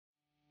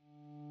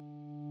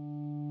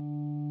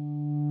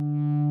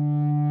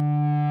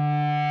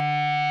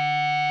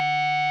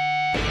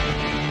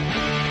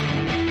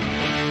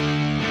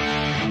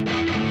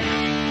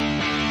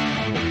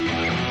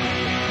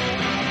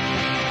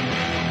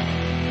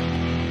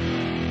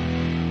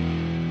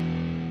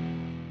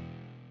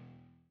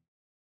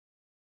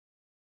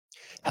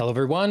Hello,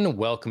 everyone.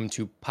 Welcome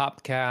to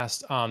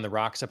Popcast on the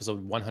Rocks,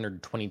 episode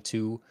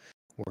 122.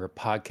 We're a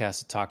podcast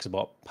that talks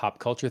about pop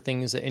culture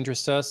things that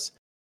interest us.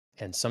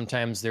 And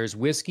sometimes there's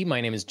whiskey.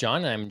 My name is John,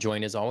 and I'm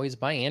joined as always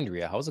by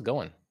Andrea. How's it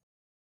going?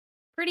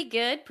 Pretty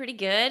good, pretty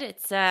good.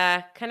 It's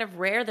kind of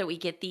rare that we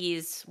get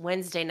these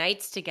Wednesday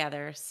nights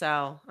together,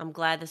 so I'm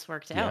glad this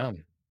worked out.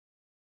 Yeah,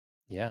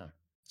 yeah,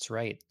 that's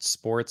right.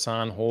 Sports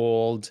on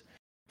hold,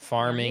 Right?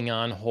 farming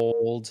on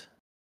hold.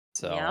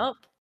 So, Yep.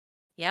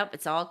 Yep,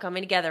 it's all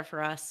coming together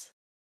for us.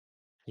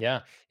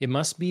 yeah, it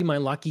must be my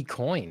lucky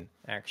coin,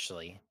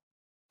 actually.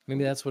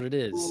 Maybe that's what it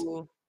is.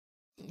 Ooh.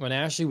 When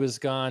Ashley was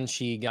gone,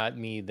 she got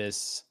me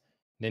this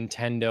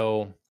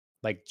Nintendo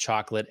like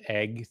chocolate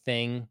egg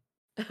thing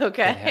that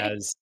Okay.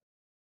 has,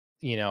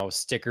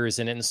 stickers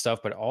in it and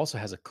stuff, but it also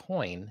has a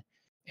coin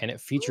and it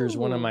features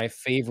one of Ooh, my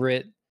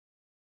favorite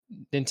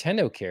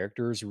Nintendo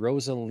characters,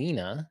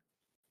 Rosalina,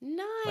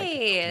 like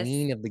a nice.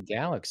 queen of the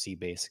galaxy,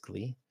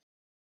 basically.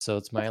 So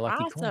it's my That's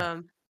lucky coin.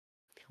 awesome.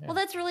 Well, Yeah.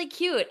 that's really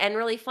cute and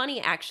really funny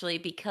actually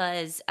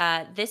because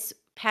this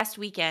past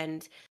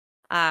weekend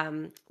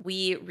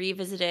we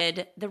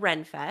revisited the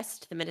Ren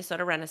Fest, the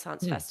Minnesota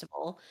Renaissance Hmm,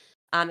 Festival,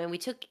 and we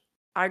took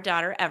our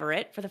daughter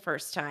Everett for the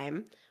first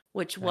time,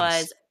 which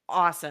nice. was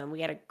awesome.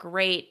 We had a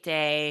great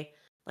day.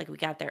 Like we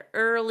got there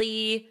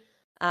early.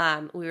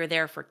 We were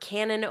there for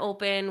Canon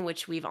Open,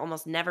 which we've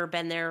almost never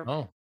been there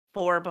Oh,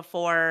 for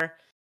before.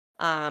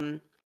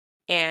 Um,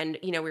 and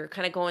we were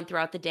kind of going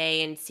throughout the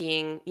day and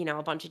seeing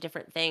a bunch of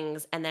different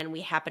things, and then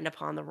we happened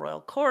upon the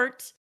royal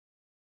court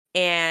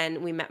and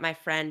we met my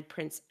friend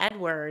Prince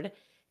Edward,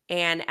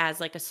 and as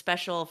like a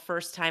special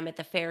first time at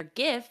the fair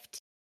gift,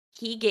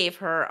 he gave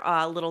her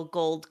a little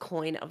gold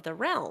coin of the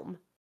realm.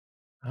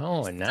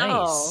 oh, So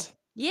nice.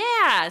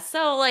 yeah,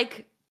 so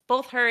like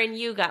both her and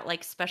you got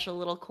like special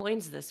little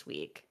coins this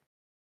week.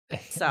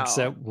 So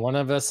Except one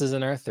of us is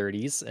in our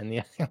 30s and the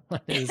other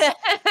one is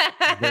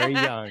very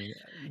young.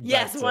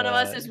 yes, But one of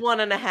us is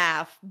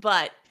 1.5,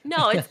 but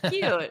no, it's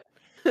cute.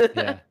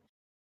 yeah,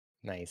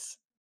 nice.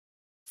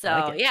 I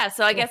like So it. yeah,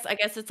 so I Cool. guess I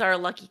guess it's our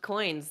lucky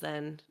coins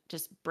then,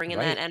 just bringing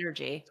that Right.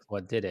 energy.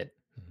 What did it?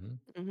 Mhm.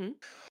 Hmm.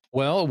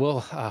 Well, we'll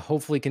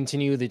hopefully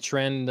continue the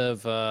trend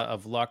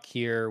of luck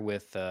here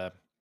with a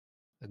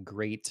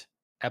great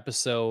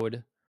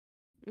episode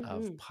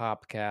of Hmm.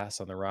 Popcast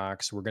on the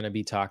Rocks. We're going to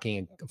be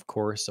talking, of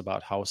course,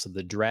 about House of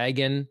the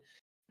Dragon.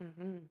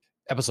 Hmm.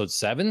 Episode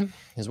 7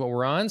 is what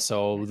we're on. Yeah.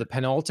 So, the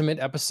penultimate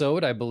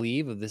episode, I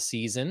believe, of the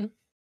season.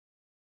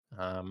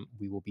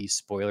 We will be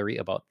spoilery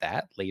about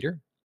that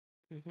later.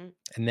 Mhm.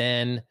 And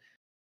then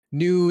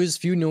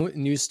few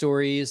news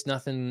stories,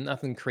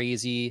 nothing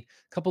crazy.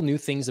 A couple new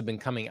things have been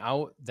coming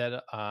out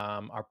that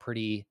are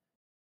pretty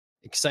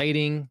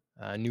exciting,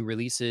 new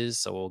releases.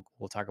 So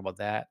we'll talk about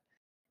that.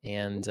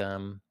 Mhm.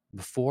 And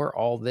before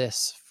all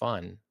this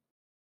fun,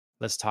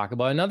 let's talk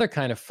about another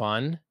kind of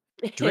fun: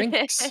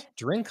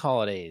 drink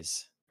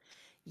holidays.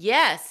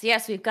 Yes,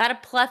 yes, we've got a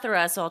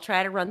plethora, so I'll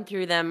try to run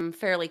through them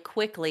fairly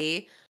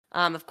quickly.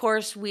 Of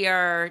course, we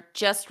are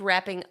just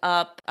wrapping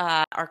up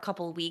our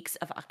couple weeks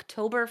of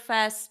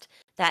Oktoberfest.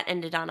 That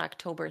ended on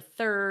October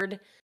 3rd,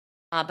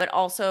 but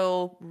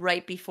also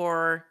right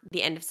before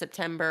the end of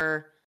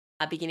September,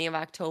 beginning of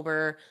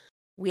October,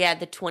 we had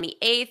the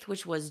 28th,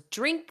 which was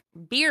Drink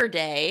Beer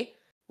Day,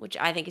 which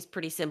I think is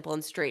pretty simple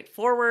and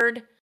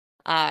straightforward.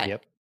 Uh,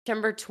 Yep.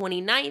 September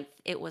 29th,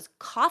 it was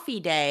Coffee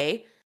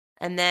Day,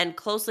 and then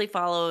closely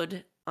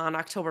followed on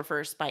October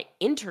 1st by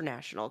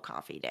International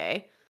Coffee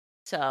Day.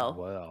 So I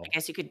Well.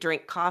 guess you could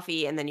drink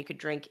coffee and then you could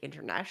drink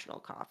international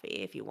coffee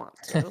if you want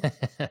to.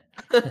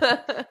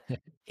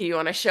 If you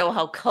want to show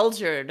how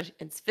cultured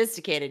and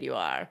sophisticated you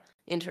are,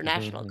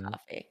 international Mhm.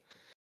 coffee.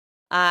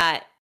 Uh,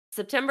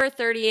 September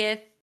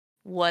 30th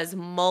was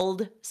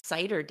Mulled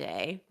Cider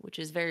Day, which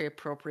is very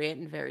appropriate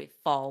and very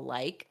fall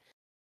like.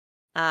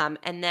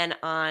 And then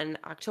on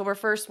October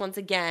 1st, once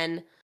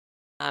again,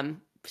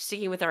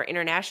 sticking with our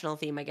international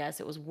theme, I guess,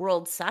 it was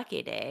World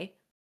Sake Day.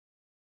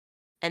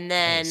 And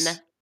then Nice.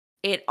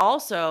 it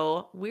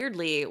also,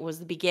 weirdly, was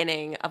the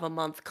beginning of a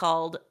month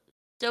called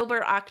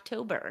Sober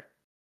October,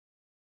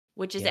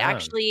 which is Yeah.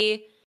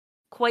 actually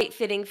quite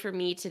fitting for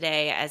me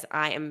today as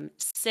I am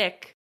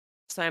sick,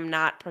 so I'm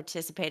not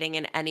participating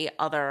in any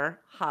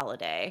other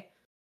holiday.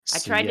 I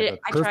So tried you have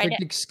to a I tried to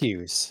perfect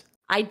excuse.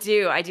 I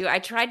do. I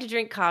tried to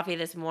drink coffee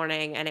this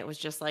morning and it was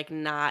just like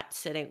not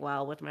sitting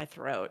well with my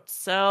throat.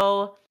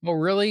 So, Oh,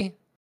 really?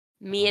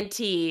 me Oh, and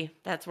tea,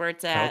 that's where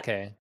it's at.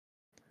 okay.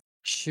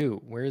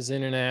 Shoot, where's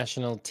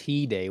International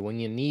Tea Day when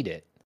you need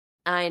it?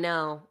 I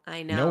know.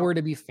 I Nowhere know.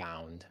 to be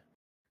found.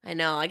 I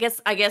know. I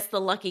guess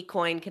the lucky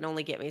coin can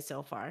only get me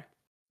so far.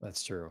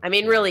 That's true. I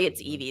mean, Yeah. really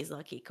it's Mhm. Evie's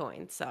lucky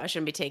coin, so I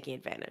shouldn't be taking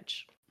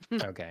advantage.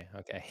 Okay.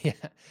 Okay.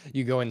 Yeah.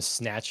 You go and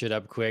snatch it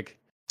up quick.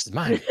 This is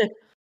mine.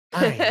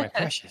 Mine, my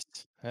precious.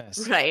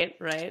 Yes. Right,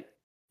 right.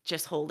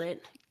 Just hold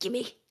it.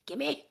 Gimme,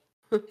 gimme.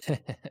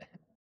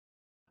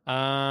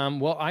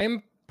 Well,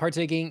 I'm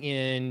partaking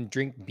in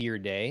Drink Beer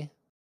Day,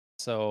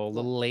 so a Cool.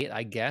 little late,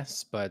 I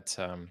guess, but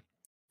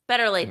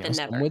Better late than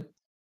some would never.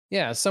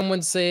 Yeah, some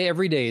would say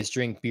every day is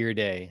drink beer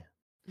day.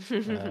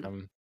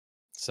 Um,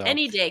 so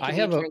Any day I can be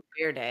have a drink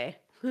beer day.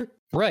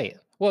 right.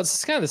 Well,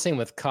 it's kind of the same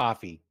with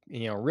coffee.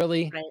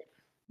 Really, Right.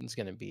 it's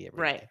gonna be every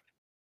Right. day.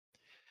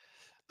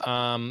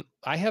 I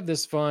got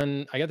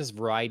this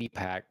variety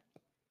pack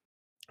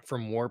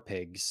from War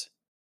Pigs.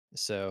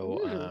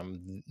 So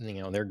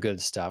Mm. they're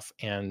good stuff.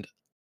 And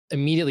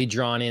immediately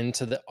drawn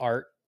into the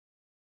art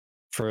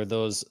for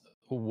those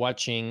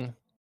watching.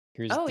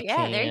 Here's Oh the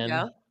yeah, there you can.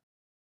 go.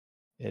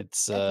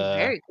 It's That's uh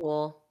very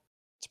cool.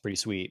 it's pretty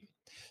sweet.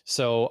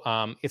 So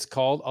it's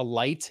called A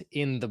Light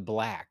in the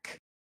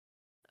Black.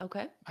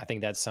 Okay. I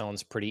think that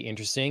sounds pretty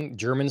interesting.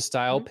 German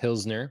style Mhm.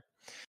 Pilsner.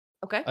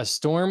 Okay. A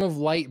storm of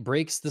light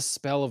breaks the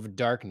spell of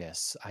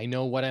darkness. I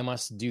know what I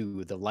must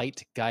do. The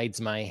light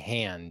guides my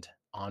hand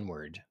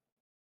onward.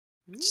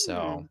 So,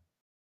 Mm.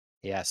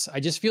 yes, I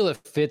just feel it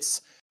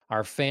fits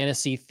our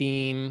fantasy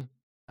theme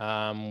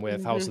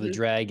with House of the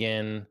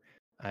Dragon.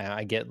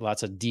 I get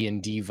lots of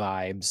D&D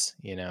vibes,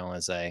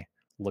 as I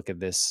look at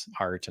this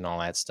art and all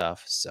that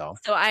stuff. So,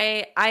 So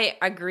I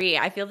agree.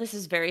 I feel this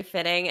is very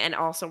fitting, and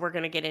also we're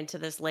gonna get into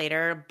this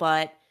later,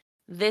 but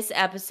this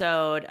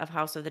episode of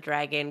House of the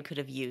Dragon could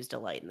have used a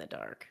light in the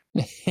dark.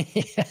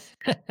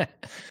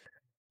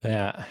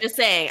 yeah. Just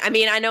saying. I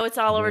mean, I know it's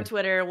all over Mhm.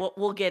 Twitter.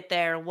 We'll get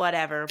there,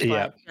 whatever.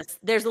 Yep. But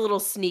there's a little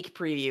sneak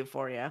preview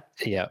for you.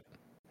 Yep.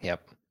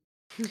 Yep.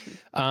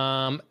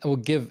 We'll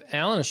give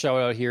Alan a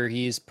shout out here.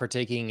 He's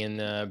partaking in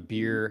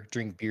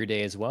drink beer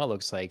day as well.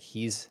 Looks like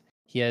he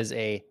has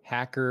a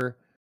hacker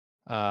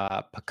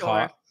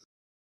Sure.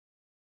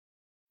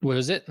 what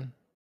is it?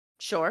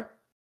 Sure.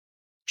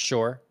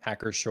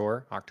 Hacker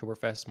Shore,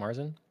 Oktoberfest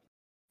Marzen.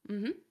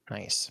 Hmm.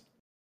 Nice.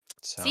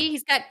 So See,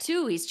 he's got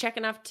two. He's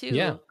checking off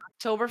yeah,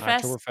 two.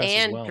 Oktoberfest Oktoberfest as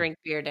and well. Drink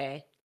Beer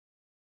Day.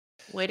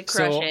 Way to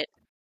crush So it.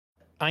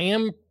 I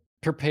am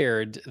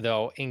prepared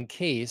though, in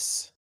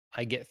case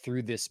I get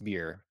through this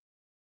beer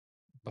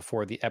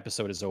before the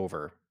episode is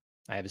over.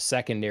 I have a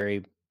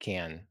secondary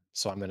can,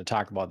 so I'm going to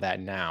talk about that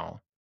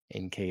now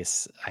in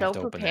case I have So to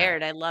open that.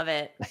 prepared. I love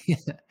it.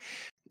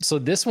 So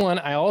this one,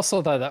 I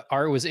also thought the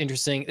art was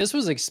interesting. This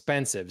was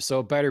expensive, so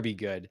it better be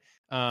good.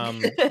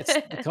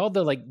 It's called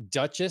the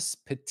Duchess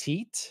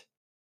Petite.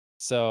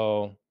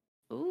 So,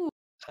 Ooh,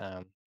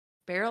 um,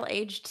 barrel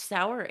aged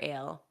sour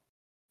ale.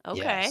 Okay.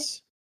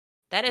 yes,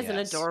 That is an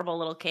yes, adorable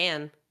little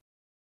can.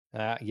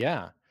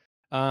 yeah.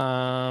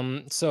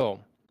 So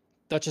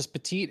Duchess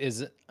Petite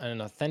is an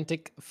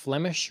authentic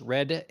Flemish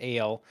red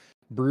ale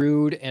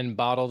brewed and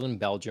bottled in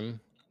Belgium.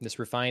 This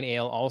refined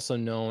ale, also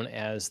known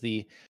as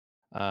the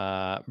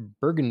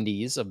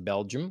Burgundies of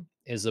Belgium,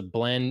 is a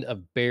blend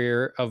of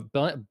beer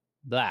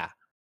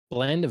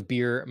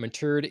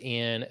matured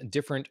in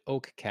different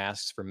oak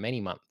casks for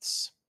many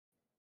months.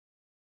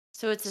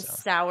 So it's a So,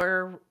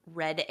 sour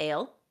red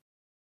ale.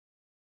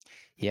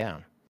 yeah,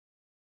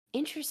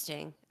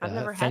 Interesting. I've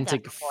never had that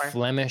authentic before.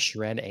 Flemish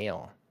red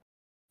ale.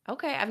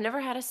 Okay, I've never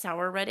had a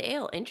sour red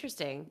ale.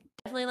 Interesting.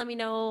 Definitely let me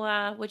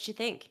know what you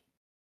think.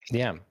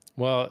 Yeah.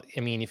 Well, I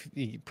mean, if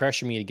you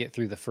pressure me to get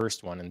through the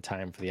first one in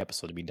time for the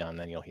episode to be done,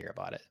 then you'll hear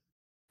about it.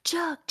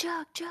 Chug,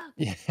 chug, chug.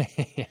 Yeah.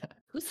 Yeah.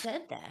 Who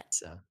said that?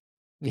 So,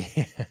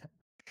 yeah.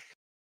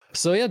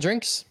 So yeah,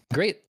 drinks,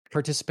 great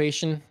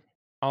participation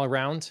all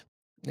around,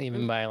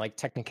 even Mm. by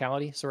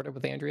technicality, sort of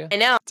with Andrea. I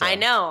know, I So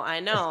know, I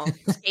know.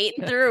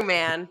 Skating through,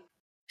 man.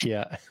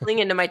 yeah,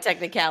 Clinging to my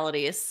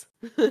technicalities.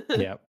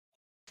 yeah.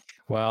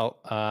 Well,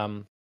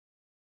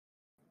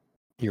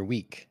 your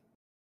week.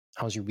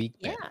 How's your week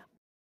been?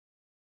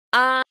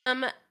 Yeah.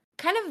 Um,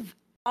 kind of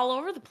all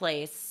over the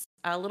place,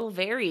 a little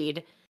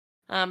varied.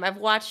 I've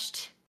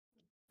watched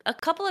a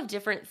couple of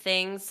different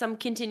things, some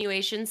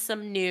continuations,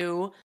 some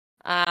new.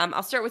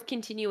 I'll start with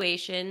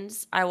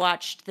continuations. I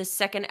watched the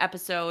second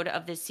episode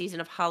of this season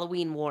of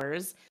Halloween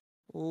Wars.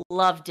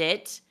 Loved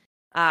it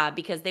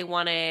because they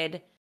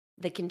wanted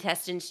the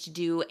contestants to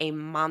do a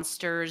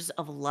Monsters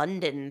of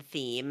London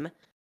theme,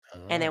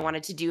 and they Oh,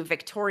 wanted to do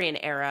Victorian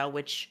era,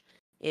 which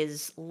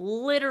is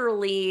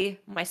literally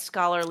my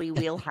scholarly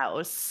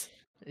wheelhouse.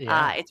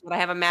 yeah. It's what I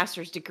have a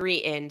master's degree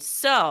in.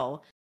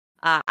 So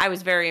I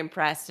was very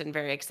impressed and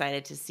very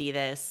excited to see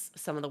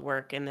some of the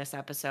work in this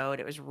episode.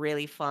 It was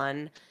really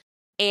fun.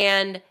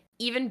 And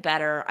even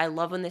better, I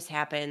love when this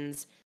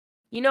happens.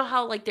 You know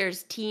how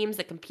there's teams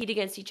that compete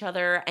against each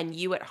other and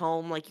you at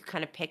home, you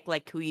kind of pick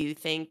who you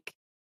think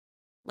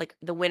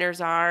the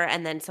winners are,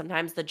 and then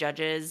sometimes the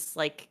judges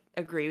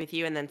agree with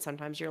you, and then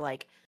sometimes you're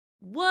like,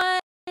 what?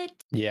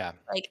 Yeah.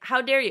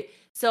 How dare you?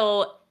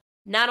 So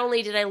not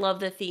only did I love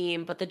the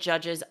theme, but the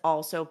judges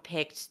also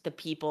picked the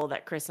people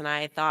that Chris and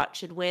I thought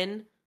should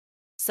win.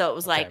 So it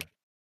was Okay.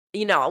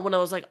 one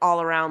of those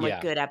all around Yeah.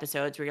 good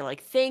episodes where you're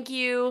like, thank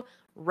you,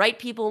 right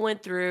people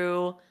went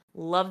through,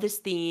 love this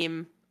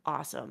theme,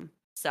 awesome.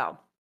 So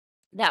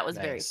that was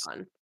very Nice.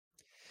 fun.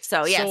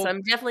 So yeah, so So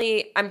I'm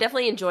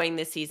definitely enjoying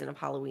this season of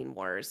Halloween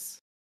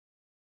Wars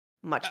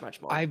much,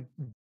 much more. I've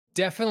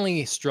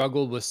definitely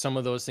struggled with some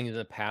of those things in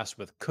the past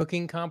with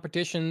cooking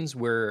competitions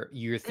where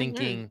you're Mhm.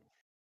 thinking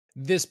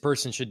this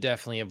person should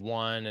definitely have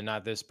won and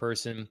not this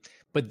person.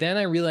 But then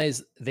I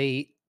realized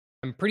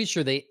I'm pretty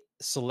sure they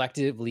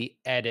selectively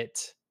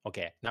edit.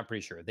 Okay, not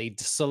pretty sure. They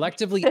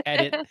selectively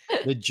edit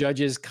the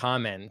judges'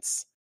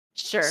 comments.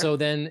 Sure. So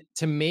then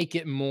to make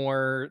it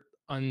more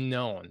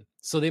unknown.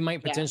 So they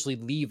might Yeah. potentially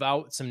leave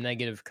out some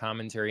negative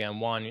commentary on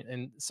one.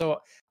 And so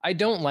I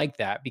don't like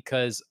that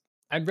because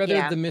I'd rather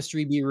Yeah. the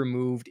mystery be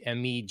removed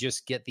and me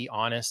just get the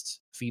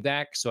honest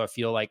feedback. So I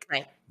feel like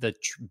Right. the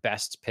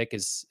best pick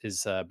is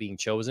being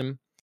chosen.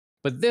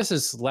 But this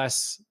is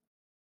less.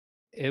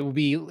 It would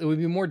be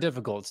more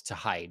difficult to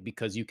hide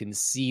because you can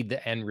see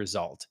the end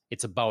result.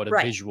 It's about a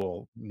Right.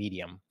 visual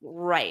medium.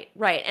 Right,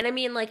 right. And I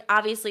mean, like,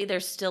 obviously,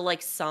 there's still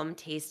like some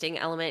tasting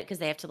element because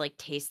they have to like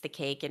taste the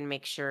cake and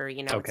make sure,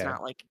 it's Okay.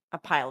 not like a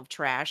pile of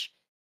trash.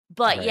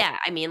 But Right. yeah,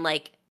 I mean,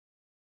 like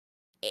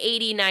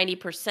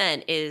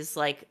 80-90% is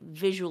like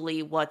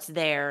visually what's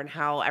there and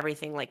how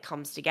everything like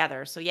comes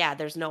together. So yeah,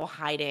 there's no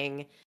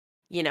hiding,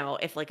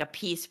 if like a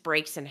piece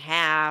breaks in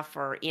half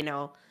or,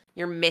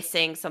 you're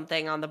missing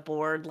something on the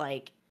board,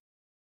 like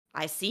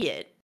I see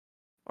it.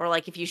 Or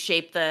like if you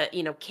shape the,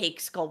 cake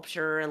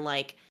sculpture and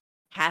like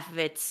half of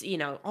it's,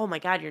 oh my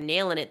God, you're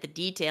nailing it, the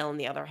detail, and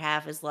the other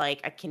half is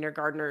like a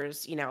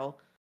kindergartner's,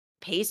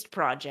 paste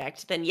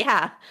project, then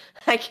yeah,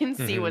 I can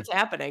see Hmm. what's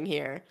happening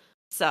here.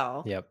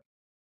 So Yep.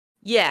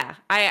 yeah,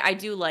 I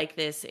do like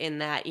this in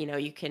that,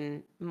 you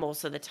can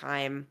most of the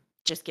time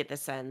just get the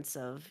sense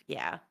of,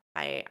 yeah,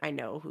 I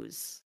know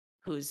who's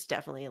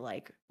definitely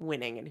like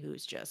winning and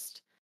who's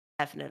just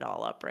effing it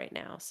all up right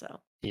now.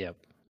 So Yep.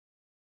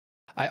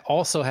 I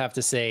also have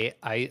to say,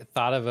 I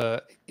thought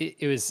of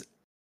it was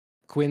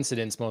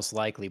coincidence most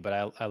likely,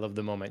 but I love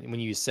the moment when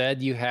you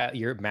said you had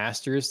your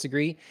master's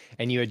degree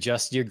and you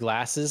adjust your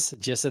glasses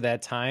just at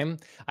that time.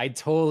 I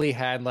totally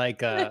had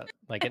like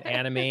an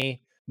anime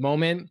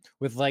moment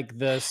with like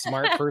the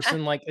smart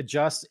person like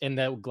adjust and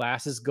the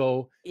glasses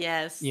go,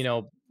 yes.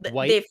 They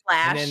white, and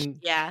flash. then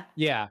Yeah.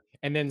 yeah,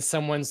 and then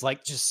someone's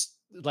like just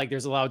like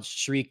there's a loud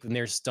shriek when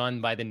they're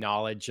stunned by the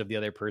knowledge of the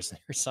other person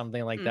or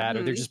something like that,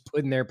 or they're Mhm. just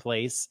put in their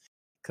place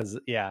because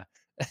yeah.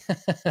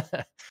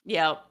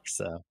 Yep.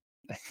 So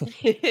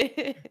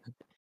yep.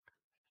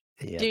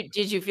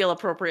 Did you feel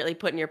appropriately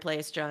put in your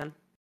place, John?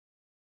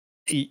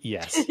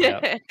 Yes,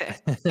 yep.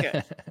 Good,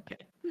 good.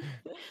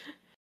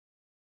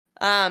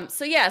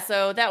 So yeah,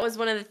 so that was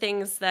one of the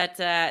things that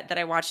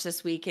I watched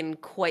this week and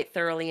quite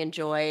thoroughly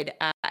enjoyed.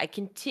 I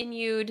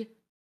continued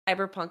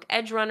Cyberpunk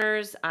Edge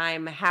Runners.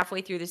 I'm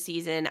halfway through the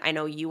season. I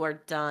know you are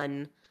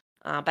done,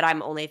 but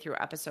I'm only through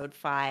episode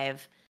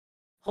 5.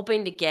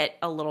 Hoping to get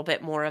a little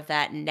bit more of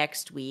that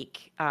next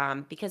week,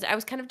 because I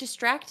was kind of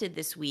distracted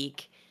this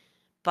week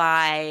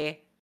by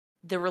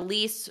the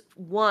release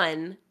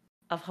one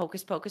of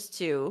Hocus Pocus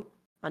 2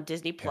 on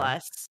Disney Okay.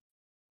 Plus,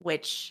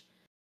 which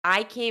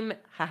I came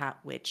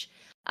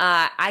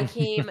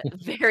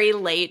very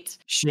late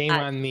Shame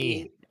on seeing.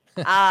 me.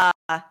 Ah,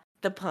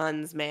 the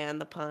puns, man,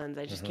 the puns.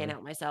 I just can't Mhm.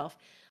 help myself.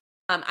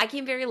 I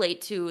came very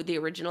late to the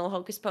original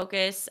Hocus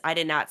Pocus. I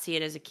did not see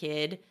it as a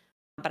kid,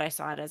 but I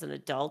saw it as an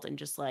adult and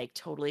just like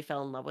totally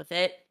fell in love with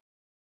it.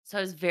 So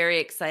I was very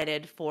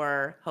excited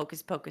for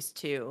Hocus Pocus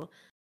 2.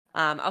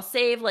 I'll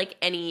save like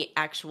any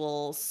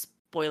actual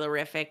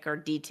spoilerific or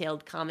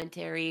detailed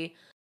commentary.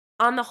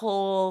 On the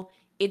whole,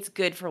 it's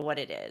good for what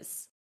it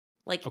is.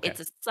 Like Okay.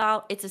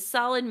 it's a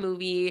solid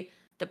movie.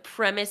 The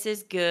premise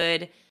is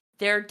good.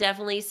 There are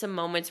definitely some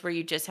moments where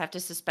you just have to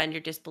suspend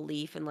your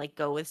disbelief and like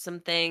go with some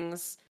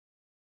things.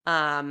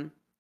 Um,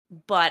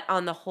 but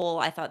on the whole,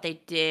 I thought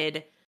they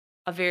did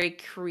a very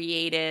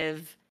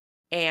creative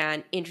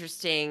and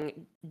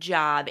interesting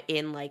job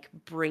in like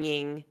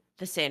bringing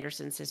the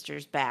Sanderson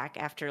sisters back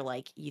after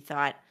like you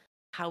thought,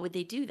 how would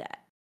they do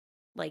that?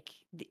 Like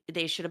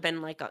they should have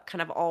been like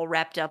kind of all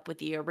wrapped up with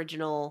the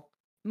original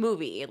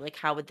movie. Like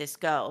how would this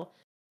go?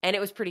 And it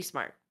was pretty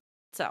smart.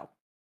 So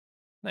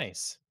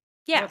Nice.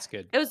 Well, yeah, that's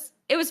good. it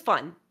was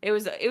fun. It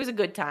was a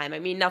good time. I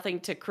mean,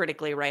 nothing to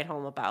critically write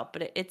home about,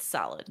 but it's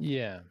solid.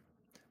 Yeah.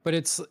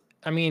 But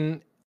I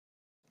mean,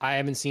 I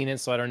haven't seen it,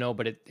 so I don't know,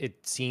 but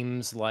it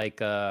seems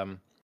like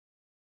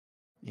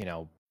you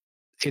know,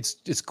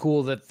 it's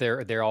cool that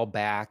they're all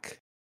back.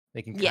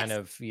 They can kind Yes.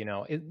 of,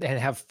 and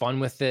have fun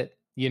with it.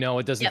 It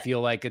doesn't Yep. feel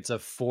like it's a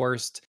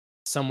forced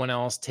someone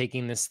else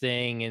taking this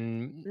thing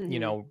and,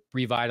 Mhm.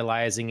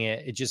 revitalizing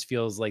it. It just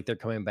feels like they're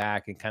coming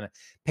back and kind of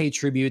pay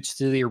tributes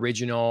to the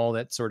original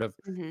that sort of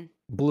Mhm.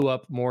 blew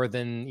up more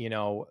than,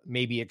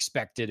 maybe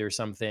expected or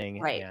something.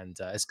 Right. And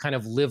it's kind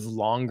of lived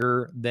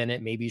longer than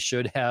it maybe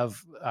should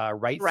have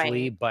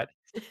rightfully, Right.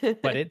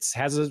 but it's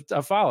has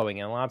a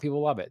following and a lot of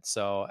people love it.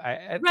 So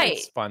it's Right.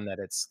 fun that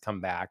it's come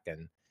back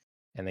and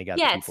they got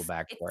the Yeah, people it's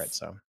back for it. it's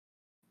So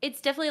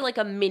it's definitely like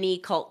a mini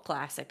cult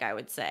classic, I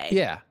would say.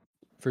 yeah,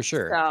 for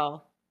sure.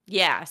 So,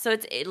 yeah, so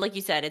like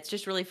you said, it's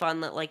just really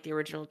fun that like the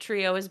original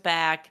trio is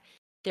back.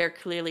 They're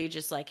clearly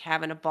just like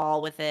having a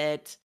ball with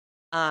it.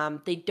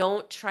 They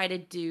don't try to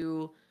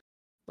do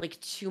like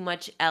too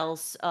much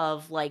else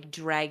of like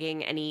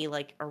dragging any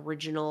like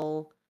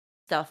original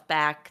stuff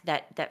back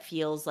that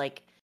feels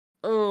like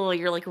oh,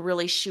 you're like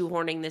really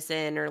shoehorning this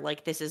in, or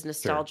like this is Sure.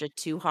 nostalgia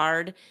too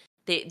hard.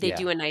 They do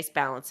Yeah. a nice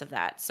balance of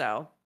that.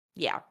 So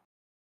yeah,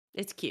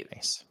 it's cute.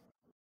 Nice.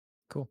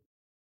 Cool.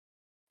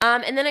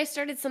 And then I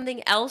started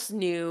something else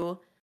new,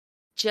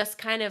 just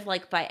kind of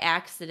like by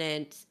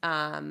accident.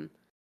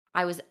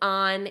 I was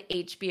on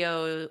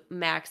HBO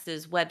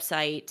Max's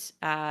website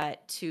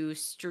to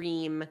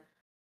stream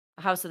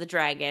House of the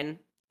Dragon,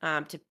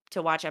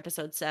 to watch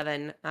episode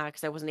 7,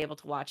 because I wasn't able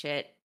to watch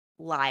it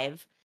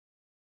live.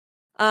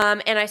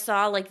 And I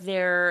saw like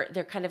their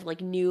kind of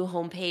like new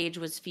homepage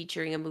was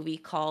featuring a movie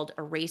called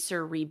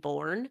Eraser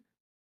Reborn,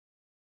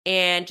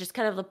 and just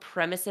kind of the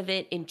premise of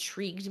it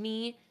intrigued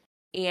me.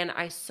 And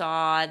I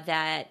saw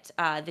that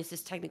this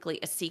is technically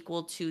a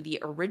sequel to the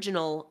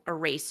original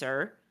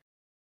Eraser,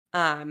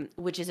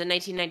 which is a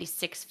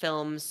 1996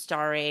 film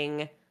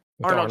starring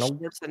With Arnold Arnold?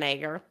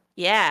 Schwarzenegger.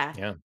 Yeah.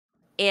 Yeah.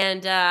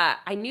 And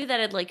I knew that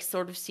it like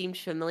sort of seemed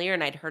familiar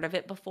and I'd heard of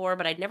it before,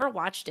 but I'd never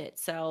watched it.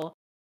 So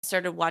I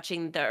started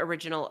watching the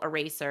original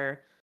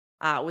Eraser,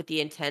 with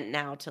the intent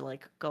now to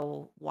like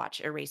go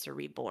watch Eraser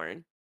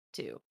Reborn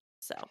too.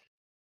 So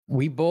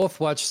We both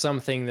watched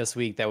something this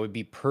week that would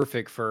be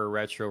perfect for a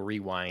retro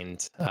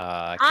rewind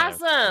kind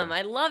of awesome. thing.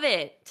 I love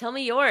it. Tell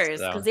me yours.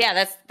 So Cause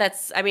yeah,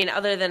 that's I mean,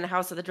 other than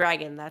House of the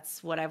Dragon,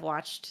 that's what I've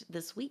watched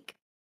this week.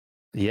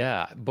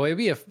 yeah, boy,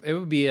 it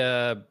would be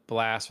a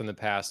blast from the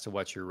past to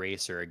watch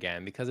Eraser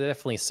again because I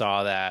definitely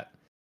saw that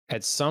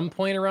at some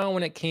point around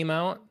when it came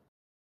out.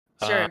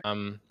 Sure.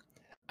 Um,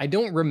 I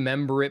don't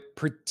remember it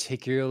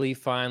particularly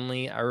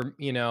fondly.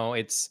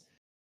 It's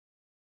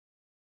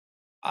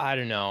I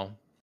don't know.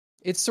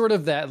 It's sort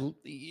of that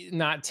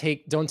not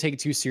take don't take it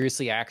too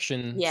seriously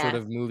action sort Yeah.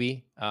 of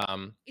movie. It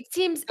I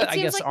seems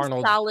guess like a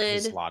Arnold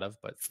has a solid. lot of,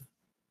 but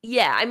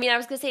Yeah, I mean, I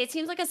was gonna say it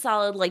seems like a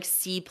solid like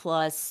C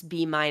plus,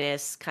 B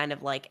minus kind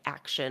of like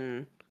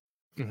action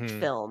mhm,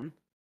 film.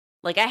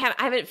 Like I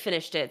haven't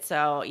finished it,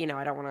 so I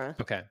don't want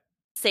to okay.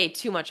 say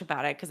too much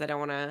about it because I don't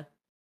want to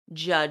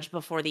judge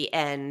before the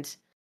end.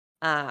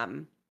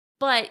 Um,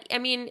 but I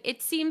mean,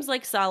 it seems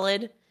like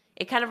solid.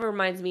 It kind of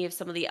reminds me of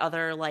some of the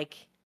other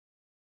like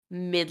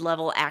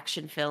mid-level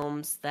action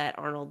films that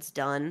Arnold's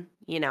done.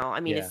 I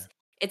mean, Yeah.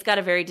 it's got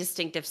a very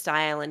distinctive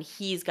style, and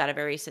he's got a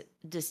very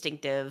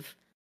distinctive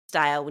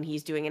style when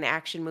he's doing an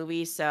action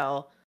movie.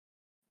 So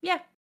yeah,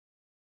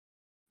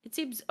 it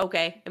seems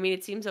okay. I mean,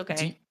 it seems Do okay.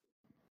 y-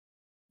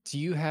 do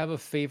you have a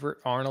favorite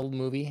Arnold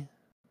movie?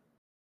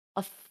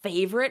 A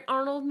favorite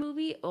Arnold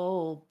movie?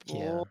 Oh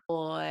Yeah.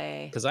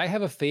 boy. Because I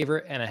have a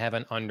favorite and I have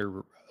an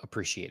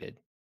underappreciated.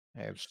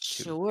 I have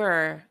two.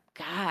 Sure.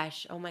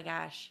 Gosh. Oh my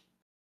gosh.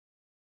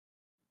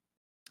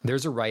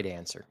 There's a right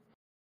answer.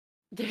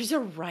 There's a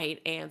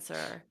right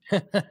answer.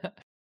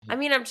 I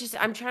mean, I'm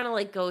trying to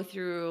like go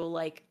through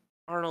like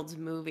Arnold's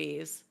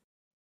movies.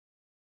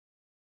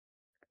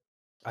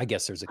 I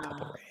guess there's a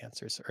couple Uh, right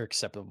answers or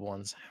acceptable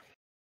ones.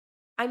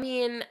 I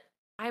mean,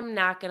 I'm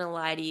not gonna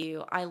lie to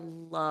you. I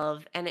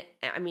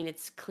mean,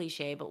 it's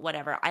cliche, but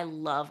whatever. I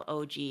love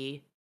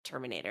OG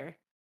Terminator.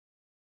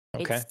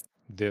 Okay. It's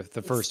The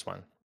it's first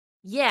one.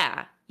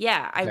 yeah,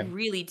 yeah. I Okay.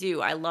 really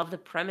do. I love the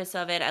premise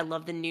of it. I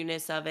love the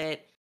newness of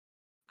it.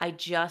 I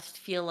just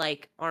feel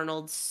like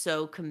Arnold's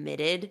so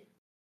committed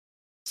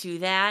to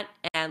that,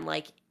 and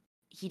like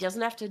he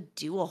doesn't have to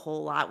do a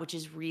whole lot, which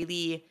is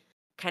really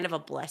kind of a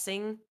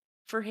blessing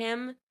for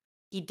him.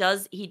 He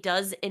does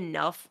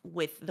enough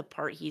with the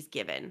part he's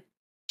given.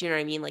 Do you know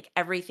what I mean? Like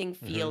everything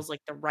Hmm. feels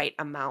like the right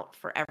amount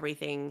for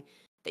everything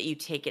that you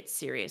take it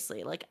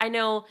seriously. Like I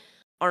know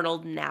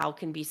Arnold now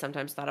can be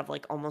sometimes thought of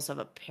like almost of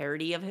a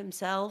parody of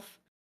himself,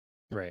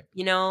 Right.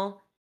 you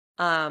know,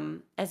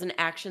 as an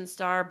action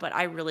star, but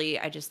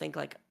I just think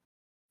like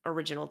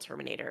original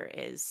Terminator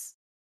is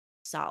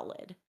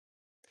solid.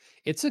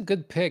 It's a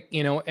good pick,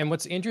 and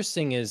what's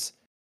interesting is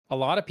a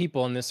lot of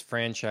people in this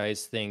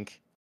franchise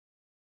think,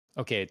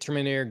 okay,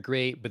 Terminator,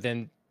 great, but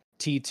then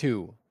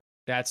T2,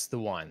 that's the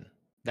one.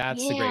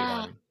 That's the great Yeah.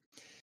 one.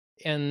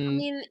 I And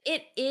mean,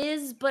 it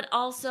is, but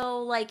also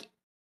like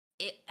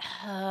it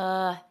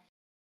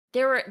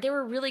there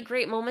were really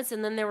great moments,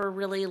 and then there were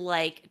really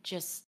like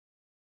just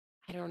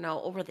I don't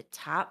know, over the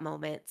top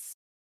moments.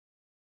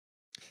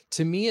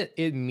 to me,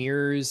 it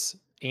mirrors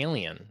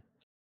Alien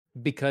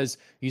because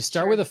you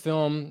start with Sure. a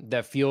film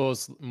that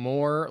feels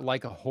more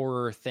like a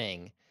horror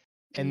thing.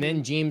 And Mhm.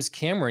 then James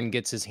Cameron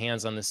gets his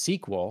hands on the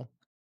sequel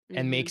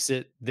and Mhm. makes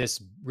it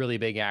this really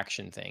big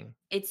action thing.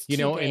 It's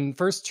too big. In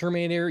first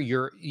Terminator,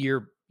 you're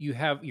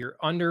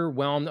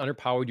underwhelmed,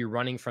 underpowered, you're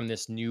running from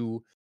this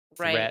new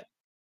Right. threat.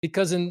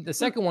 Because in the Mm,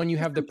 second one, you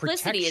the have the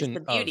simplicity is protection the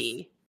of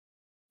beauty.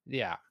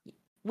 yeah,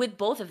 With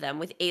both of them,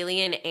 with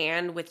Alien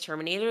and with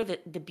Terminator,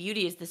 the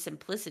beauty is the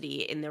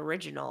simplicity in the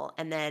original,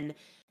 and then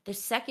the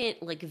second,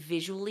 like,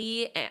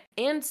 visually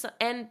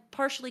and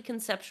partially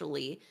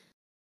conceptually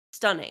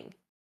stunning.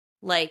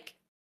 Like,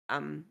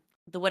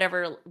 the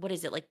whatever what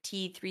is it, like,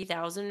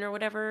 T-3000 or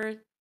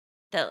whatever?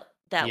 That,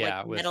 like,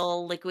 yeah, with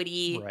metal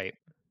liquidy. right.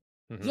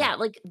 Hmm. Yeah,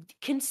 like,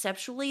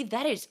 conceptually,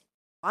 that is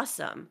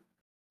awesome.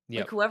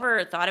 Like, Yep.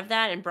 whoever thought of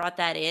that and brought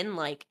that in,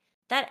 like,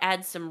 that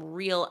adds some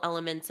real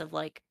elements of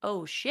like,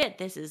 oh shit,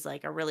 this is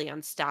like a really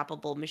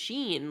unstoppable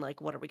machine. Like,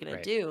 what are we gonna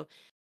Right. do?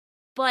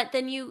 But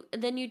then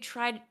you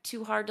tried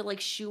too hard to like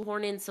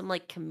shoehorn in some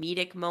like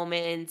comedic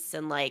moments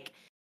and like,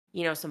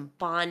 some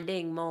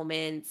bonding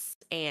moments,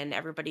 and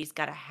everybody's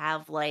got to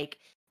have like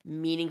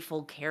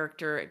meaningful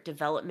character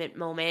development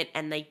moment,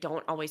 and they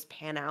don't always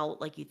pan out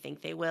like you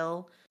think they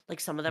will. Like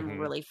some of them Hmm.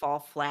 really fall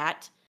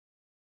flat.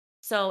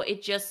 So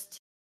it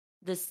just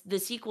the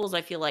sequels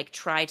I feel like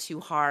try too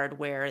hard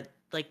where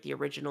like the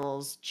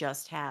originals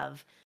just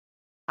have,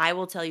 I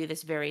will tell you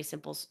this very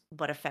simple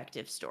but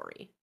effective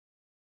story.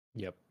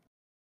 Yep.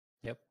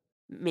 Yep.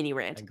 Mini I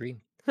rant. agree.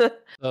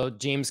 So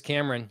James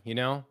Cameron,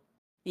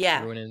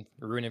 Yeah.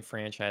 ruining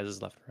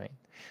franchises left and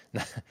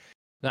right.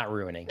 Not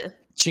ruining,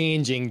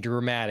 changing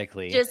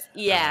dramatically. Just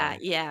yeah, Um,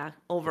 yeah, yeah.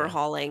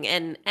 overhauling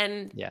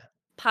and Yeah.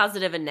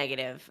 positive and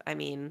negative. I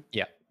mean,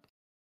 Yeah.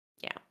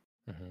 yeah.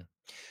 Hmm.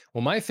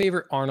 Well, my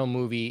favorite Arnold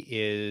movie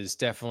is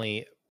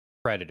definitely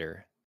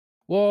Predator.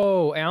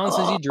 Whoa, Alan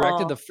says he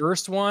directed Oh, the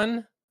first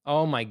one.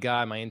 Oh my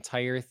God, my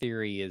entire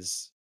theory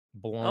is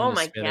blown oh to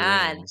my god.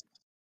 smithereens.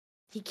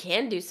 He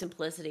can do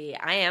simplicity.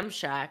 I am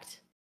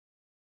shocked.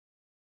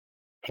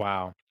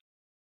 Wow.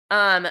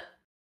 Um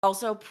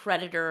Also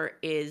Predator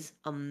is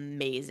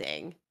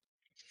amazing.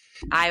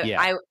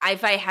 Yeah.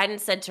 If I hadn't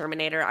said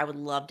Terminator, I would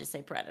love to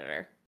say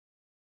Predator.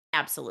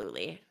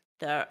 Absolutely.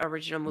 The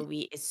original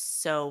movie is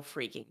so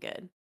freaking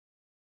good.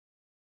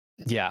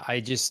 Yeah, I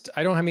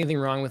don't have anything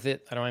wrong with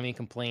it. I don't have any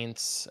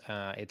complaints.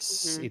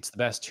 It's Mhm. it's the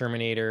best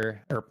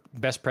Terminator or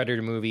best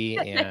Predator movie,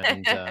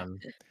 and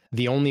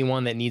the only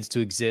one that needs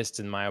to exist,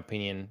 in my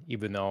opinion.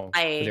 Even though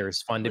I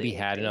there's fun to be completely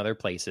had in agree. other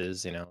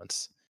places,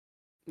 it's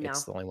No,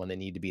 the only one that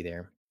need to be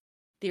there.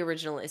 the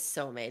original is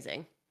so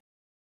amazing.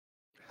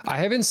 I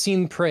haven't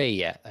seen Prey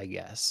yet. I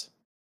guess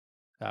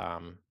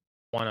um,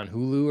 one on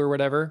Hulu or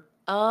whatever.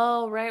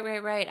 Oh, right,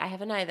 right, right. I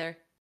haven't either.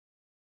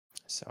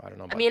 So I don't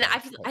know I about mean,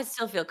 that. I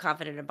still feel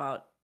confident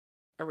about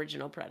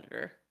original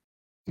Predator.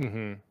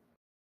 Hmm.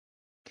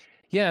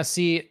 Yeah,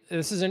 see,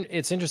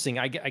 it's interesting.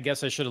 I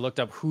guess I should have looked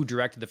up who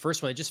directed the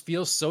first one. It just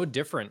feels so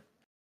different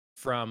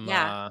from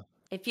Yeah.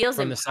 It feels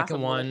the second impossible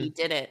that he one,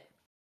 did it.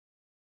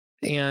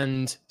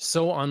 and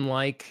so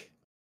unlike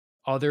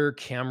other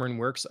Cameron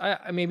works.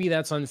 Maybe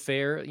that's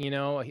unfair.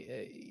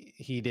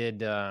 He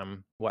did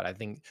what I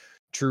think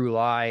True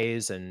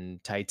Lies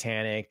and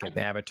Titanic and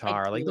I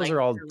Avatar. Like do those like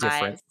are all True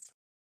different. Lies.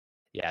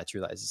 Yeah,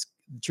 True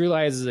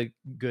Lies is a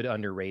good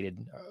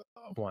underrated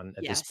one at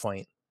this Yes.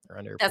 point,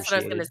 or That's what I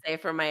was gonna underappreciated. say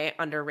for my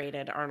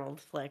underrated Arnold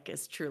flick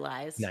is True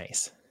Lies.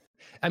 Nice.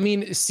 I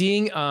mean,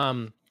 seeing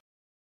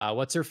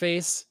what's her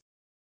face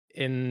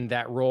in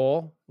that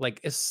role, like,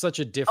 it's such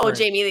a Oh, different.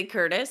 Jamie Lee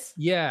Curtis?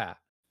 Yeah. Like,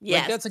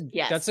 Yes, that's a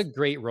yes.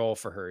 great role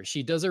for her.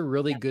 She does a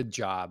really Yep. good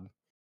job.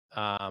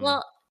 Um,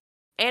 Well,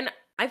 and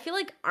I feel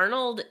like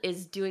Arnold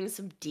is doing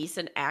some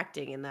decent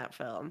acting in that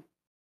film.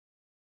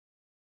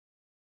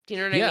 Do you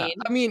know what I yeah, mean?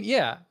 I mean,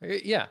 yeah,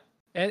 yeah.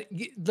 And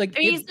like I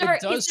mean, it he's does never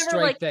like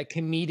strike that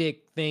comedic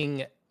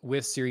thing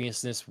with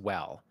seriousness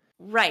well,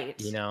 right.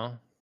 you know?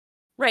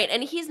 Right,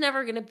 and he's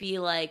never gonna be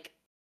like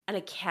an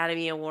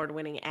Academy Award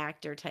winning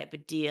actor type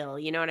of deal,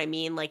 you know what I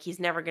mean? Like, he's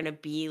never gonna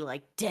be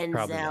like Probably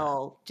not.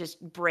 Denzel just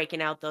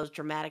breaking out those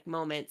dramatic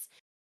moments,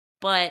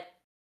 but,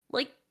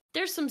 like,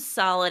 there's some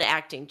solid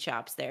acting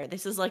chops there.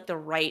 This is, like, the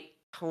right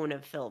tone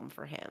of film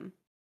for him.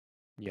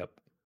 Yep.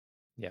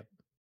 Yep.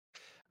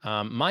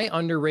 My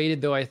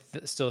underrated though,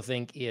 still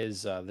think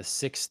is The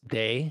Sixth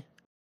Day.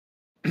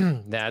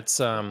 That's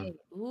Right.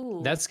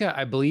 Ooh, That's got,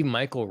 I believe,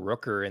 Michael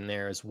Rooker in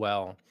there as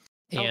well,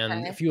 and a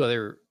okay. few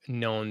other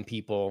known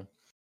people.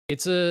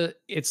 It's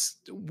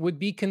would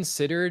be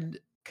considered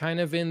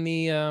kind of in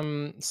the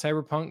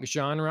cyberpunk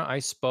genre, I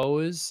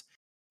suppose.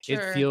 It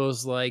Sure.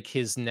 feels like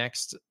his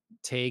next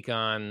take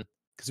on,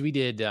 because we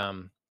did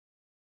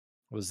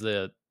was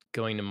the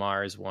Going to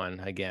Mars one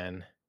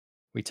again.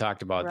 We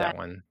talked about Right. that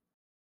one.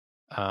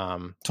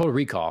 Total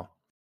Recall. Total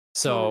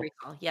So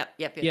Recall. Yep,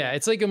 yep, yep, yeah, yep.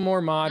 it's like a more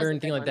That's a modern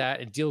thing good like one. that.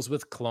 It deals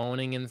with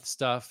cloning and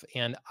stuff,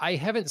 and I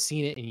haven't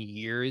seen it in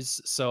years,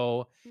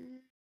 so Mm,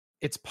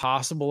 it's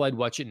possible I'd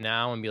watch it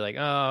now and be like,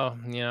 "Oh,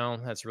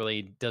 that's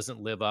really doesn't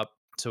live up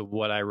to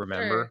what I sure.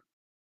 remember."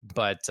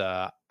 But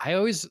I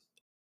always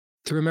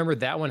remember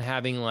that one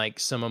having like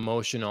some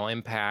emotional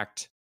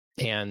impact,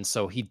 and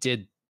so he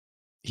did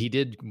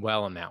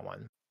well in that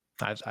one.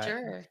 I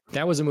Sure.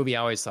 That was a movie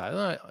I always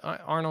thought,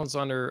 Arnold's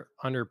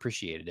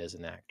underappreciated as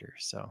an actor.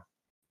 So,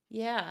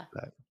 Yeah.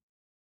 but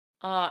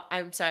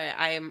I'm sorry.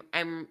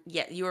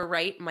 Yeah, you were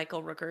right.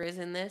 Michael Rooker is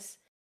in this.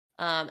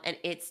 And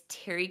it's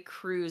Terry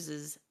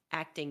Crews's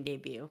acting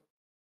debut.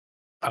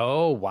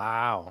 oh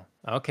wow,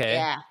 okay,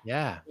 Yeah.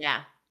 yeah.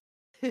 Yeah.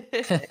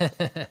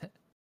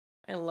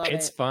 I love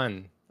It's it.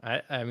 fun.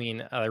 I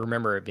mean, I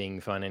remember it being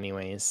fun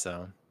anyways,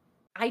 so.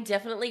 I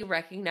definitely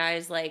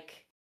recognize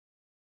like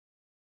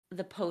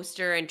the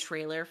poster and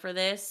trailer for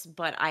this,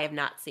 but I have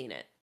not seen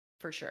it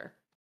for sure.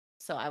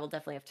 So I will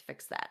definitely have to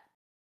fix that.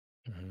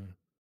 Mhm.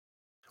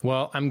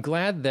 Well, I'm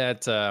glad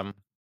that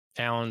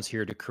Alan's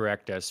here to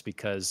correct us,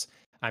 because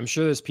I'm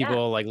sure there's Yeah.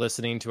 people like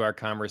listening to our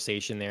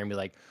conversation there and be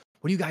like,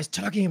 what are you guys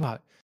talking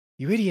about?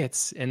 You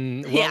idiots.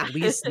 And well, Yeah. at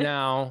least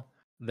now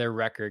their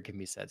record can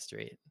be set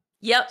straight.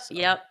 Yep, So,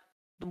 yep.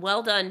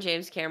 Well done,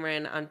 James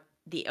Cameron, on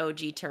the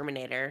OG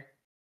Terminator.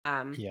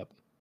 yep.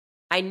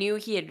 I knew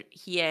he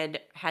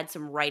had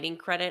some writing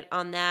credit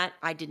on that.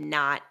 I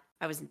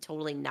was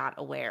totally not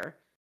aware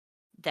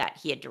that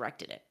he had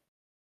directed it.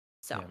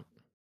 So Yeah.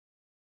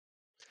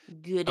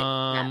 good.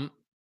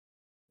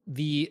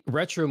 The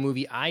retro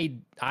movie I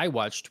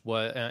watched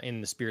was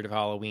in the spirit of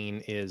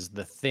Halloween is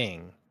The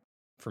Thing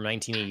from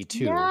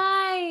 1982.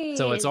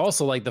 So it's Nice.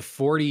 also like the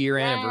 40-year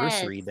Yes.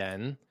 anniversary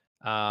then.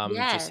 Just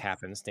Yes.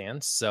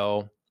 happenstance.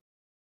 So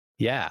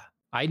yeah,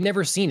 I'd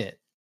never seen it.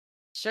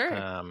 Sure.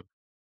 Um,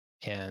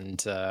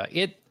 and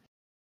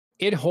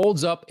it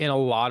holds up in a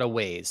lot of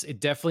ways. It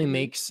definitely Mhm.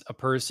 makes a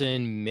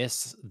person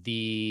miss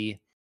the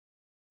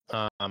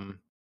um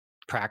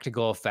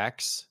practical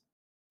effects.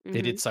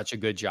 They did Mhm. such a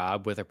good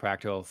job with the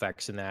practical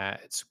effects in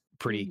that. It's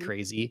pretty Mhm.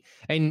 crazy.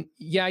 And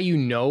yeah,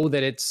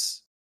 that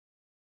it's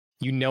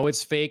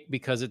fake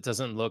because it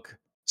doesn't look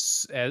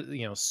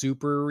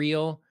super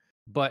real,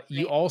 but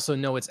you Right. also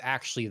know it's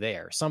actually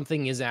there.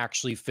 Something is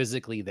actually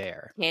physically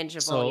there.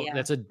 Tangible, So yeah.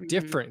 that's a Mhm.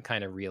 different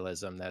kind of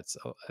realism that's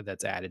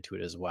added to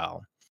it as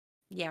well.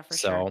 Yeah, for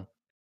sure. So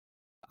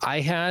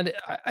I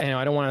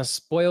don't want to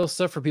spoil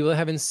stuff for people that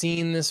haven't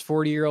seen this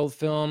 40-year-old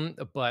film,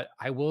 but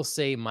I will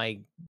say my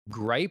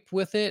gripe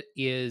with it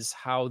is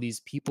how these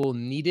people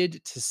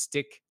needed to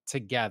stick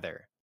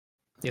together.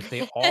 If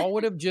they all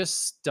would have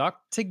just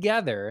stuck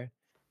together,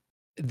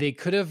 they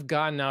could have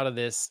gotten out of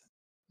this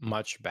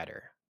much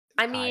better,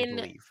 I I mean,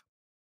 believe.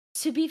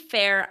 to be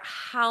fair,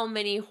 how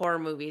many horror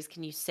movies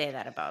can you say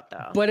that about,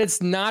 though? But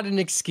it's not an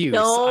excuse.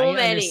 So I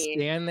many.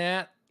 understand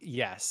that.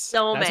 Yes.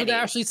 So That's what many.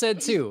 Ashley said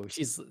It's just too.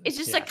 She's it's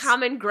just a yes.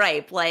 common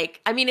gripe. Like,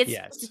 I mean, it's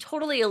Yes.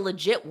 totally a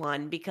legit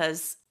one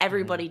because Mhm.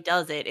 everybody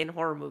does it in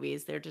horror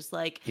movies. They're just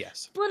like, Yes.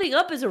 splitting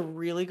up is a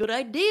really good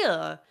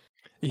idea.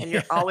 And Yeah.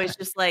 you're always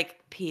just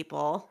like,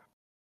 people.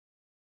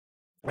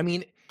 I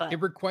mean, But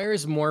it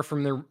requires more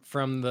from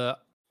the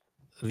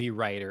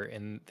writer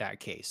in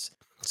that case.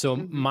 So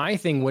mhm, my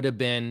thing would have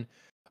been,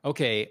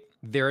 okay,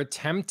 they're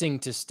attempting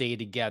to stay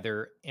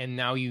together, and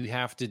now you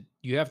have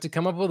to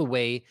come up with a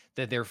way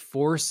that they're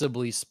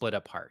forcibly split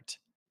apart.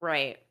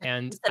 right.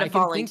 And Instead I of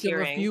can think of a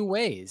volunteering. few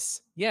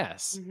ways.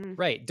 Yes. Mhm,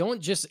 Right.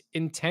 Don't just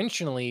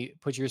intentionally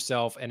put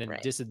yourself in a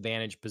right.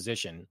 disadvantaged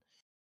position.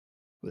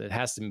 It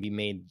has to be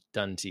made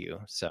done to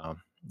you. So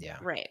yeah.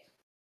 Right.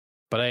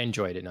 But I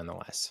enjoyed it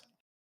nonetheless.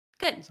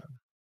 Good. So.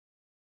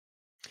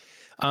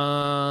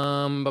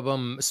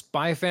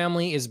 Spy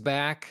Family is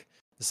back.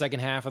 The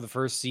second half of the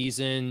first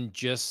season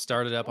just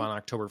started up Okay. on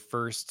October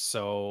 1st,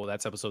 so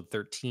that's episode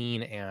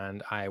 13,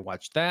 and I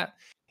watched that.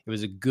 It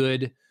was a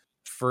good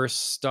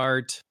first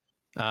start,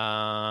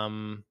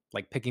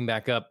 like picking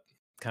back up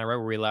kind of right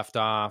where we left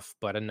off,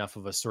 but enough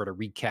of a sort of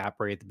recap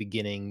right at the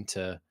beginning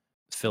to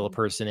fill a Mhm.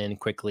 person in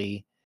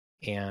quickly.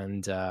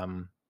 And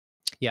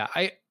yeah,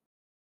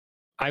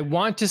 I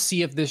want to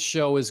see if this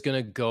show is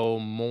going to go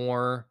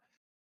more.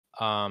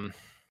 Um,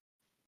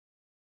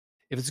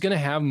 if it's going to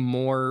have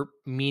more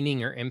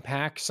meaning or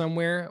impact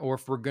somewhere, or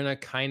if we're going to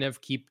kind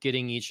of keep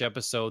getting each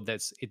episode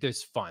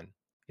there's fun.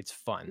 It's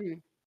fun.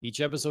 Mm.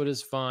 Each episode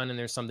is fun and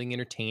there's something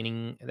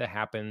entertaining that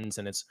happens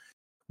and it's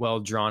well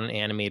drawn and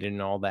animated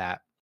and all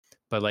that.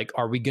 But like,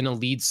 are we going to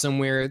lead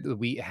somewhere that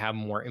we have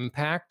more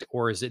impact,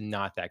 or is it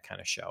not that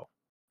kind of show?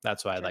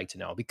 That's what I'd Sure. like to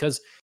know,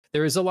 because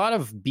there is a lot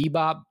of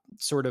bebop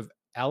sort of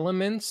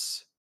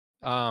elements.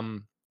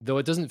 Though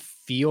it doesn't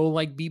feel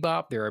like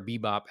bebop, there are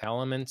bebop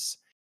elements,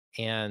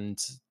 and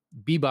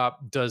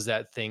bebop does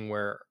that thing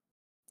where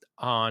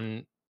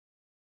on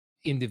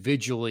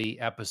individually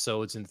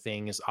episodes and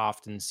things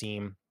often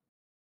seem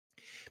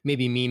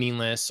maybe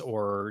meaningless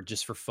or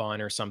just for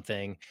fun or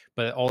something,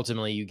 but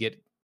ultimately you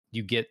get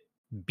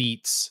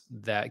beats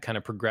that kind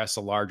of progress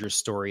a larger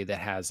story that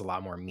has a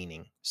lot more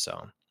meaning.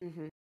 So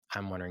Mhm.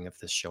 I'm wondering if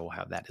this show will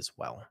have that as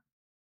well.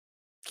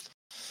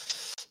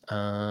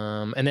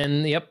 And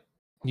then yep,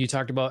 you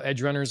talked about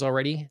Edge Runners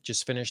already.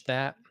 Just finished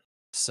that,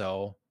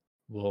 so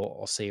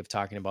I'll save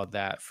talking about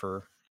that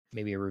for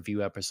maybe a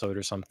review episode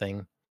or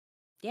something.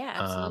 Yeah,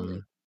 absolutely.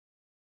 Um,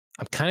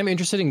 I'm kind of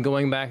interested in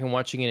going back and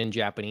watching it in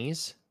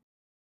Japanese.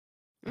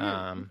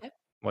 Okay.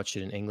 Watched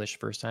it in English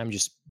first time.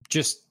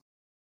 Just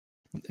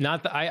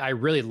not that I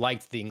really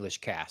liked the English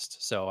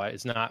cast, so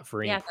it's not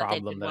for any Yeah, I thought they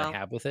problem did that I well.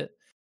 have with it.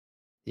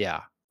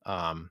 Yeah,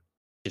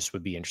 just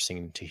would be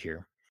interesting to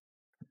hear.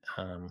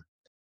 Um,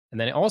 and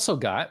then I also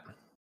got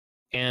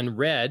and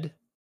read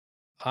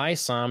I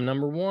Som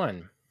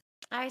 #1.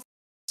 I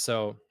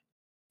So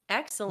yeah,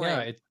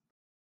 excellent.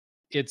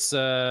 it's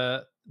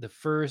the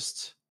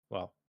first,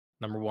 well,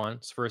 #1,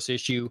 it's first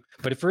issue,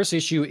 but a first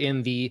issue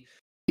in the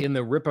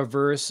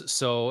Rippaverse.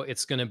 So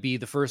it's going to be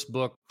the first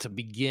book to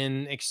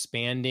begin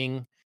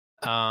expanding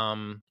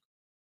um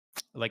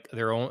like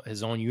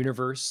his own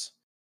universe.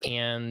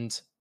 And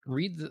I'll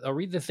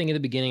read the thing at the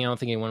beginning. I don't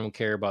think anyone will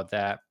care about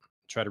that.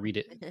 Try to read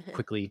it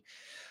quickly.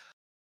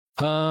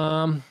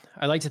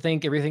 I'd like to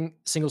thank everything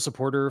single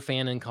supporter,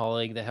 fan, and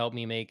colleague that helped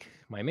me make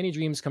my many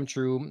dreams come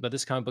true. But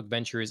this comic book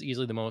venture is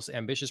easily the most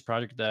ambitious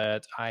project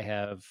that I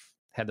have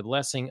had the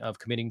blessing of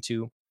committing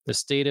to. The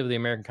state of the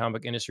American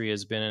comic book industry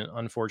has been an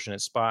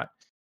unfortunate spot,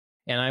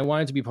 and I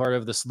wanted to be part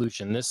of the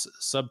solution. This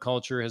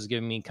subculture has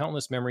given me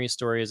countless memory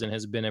stories and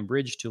has been a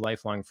bridge to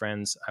lifelong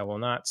friends. I will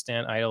not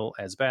stand idle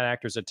as bad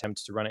actors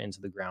attempt to run it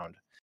into the ground.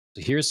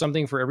 So here's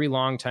something for every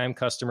longtime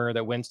customer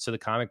that went to the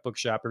comic book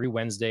shop every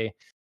Wednesday,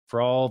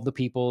 for all the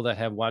people that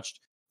have watched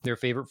their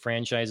favorite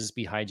franchises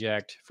be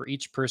hijacked, for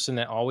each person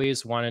that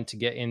always wanted to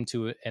get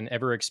into an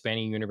ever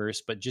expanding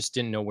universe but just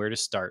didn't know where to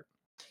start,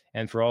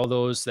 and for all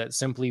those that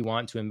simply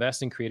want to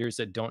invest in creators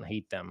that don't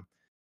hate them.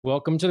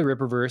 Welcome to the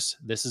Ripperverse.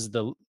 This is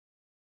the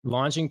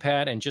launching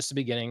pad and just the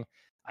beginning.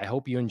 I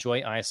hope you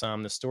enjoy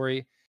ISOM, the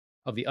story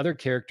of the other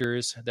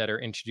characters that are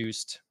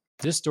introduced,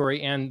 this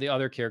story and the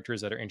other characters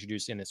that are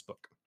introduced in this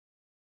book.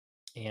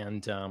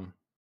 And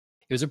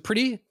it was a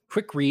pretty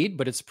quick read,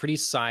 but it's pretty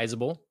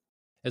sizable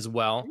as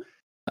well.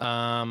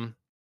 I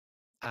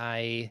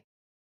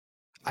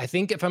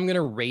think if I'm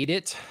gonna rate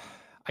it,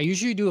 I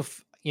usually do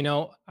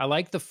I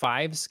like the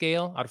 5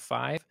 scale out of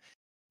 5,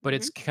 but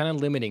it's kind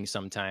of limiting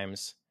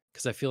sometimes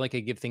because I feel like I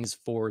give things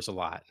 4s a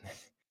lot.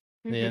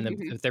 And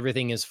if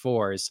everything is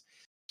 4s.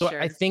 So I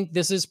Sure. think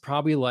this is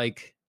probably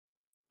like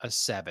a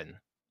 7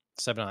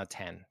 out of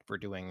 10 for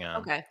doing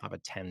Okay. of a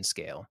 10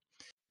 scale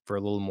for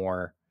a little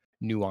more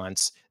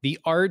nuance. The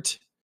art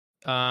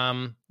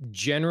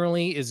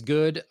generally is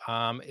good,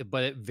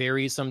 but it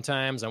varies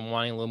sometimes. I'm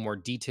wanting a little more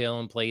detail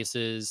in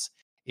places.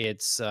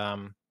 It's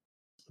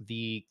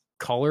the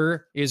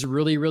color is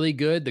really, really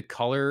good. The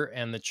color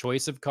and the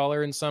choice of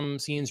color in some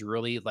scenes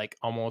really like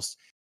almost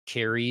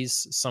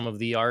carries some of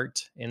the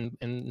art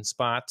in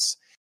spots.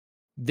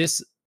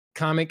 This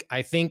comic,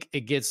 I think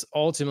it gets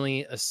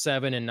ultimately a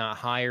 7 and not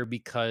higher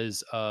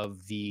because of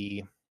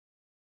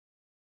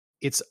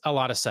it's a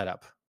lot of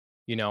setup.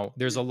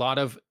 There's a lot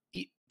of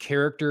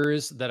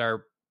characters that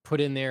are put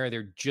in there.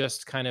 They're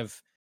just kind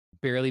of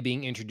barely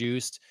being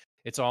introduced.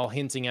 It's all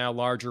hinting at a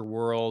larger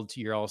world.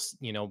 You're all,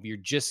 you're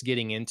just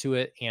getting into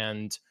it,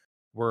 and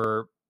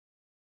we're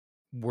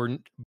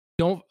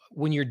don't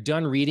when you're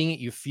done reading it,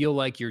 you feel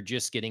like you're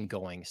just getting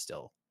going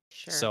still.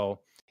 Sure. So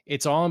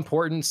it's all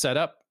important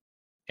setup,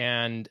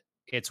 and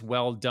it's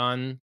well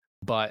done,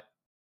 but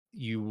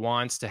you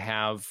want to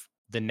have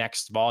the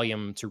next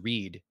volume to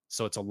read.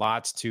 So it's a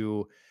lot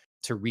to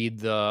read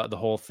the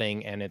whole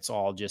thing, and it's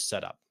all just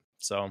set up.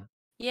 So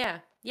Yeah.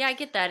 Yeah, I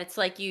get that. It's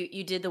like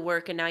you did the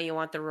work and now you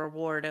want the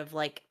reward of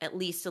like at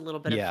least a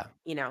little bit of, yeah,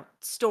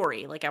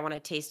 story. Like I want a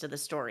taste of the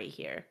story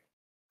here.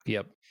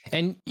 yep.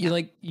 And Yeah.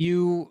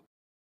 you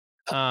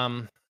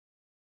um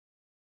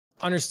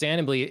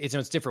understandably,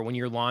 it's different when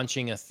you're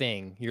launching a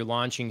thing, you're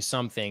launching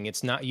something.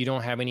 It's not, you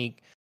don't have any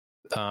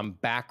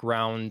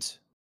background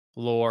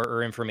lore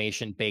or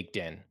information baked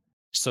in.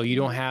 So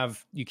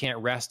you can't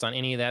rest on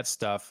any of that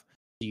stuff.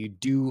 You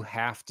do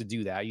have to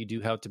do that. You do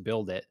have to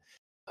build it.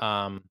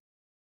 Um,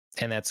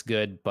 and that's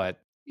good.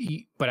 But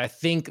I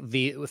think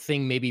the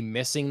thing maybe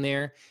missing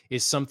there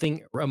is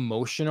something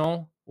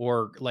emotional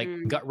or like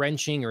Mm, gut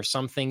wrenching or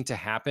something to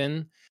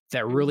happen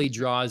that mhm. really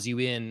draws you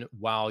in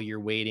while you're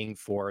waiting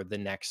for the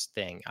next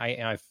thing.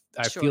 I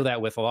feel Sure.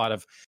 that with a lot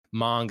of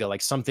manga,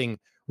 like something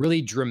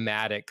really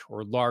dramatic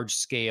or large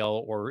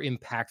scale or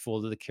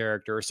impactful to the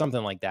character or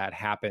something like that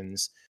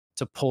happens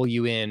to pull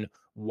you in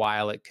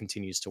while it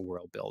continues to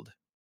world build.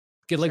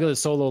 Get like Sure. the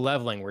Solo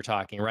Leveling we're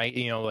talking, right?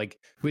 Like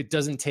it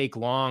doesn't take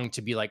long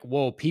to be like,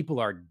 whoa, people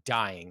are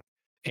dying,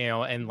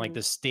 and like Mhm.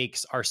 the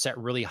stakes are set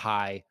really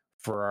high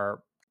for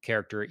our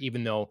character,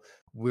 even though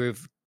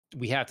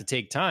we have to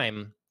take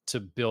time to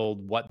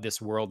build what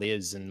this world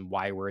is and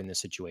why we're in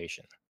this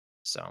situation.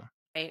 So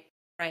Right.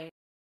 Right.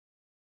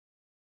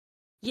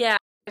 Yeah,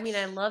 I mean,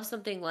 I love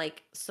something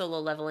like Solo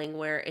Leveling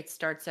where it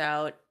starts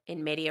out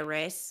in media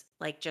res,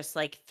 like just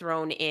like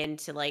thrown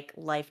into like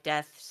life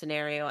death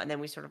scenario, and then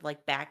we sort of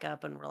like back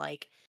up and we're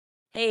like,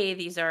 hey,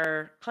 these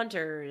are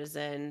hunters,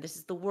 and this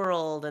is the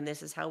world, and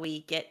this is how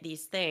we get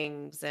these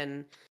things,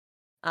 and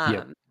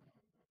yep, um,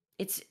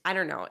 it's I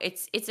don't know,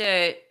 it's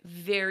a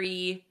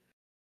very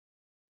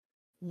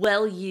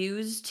well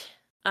used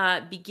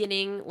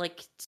beginning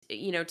like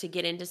to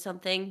get into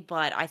something,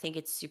 but I think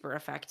it's super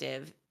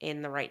effective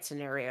in the right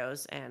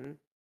scenarios. And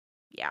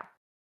yeah,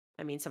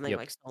 I mean, something yep,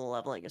 like Solo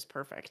Leveling is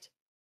perfect.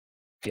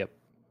 yep,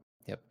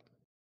 yep.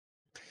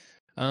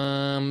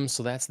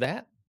 So that's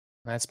that.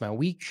 That's my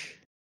week,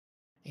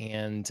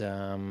 and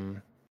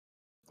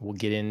we'll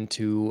get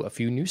into a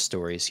few news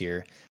stories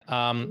here.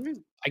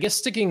 Mhm. I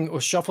guess we'll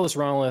shuffle this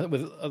around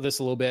with this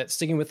a little bit.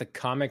 Sticking with the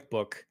comic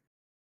book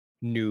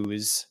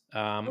news,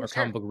 Oh, or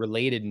comic sure. book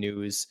related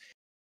news,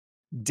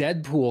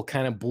 Deadpool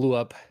kind of blew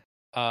up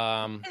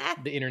Ah,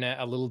 the internet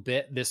a little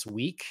bit this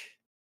week.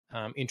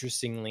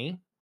 Interestingly,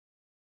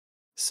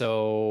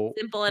 so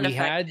simple and we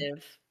had,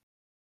 effective.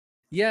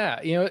 yeah,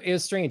 it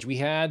was strange. We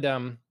had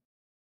D23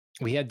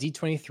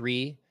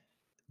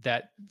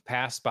 that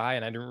passed by,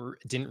 and I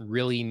didn't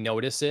really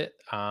notice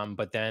it.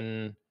 But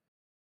then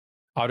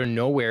out of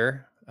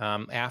nowhere,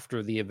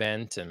 after the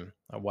event, and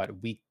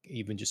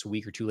just a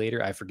week or two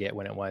later, I forget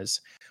when it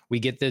was, we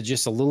get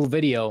just a little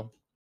video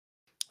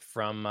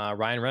from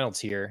Ryan Reynolds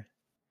here,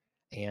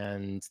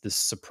 and the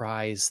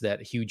surprise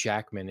that Hugh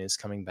Jackman is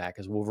coming back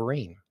as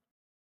Wolverine.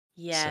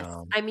 Yes.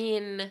 So I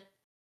mean,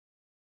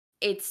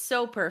 it's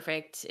so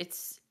perfect.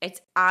 It's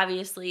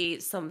obviously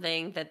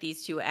something that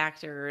these two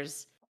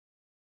actors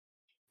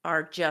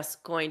are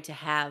just going to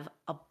have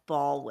a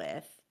ball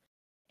with.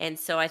 And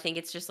so I think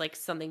it's just like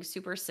something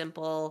super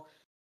simple.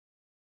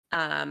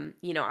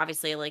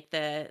 Obviously like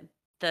the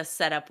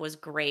setup was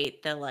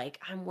great. The like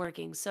I'm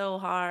working so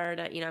hard,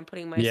 I'm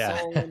putting my yeah,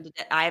 soul into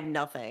I have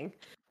nothing.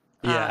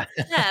 yeah,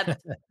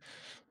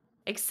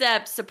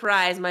 Except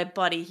surprise my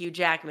buddy Hugh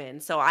Jackman,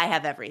 so I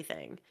have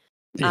everything.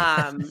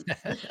 yeah, Um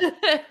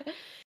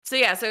so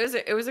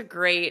it was a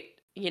great,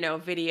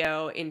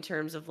 video in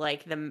terms of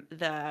like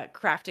the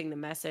crafting the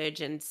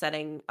message and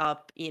setting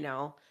up,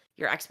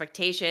 your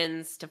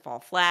expectations to fall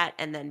flat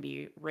and then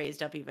be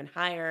raised up even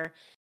higher.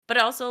 But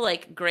also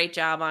like great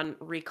job on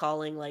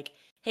recalling like,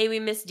 hey, we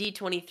missed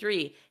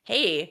D23.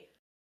 Hey,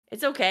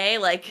 it's okay.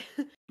 Like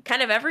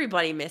kind of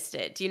everybody missed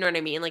it. Do you know what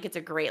I mean? Like it's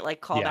a great like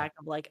yeah, callback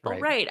of like, oh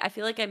right. right, I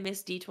feel like I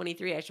missed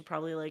D23. I should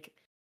probably like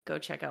go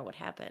check out what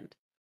happened.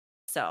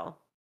 So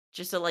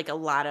just a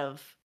lot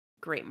of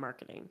great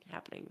marketing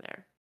happening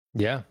there.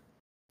 Yeah.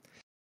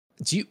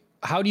 Do you?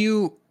 How do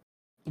you?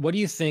 What do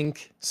you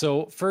think?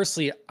 So,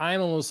 firstly,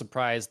 I'm a little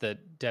surprised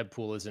that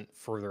Deadpool isn't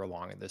further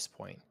along at this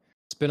point.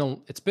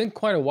 It's been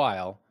quite a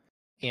while,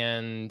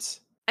 and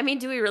I mean,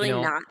 do we you really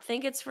know, not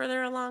think it's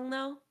further along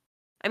though?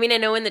 I mean, I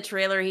know in the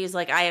trailer he's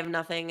like, I have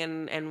nothing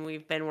and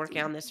we've been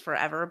working on this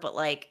forever, but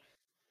like,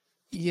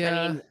 I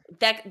yeah, mean,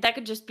 that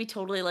could just be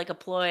totally like a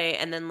ploy,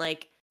 and then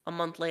like a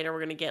month later we're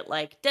gonna get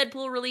like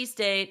Deadpool release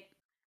date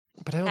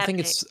but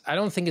happening. I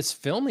don't think it's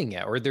filming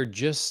yet, or they're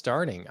just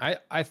starting.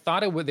 I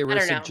thought it would. They I were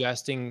don't know.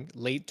 suggesting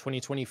late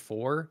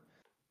 2024.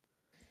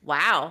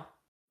 Wow.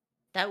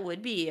 That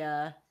would be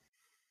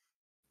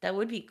that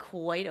would be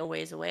quite a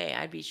ways away.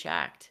 I'd be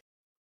shocked.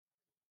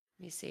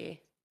 Let me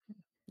see.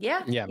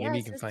 Yeah, Yeah, yeah, maybe it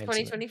you can says find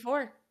some.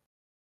 2024.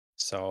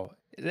 So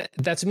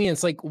that's me.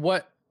 It's like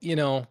what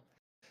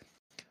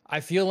I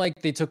feel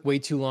like they took way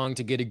too long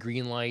to get a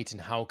green light.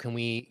 And how can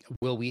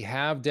will we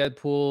have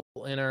Deadpool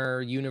in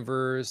our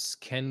universe?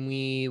 Can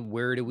we?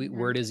 Where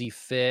Mhm. does he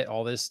fit?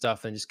 All this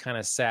stuff, and just kind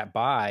of sat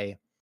by,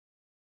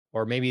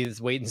 or maybe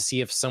just wait and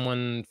see if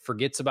someone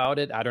forgets about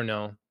it. I don't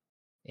know.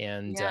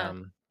 And Yeah.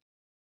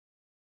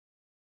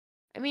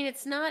 I mean,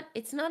 it's not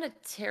a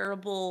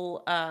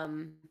terrible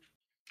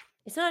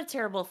it's not a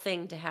terrible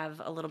thing to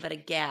have a little bit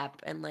of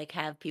gap and like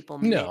have people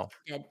miss no,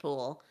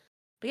 Deadpool.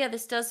 But yeah,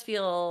 this does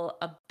feel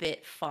a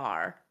bit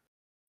far.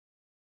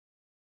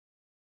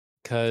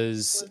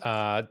 because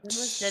When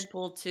was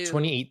Deadpool 2?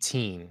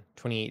 2018,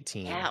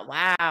 2018. Yeah,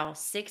 wow,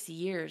 6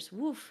 years.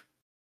 Woof.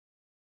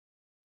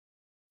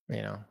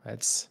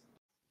 That's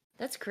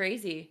That's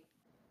crazy.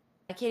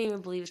 I can't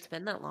even believe it's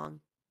been that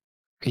long.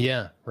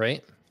 yeah,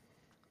 right.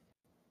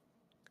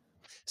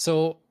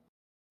 So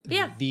But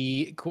yeah,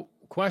 the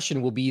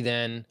question will be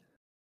then,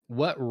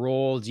 what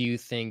role do you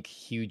think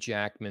Hugh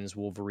Jackman's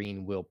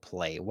Wolverine will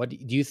play? What do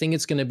you think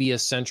it's going to be a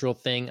central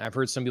thing? I've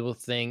heard some people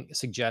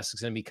suggest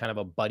it's going to be kind of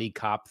a buddy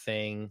cop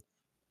thing.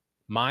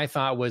 My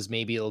thought was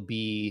maybe it'll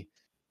be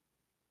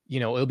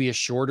a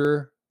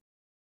shorter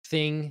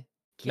thing,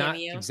 not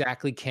cameo.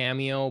 exactly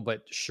cameo,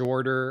 but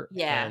shorter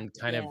Yeah, and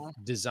kind of yeah,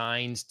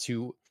 designed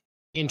to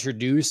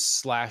introduce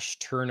slash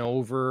turn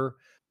over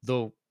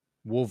the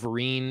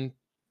Wolverine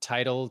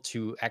title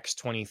to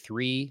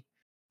X-23.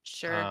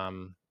 sure.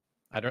 um,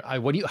 I don't.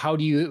 How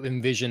do you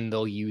envision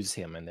they'll use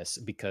him in this?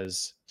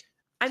 Because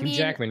I Hugh mean,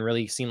 Jackman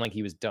really seemed like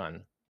he was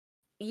done.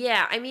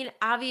 yeah, I mean,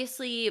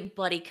 obviously,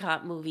 buddy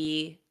cop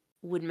movie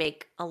would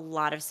make a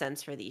lot of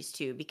sense for these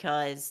two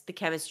because the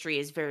chemistry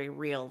is very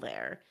real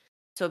there.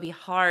 So it'd be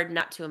hard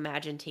not to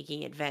imagine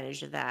taking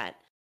advantage of that.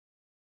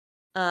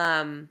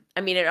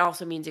 I mean, it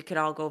also means it could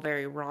all go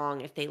very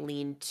wrong if they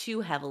lean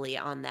too heavily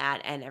on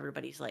that and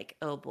everybody's like,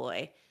 "Oh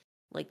boy,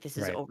 like this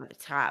is Right. over the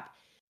top."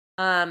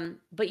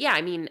 But yeah,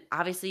 I mean,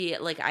 obviously,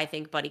 like I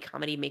think buddy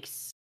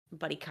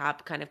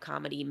cop kind of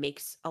comedy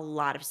makes a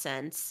lot of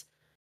sense.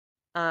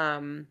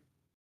 Um,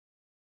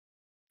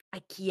 I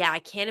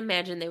can't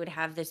imagine they would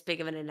have this big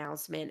of an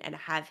announcement and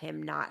have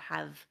him not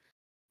have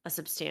a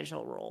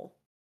substantial role.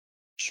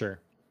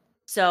 Sure.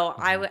 So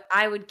I Mhm. would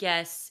I would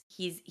guess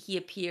he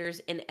appears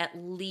in at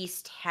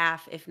least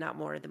half, if not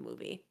more, of the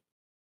movie.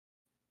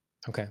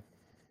 Okay.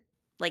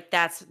 Like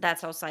that's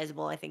how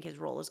sizable I think his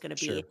role is going to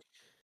be. Sure.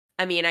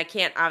 I mean, I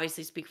can't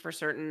obviously speak for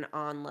certain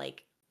on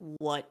like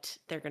what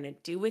they're going to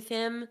do with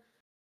him.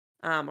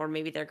 Or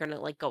maybe they're going to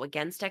like go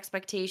against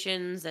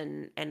expectations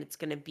and it's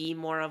going to be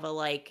more of a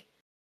like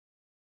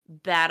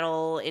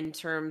battle in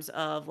terms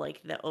of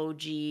like the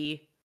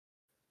OG,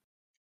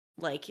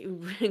 like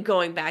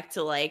going back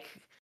to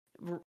like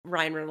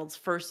Ryan Reynolds'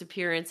 first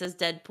appearance as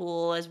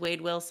Deadpool as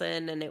Wade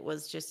Wilson, and it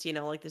was just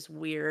like this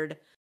weird,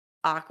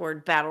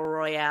 awkward battle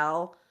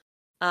royale.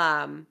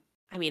 Um,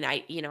 I mean,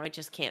 I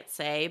just can't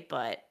say,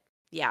 but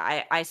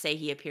yeah, I say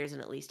he appears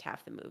in at least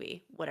half the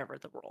movie, whatever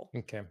the role.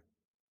 Okay.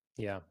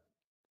 Yeah.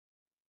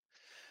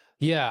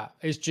 Yeah.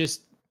 It's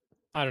just,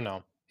 I don't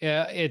know.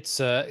 Yeah. It's,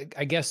 I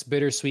guess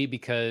bittersweet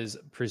because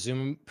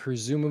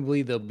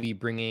presumably they'll be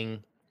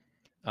bringing,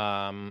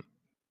 um,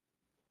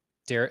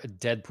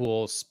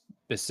 Deadpool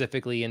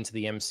specifically into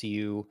the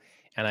MCU.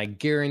 And I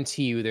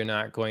guarantee you they're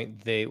not going,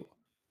 they,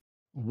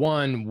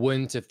 one,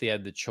 wouldn't if they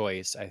had the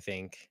choice, I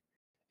think.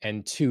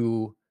 And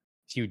two,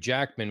 Hugh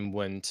Jackman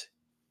wouldn't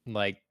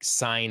like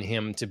sign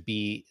him to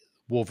be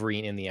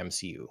Wolverine in the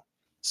MCU.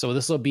 So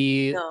this will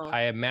be, No.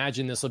 I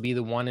imagine this will be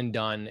the one and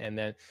done. And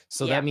then,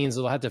 so that Yeah, means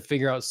they'll have to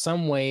figure out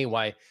some way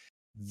why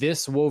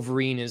this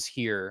Wolverine is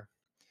here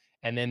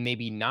and then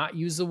maybe not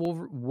use the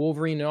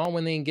Wolverine at all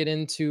when they get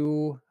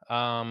into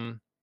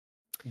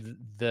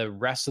the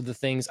rest of the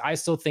things. I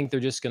still think they're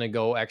just going to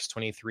go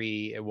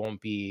X-23. It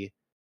won't be,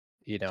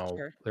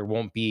 sure. there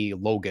won't be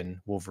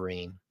Logan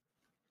Wolverine.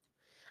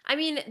 I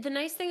mean, the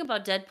nice thing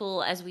about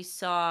Deadpool, as we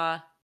saw,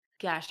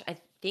 gosh, I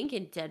think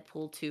in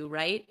Deadpool 2,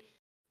 right?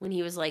 When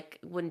he was like,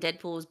 when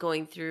Deadpool was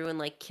going through and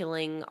like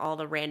killing all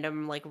the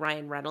random like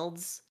Ryan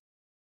Reynolds,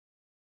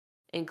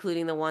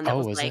 including the one that Oh,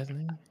 was was like, that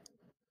in there?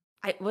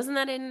 I wasn't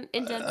that in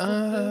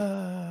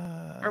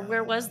Deadpool 2? Or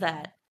where was Uh,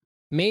 that?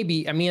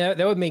 maybe. I mean,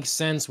 that would make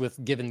sense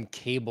with given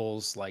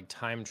Cable's like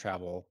time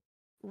travel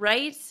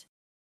Right?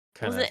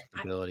 kind Was of it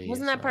ability.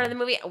 wasn't that part of So the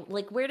movie?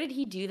 Like, where did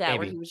he do that?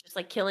 Where he maybe. was just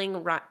like killing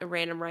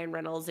random Ryan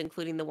Reynolds,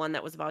 including the one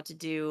that was about to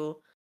do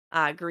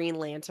Green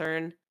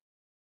Lantern.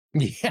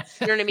 Yeah.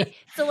 You know what I mean?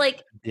 So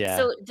like, Yeah.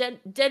 so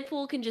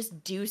Deadpool can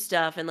just do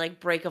stuff and like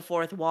break a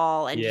fourth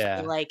wall and just be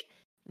Yeah. like,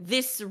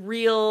 this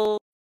real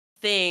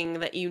thing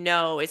that you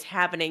know is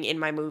happening in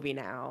my movie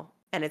now,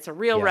 and it's a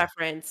real Yeah.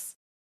 reference,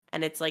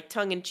 and it's like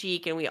tongue in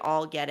cheek, and we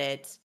all get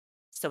it,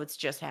 so it's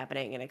just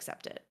happening and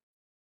accept it.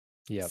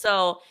 Yep.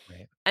 So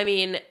Right. I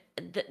mean,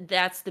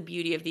 that's the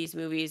beauty of these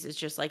movies is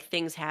just like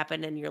things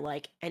happen and you're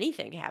like,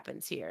 anything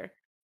happens here.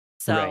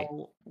 Right.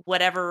 So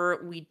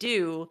whatever we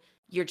do,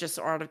 you're just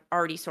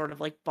already sort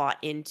of like bought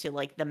into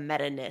like the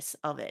meta-ness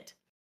of it.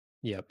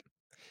 Yep.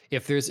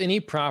 If there's any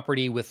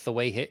property with the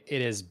way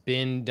it has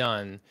been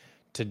done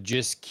to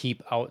just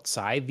keep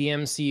outside the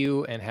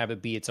MCU and have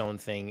it be its own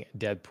thing,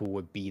 Deadpool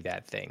would be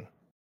that thing.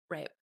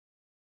 Right.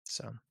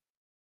 So,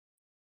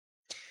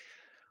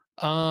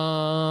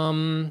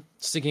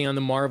 sticking on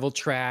the Marvel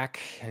track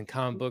and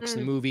comic books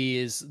and Mhm.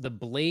 movies, the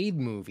Blade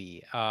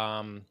movie.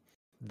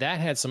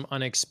 That had some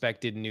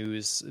unexpected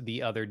news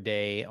the other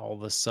day, all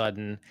of a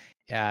sudden,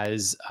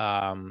 as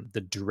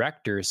the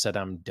director said,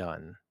 I'm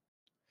done.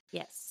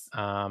 Yes.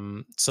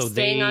 So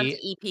Staying on to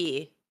they,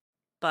 EP,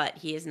 but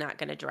he is not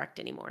going to direct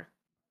anymore.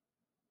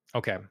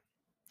 okay.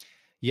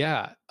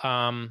 Yeah.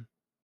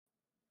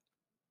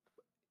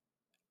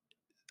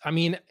 I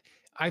mean,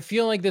 I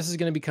feel like this is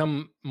going to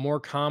become more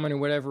common or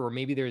whatever, or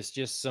maybe there's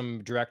just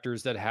some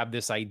directors that have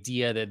this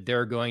idea that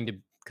they're going to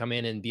come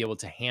in and be able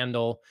to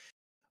handle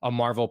a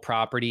Marvel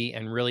property,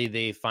 and really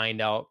they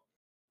find out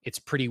it's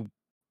pretty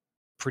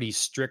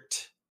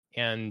strict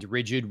and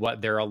rigid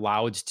what they're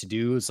allowed to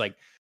do. It's like,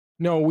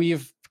 no,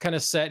 we've kind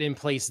of set in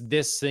place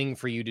this thing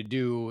for you to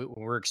do.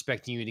 We're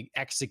expecting you to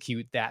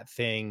execute that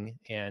thing,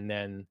 and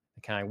then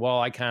kind of, well,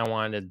 I kind of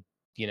wanted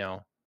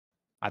to,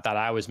 I thought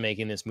I was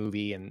making this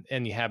movie,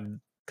 and you have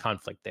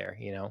conflict there,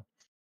 Yeah,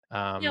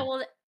 Um,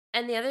 well,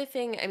 and the other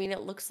thing, I mean,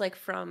 it looks like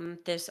from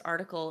this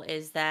article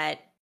is that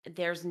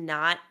there's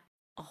not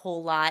a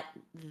whole lot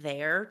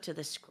there to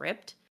the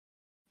script.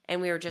 And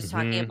we were just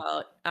talking mhm,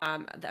 about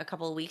a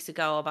couple of weeks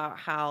ago about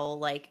how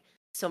like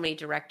so many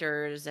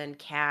directors and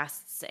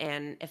casts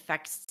and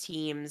effects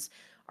teams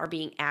are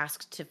being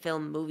asked to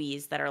film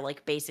movies that are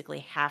like basically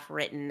half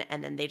written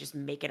and then they just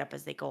make it up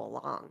as they go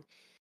along.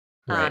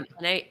 right,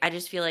 And I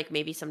just feel like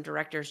maybe some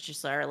directors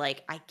just are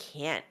like, I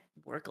can't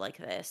work like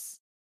this.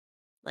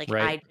 Like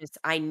right,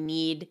 I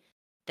need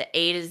the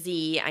A to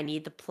Z, I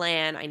need the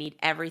plan, I need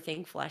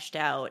everything fleshed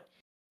out.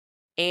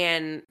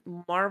 And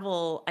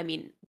Marvel, I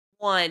mean,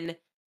 one,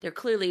 they're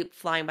clearly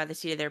flying by the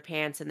seat of their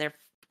pants and they're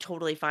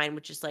totally fine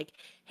with just like,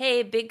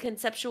 hey, big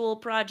conceptual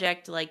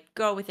project, like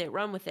go with it,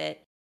 run with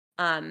it.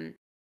 Um,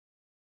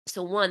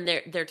 so one,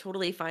 they're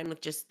totally fine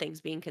with just things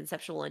being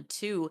conceptual, and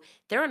two,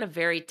 they're on a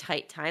very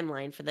tight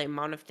timeline for the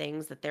amount of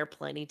things that they're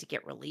planning to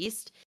get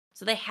released.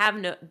 So they have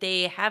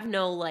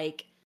no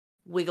like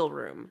wiggle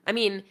room. I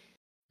mean,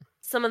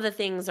 some of the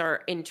things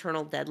are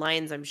internal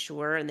deadlines, I'm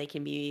sure, and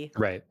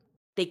right.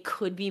 they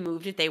could be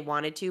moved if they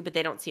wanted to, but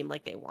they don't seem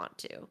like they want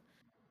to.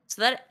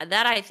 So that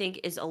I think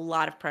is a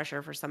lot of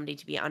pressure for somebody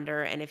to be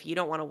under, and if you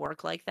don't want to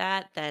work like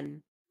that,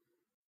 then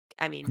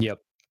I mean, Yep.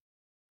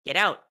 get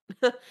out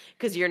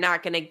because you're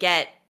not going to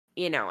get,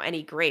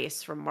 any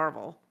grace from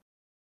Marvel.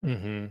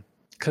 Mhm.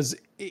 Because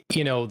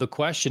the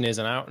question is,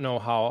 and I don't know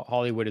how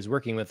Hollywood is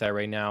working with that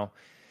right now.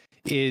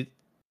 It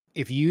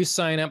If you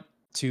sign up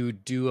to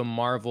do a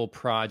Marvel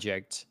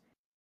project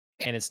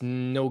and it's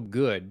no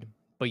good,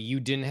 but you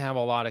didn't have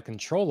a lot of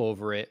control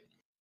over it,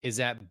 is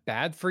that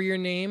bad for your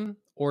name,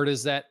 or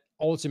does that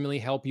ultimately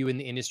help you in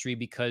the industry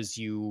because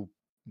you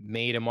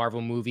made a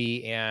Marvel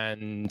movie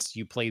and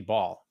you played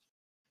ball.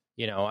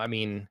 I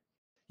mean,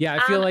 yeah, I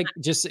feel Um, like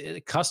just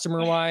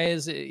customer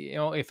wise,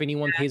 if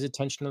anyone pays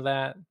attention to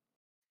that,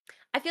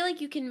 I feel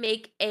like you can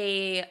make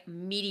a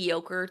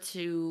mediocre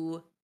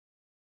to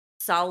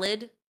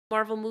solid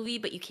Marvel movie,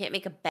 but you can't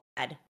make a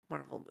bad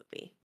Marvel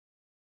movie.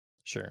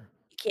 sure.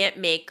 You can't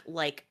make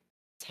like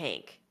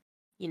Tank.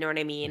 You know what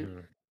I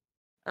mean?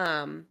 Hmm.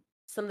 Um,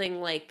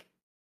 something like,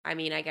 I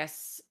mean, I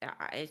guess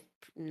it's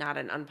not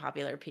an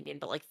unpopular opinion,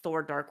 but like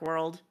Thor: Dark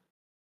World,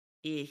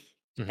 eh,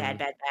 bad, Hmm.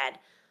 bad, bad.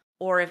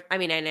 Or if I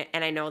mean,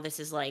 and I know this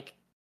is like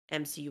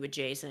MCU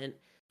adjacent,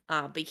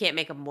 but you can't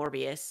make a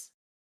Morbius.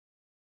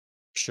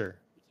 Sure.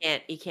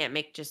 You can't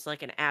make just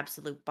like an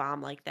absolute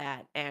bomb like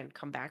that and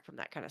come back from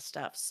that kind of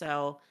stuff.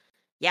 So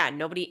yeah,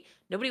 nobody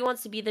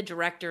wants to be the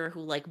director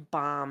who like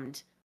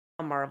bombed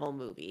a Marvel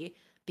movie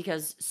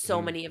because so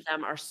Hmm. many of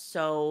them are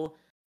so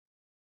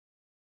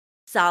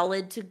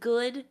solid to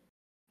good.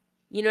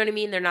 You know what I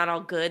mean? They're not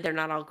all good, they're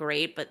not all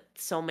great, but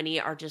so many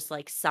are just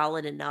like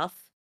solid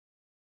enough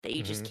that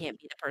you just Hmm. can't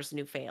be the person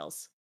who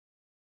fails.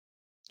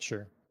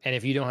 Sure. And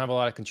if you don't have a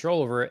lot of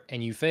control over it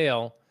and you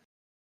fail,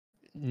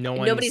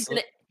 no And nobody's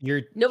one's gonna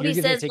you're nobody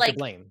gonna says take the like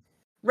blame.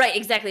 right,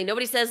 exactly.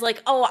 Nobody says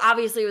like, "Oh,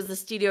 obviously it was the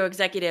studio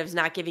executives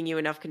not giving you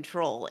enough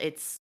control."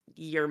 It's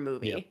your Yep.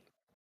 movie.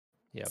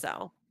 Yep.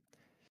 So,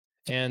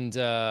 And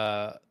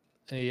yeah,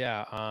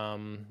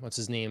 what's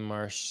his name?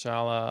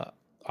 Marshala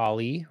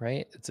Ali,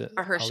 right? It's a Ali.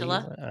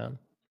 Mahershala.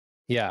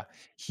 Yeah.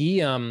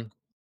 He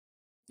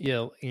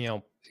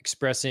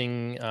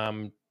expressing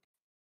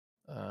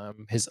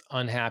his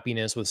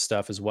unhappiness with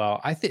stuff as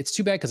well. I think it's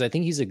too bad because I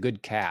think he's a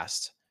good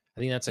cast. I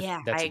think Yeah,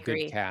 I that's a good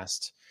agree.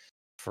 cast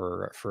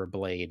for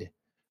Blade.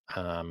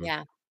 Um,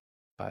 Yeah,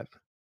 but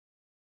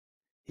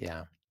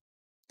yeah,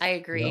 I well,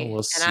 agree. we'll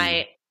And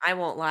see. I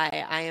won't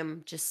lie, I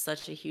am just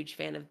such a huge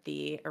fan of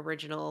the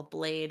original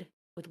Blade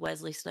with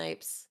Wesley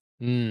Snipes.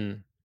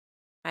 Mm,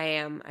 I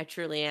am. I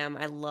truly am.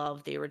 I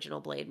love the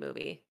original Blade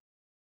movie.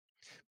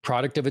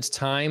 product of its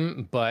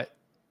time, but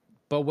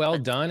well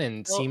But done,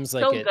 and so seems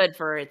like so it. good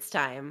for its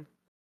time.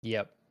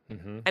 Yep.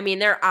 Hmm. I mean,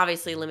 there are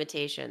obviously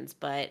limitations,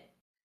 but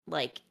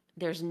like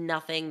there's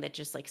nothing that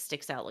just like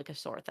sticks out like a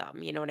sore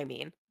thumb. You know what I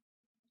mean?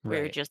 Where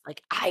you're Right. just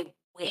like, I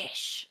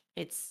wish.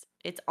 It's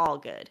all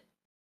good.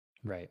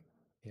 Right.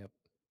 Yep.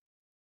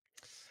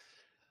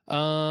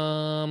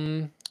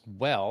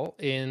 Well,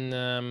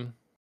 in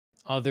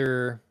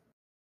other,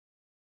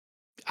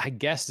 I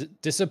guess,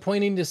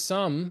 disappointing to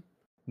some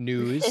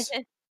news.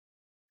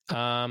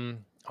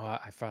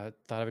 I thought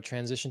of a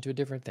transition to a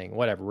different thing.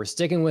 Whatever. We're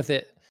sticking with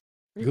it.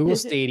 Google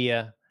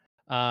Stadia.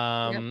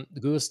 Yep.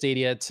 Google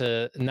Stadia,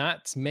 to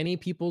not many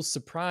people's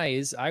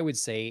surprise, I would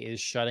say, is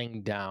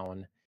shutting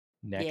down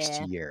next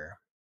Yeah. year.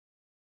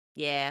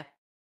 Yeah.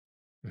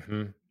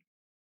 Hmm.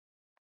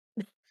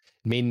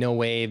 Made no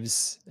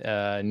waves.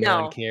 No one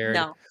No, cared.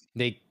 no.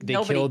 They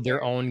Nobody killed their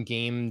cared. own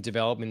game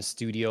development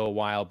studio a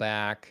while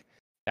back.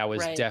 That was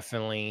Right.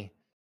 definitely,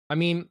 I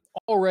mean,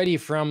 already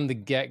from the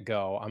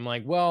get-go, I'm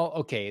like, well,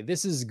 okay,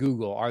 this is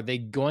Google. Are they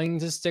going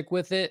to stick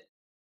with it?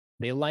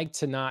 They like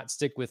to not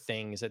stick with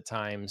things at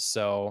times.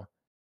 So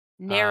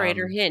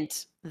Narrator um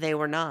hint, they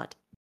were not.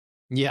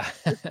 yeah.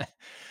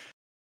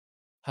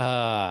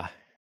 uh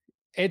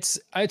it's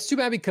too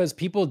bad because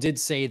people did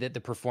say that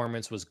the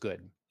performance was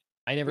good.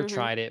 I never Mhm.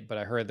 tried it, but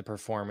I heard the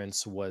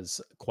performance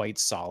was quite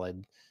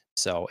solid.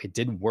 So it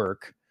did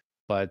work.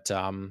 But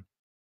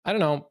I don't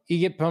know. You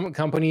get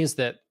companies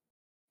that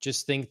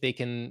just think they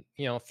can,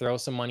 throw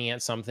some money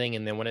at something,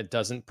 and then when it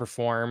doesn't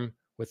perform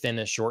within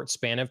a short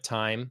span of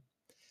time,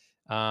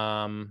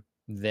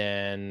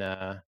 then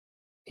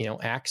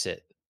axe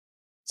it.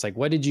 It's like,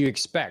 what did you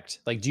expect?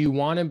 Like, do you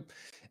want to,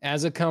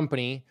 as a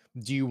company,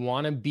 do you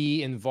want to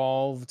be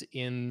involved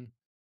in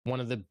one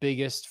of the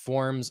biggest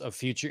forms of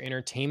future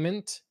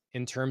entertainment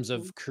in terms Mhm.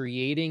 of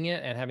creating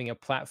it and having a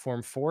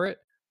platform for it,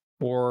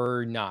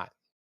 or not?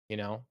 You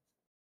know,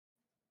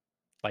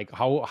 like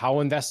how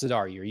invested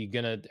are you? Are you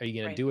gonna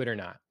Right. do it or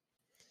not?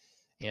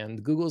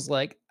 And Google's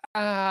like,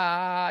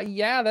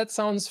 yeah, that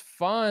sounds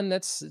fun.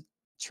 Let's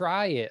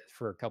try it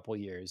for a couple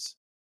years.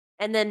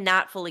 And then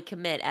not fully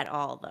commit at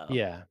all, though.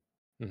 Yeah.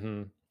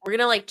 Hmm. We're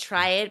gonna, like,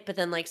 try it, but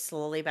then, like,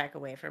 slowly back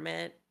away from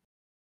it,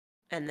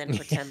 and then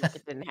pretend like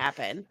it didn't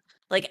happen.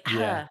 Like,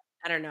 Yeah.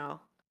 I don't know.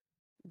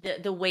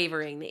 The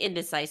wavering, the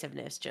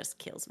indecisiveness just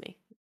kills me.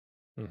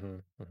 Hmm.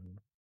 Hmm.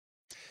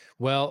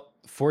 Well,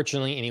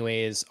 fortunately,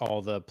 anyways,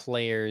 all the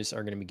players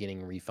are going to be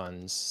getting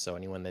refunds. So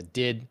anyone that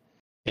did That's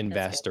good.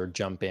 invest or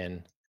jump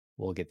in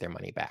will get their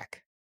money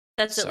back.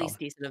 That's at So, least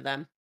decent of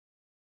them.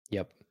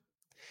 yep.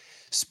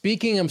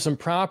 Speaking of some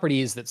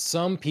properties that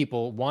some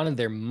people wanted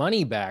their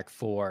money back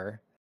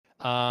for,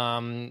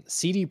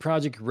 CD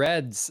Projekt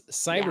Red's Yeah.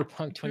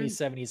 Cyberpunk Mhm.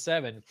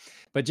 2077,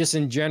 but just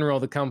in general,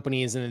 the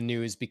company is in the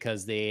news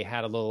because they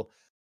had a little,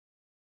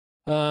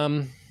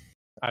 um,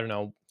 I don't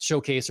know,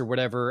 showcase or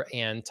whatever,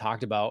 and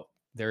talked about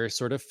their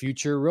sort of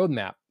future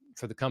roadmap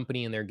for the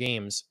company and their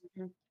games.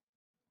 Mhm.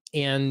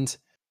 And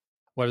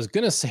what I was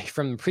gonna say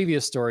from the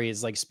previous story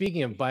is like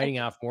speaking of biting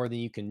off more than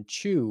you can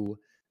chew,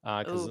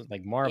 because Oh,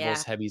 like yeah.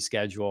 Marvel's heavy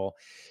schedule,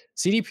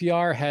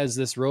 CDPR has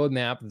this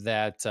roadmap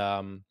that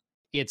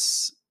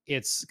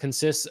it's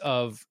consists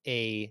of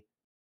a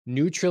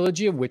new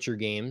trilogy of Witcher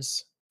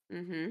games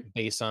Mhm.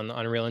 based on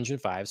Unreal Engine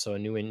 5, so a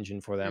new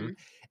engine for them. Mhm.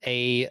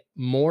 A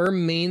more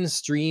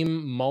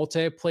mainstream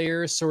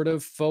multiplayer sort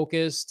of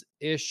focused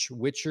ish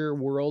Witcher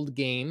world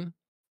game,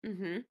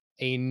 Mhm.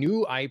 a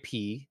new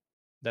IP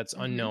that's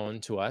Mhm. unknown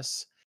to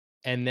us,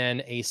 and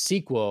then a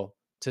sequel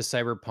to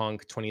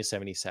Cyberpunk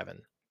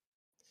 2077.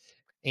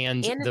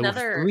 And And the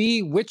another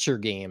three Witcher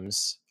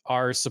games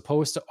are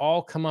supposed to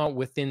all come out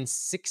within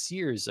 6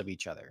 years of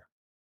each other.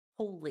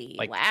 holy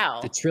Like the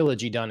wow.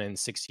 trilogy done in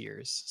 6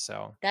 years.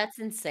 So That's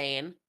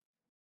insane.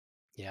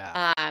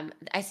 yeah.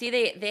 I see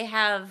they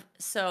have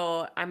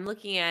so I'm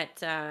looking at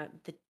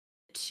the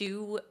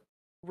two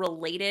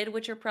related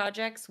Witcher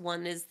projects.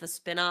 One is the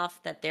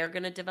spin-off that they're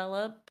going to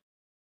develop.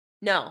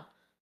 No,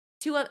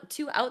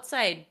 two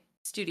outside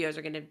studios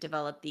are going to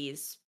develop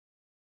these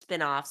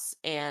spin-offs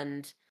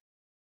and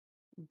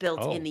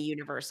built in Oh. the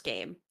universe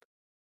game.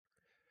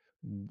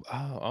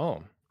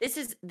 Oh. This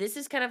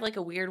is kind of like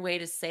a weird way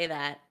to say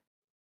that.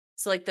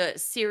 So like the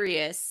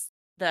Sirius,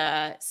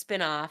 the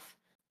spin-off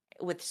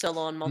with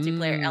solo and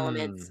multiplayer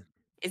elements Mm.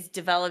 is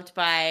developed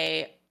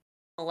by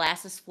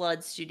Molasses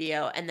Flood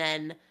Studio, and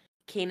then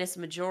Canis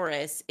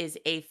Majoris is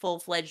a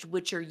full-fledged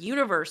Witcher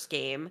universe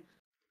game,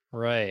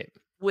 Right.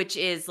 which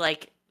is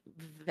like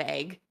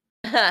vague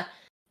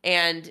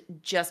and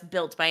just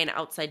built by an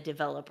outside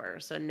developer,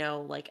 so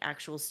no like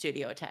actual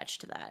studio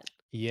attached to that.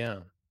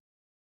 Yeah.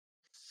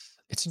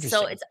 It's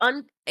So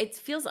interesting. it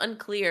feels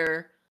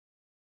unclear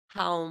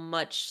how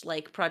much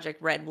like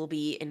Project Red will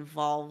be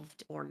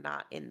involved or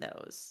not in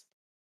those.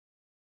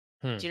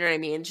 Hmm. Do you know what I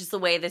mean? Just the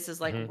way this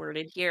is like Mhm.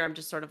 worded here, I'm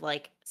just sort of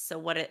like,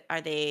 so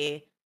are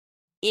they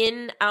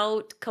in,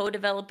 out,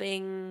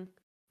 co-developing,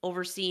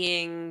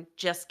 overseeing,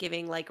 just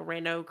giving like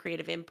rando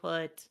creative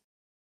input?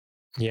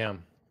 Yeah.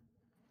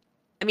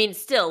 I mean,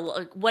 still,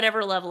 like,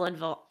 whatever level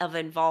of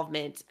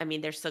involvement, I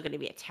mean, they're still going to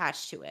be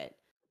attached to it.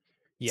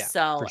 Yeah,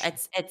 So for sure.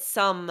 at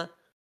some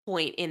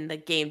point in the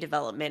game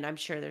development, I'm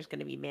sure there's going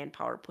to be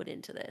manpower put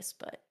into this.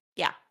 But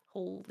yeah,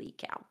 holy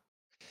cow.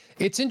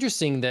 It's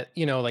interesting that,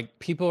 like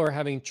people are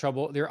having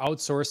trouble. They're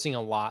outsourcing a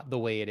lot the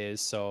way it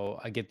is. So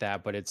I get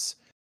that, but it's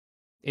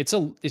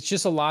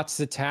just a lot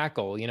to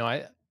tackle.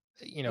 Yeah.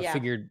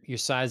 Figured you're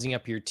sizing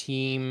up your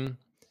team.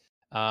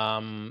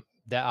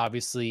 That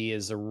obviously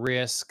is a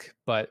risk,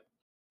 but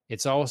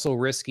it's also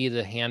risky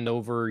to hand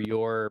over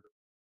the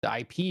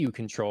IP you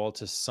control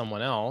to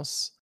someone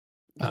else.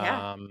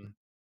 Yeah. Um,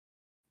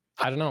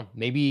 I don't know.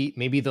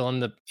 Maybe they'll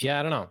end up. Yeah,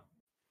 I don't know.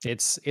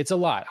 It's a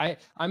lot.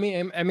 I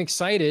mean I'm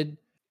excited.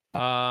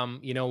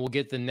 We'll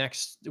get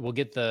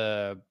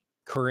the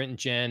current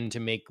gen to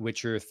make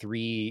Witcher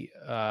 3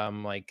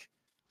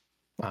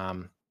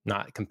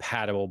 not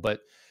compatible,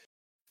 but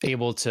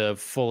able to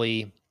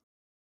fully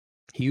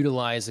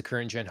utilize the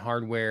current gen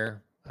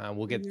hardware.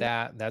 We'll get Hmm.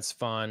 that. That's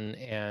fun,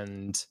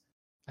 and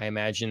I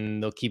imagine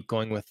they'll keep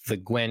going with the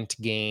Gwent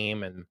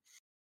game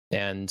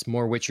and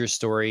more Witcher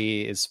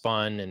story is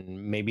fun, and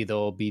maybe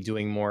they'll be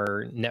doing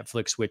more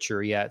Netflix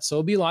Witcher yet. So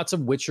there'll be lots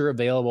of Witcher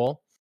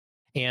available,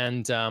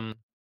 and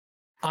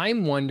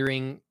I'm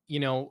wondering,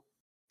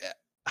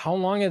 how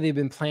long have they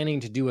been planning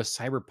to do a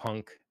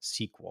Cyberpunk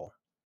sequel?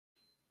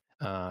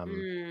 Um,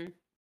 Mm,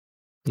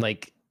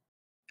 like,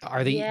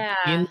 are they in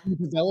yeah.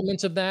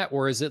 development of that,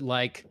 or is it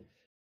like,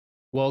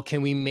 well,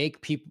 can we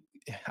make people?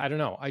 I don't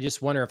know. I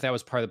just wonder if that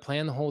was part of the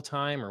plan the whole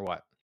time, or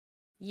what.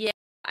 Yeah.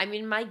 I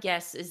mean, my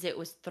guess is it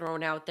was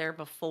thrown out there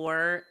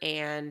before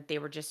and they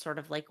were just sort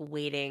of like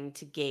waiting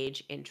to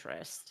gauge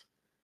interest.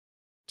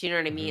 Do you know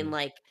what I mean? Hmm.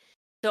 Like,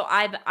 so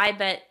I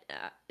bet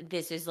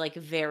this is like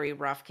very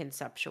rough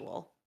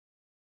conceptual.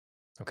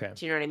 Okay.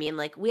 Do you know what I mean?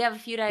 Like, we have a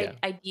few Yeah.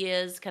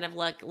 ideas kind of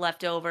like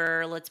left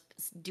over. Let's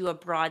do a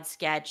broad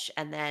sketch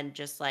and then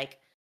just like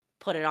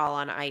put it all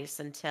on ice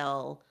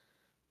until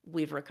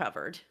we've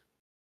recovered.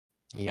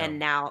 Yeah. And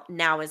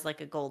now is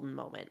like a golden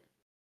moment.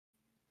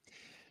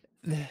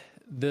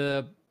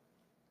 The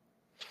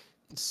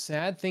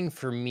sad thing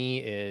for me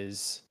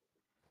is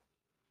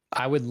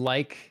I would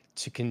like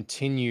to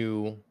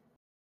continue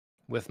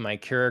with my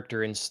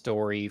character and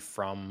story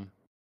from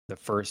the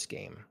first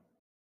game.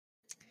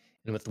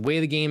 And with the way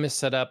the game is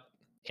set up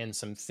and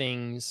some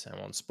things, I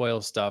won't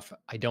spoil stuff,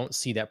 I don't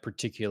see that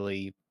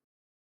particularly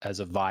as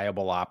a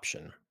viable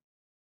option.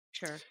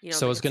 Sure. You don't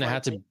So think it's it's going to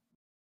have to likely?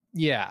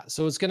 yeah,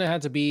 so it's going to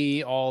have to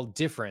be all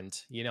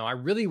different. I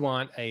really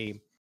want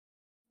a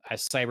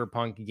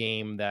cyberpunk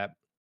game that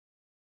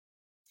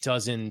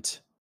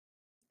doesn't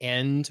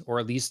end, or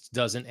at least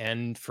doesn't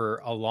end for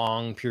a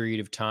long period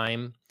of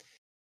time.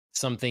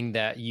 Something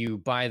that you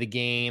buy the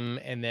game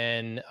and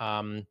then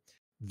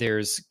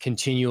there's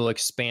continual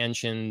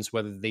expansions,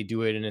 whether they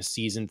do it in a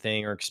season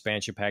thing or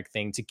expansion pack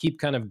thing, to keep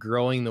kind of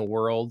growing the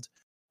world.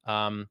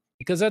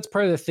 because that's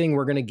part of the thing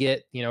we're going to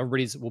get,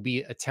 everybody's will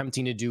be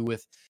attempting to do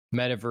with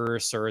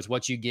metaverse, or is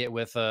what you get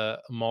with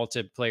a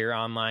multiplayer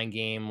online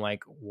game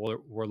like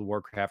World of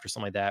Warcraft or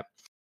something like that.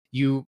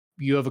 You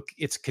have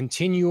it's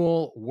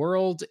continual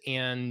world,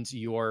 and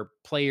your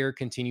player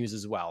continues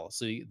as well.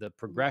 So the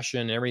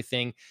progression and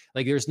everything,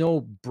 like there's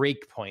no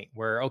break point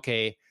where,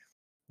 okay,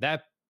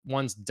 that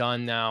one's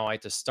done now, I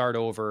have to start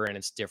over and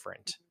it's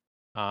different.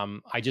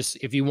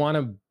 If you want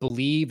to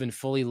believe and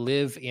fully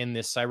live in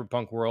this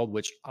cyberpunk world,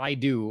 which I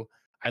do,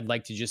 I'd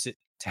like to just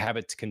to have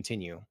it to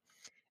continue.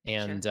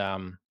 Sure. And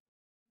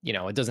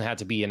it doesn't have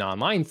to be an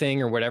online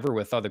thing or whatever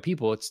with other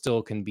people. It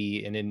still can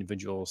be an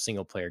individual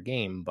single player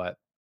game, but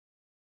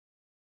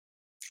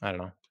I don't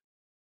know.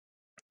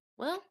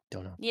 Well,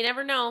 Don't know. you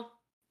never know.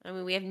 I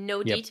mean, we have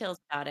no Yep. details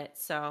about it,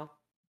 so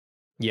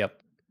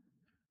Yep.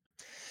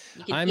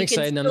 you can I'm you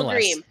can excited still nonetheless.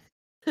 dream.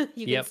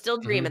 You can Yep. still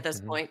dream at this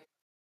Hmm. point.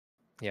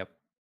 Yep.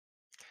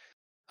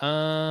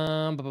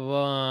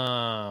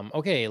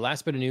 Okay,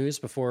 last bit of news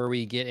before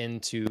we get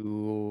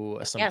into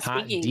some Yeah,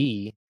 pot speaking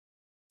D.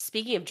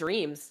 speaking of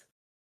dreams,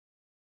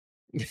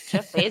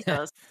 Jeff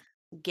Bezos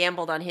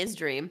gambled on his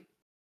dream.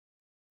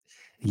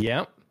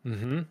 Yep.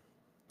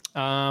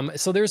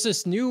 So there's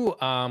this new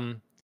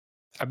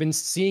I've been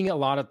seeing a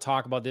lot of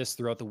talk about this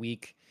throughout the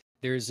week.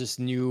 There's this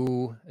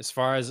new, as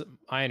far as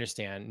I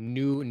understand,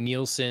 new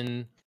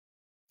Nielsen.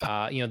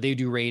 They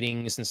do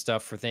ratings and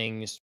stuff for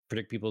things,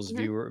 predict people's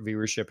Mhm,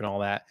 viewership and all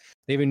that.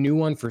 They have a new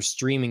one for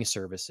streaming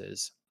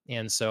services,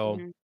 and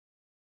so mhm,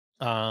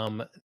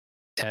 um,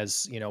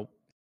 as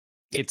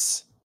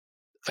it's,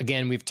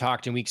 again, we've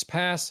talked in weeks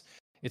past.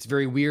 It's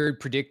very weird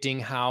predicting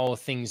how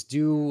things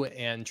do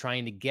and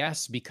trying to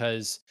guess,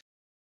 because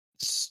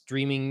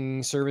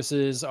streaming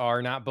services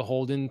are not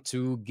beholden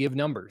to give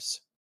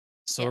numbers.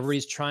 So yes.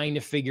 everybody's trying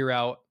to figure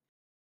out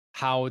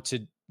how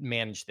to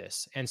manage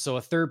this. And so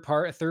third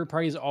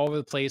parties all over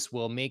the place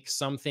will make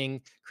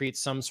something, create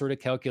some sort of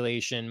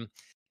calculation.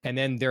 And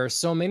then there are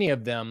so many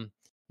of them,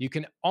 you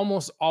can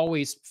almost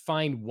always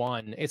find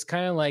one. It's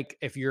kind of like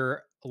if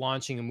you're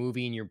launching a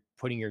movie and you're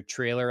putting your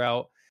trailer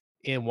out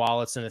in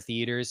while it's in the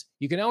theaters,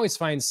 you can always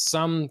find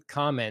some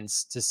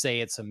comments to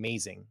say it's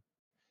amazing.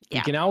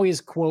 You Yeah. can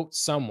always quote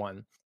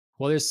someone.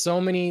 Well, there's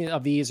so many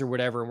of these or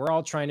whatever, and we're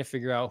all trying to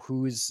figure out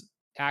who's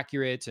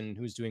accurate and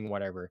who's doing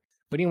whatever.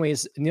 But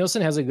anyways,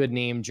 Nielsen has a good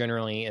name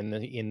generally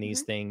in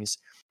these Mhm, things,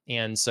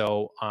 and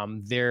so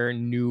their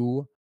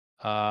new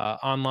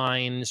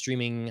online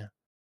streaming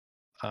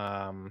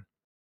um,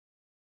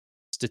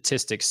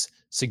 statistics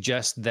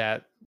suggest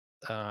that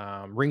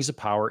Rings of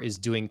Power is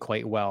doing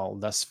quite well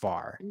thus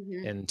far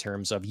mhm, in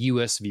terms of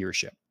U.S.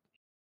 viewership.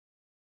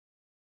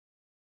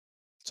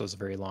 So it's a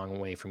very long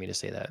way for me to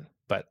say that,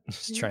 but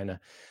just mhm. trying to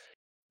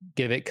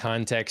give it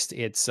context.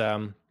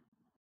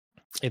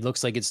 It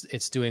looks like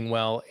it's doing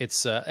well.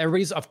 It's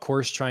everybody's of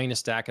course trying to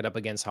stack it up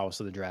against House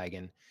of the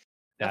Dragon.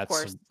 Of That's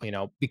course.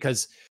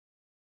 because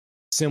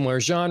similar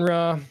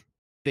genre,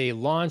 they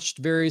launched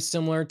very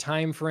similar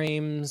time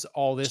frames,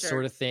 all this Sure.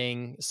 sort of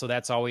thing. So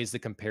that's always the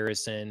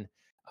comparison.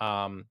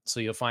 So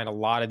you'll find a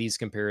lot of these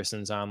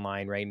comparisons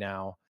online right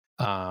now.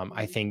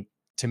 I Mhm, think,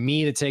 to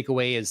me, the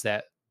takeaway is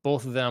that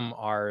both of them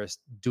are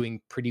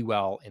doing pretty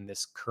well in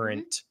this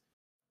mhm. current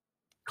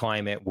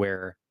climate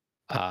where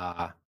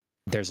uh,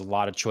 there's a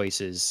lot of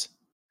choices,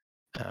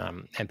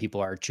 and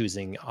people are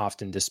choosing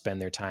often to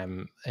spend their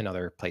time in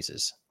other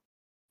places.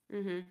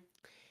 Mhm.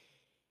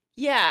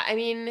 Yeah, I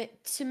mean,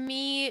 to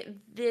me,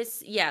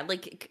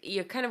 like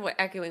you're kind of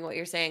echoing what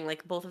you're saying.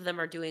 Like both of them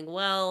are doing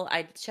well.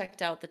 I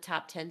checked out the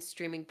top 10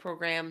 streaming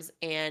programs,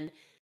 and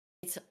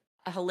it's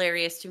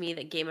hilarious to me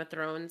that Game of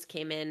Thrones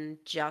came in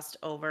just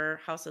over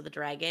House of the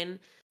Dragon,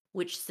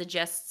 which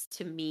suggests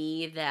to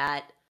me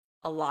that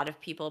a lot of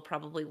people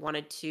probably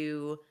wanted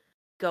to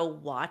go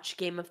watch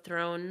Game of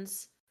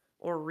Thrones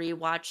or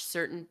rewatch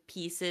certain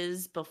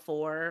pieces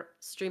before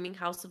streaming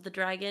House of the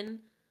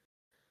Dragon.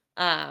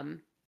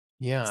 Um,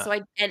 Yeah. so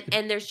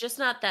and there's just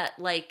not that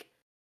like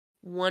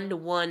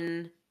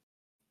one-to-one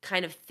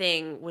kind of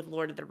thing with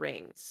Lord of the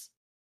Rings.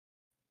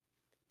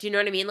 Do you know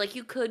what I mean? Like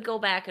you could go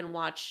back and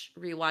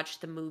rewatch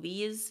the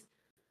movies,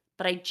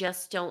 but I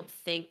just don't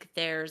think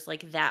there's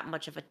like that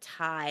much of a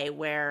tie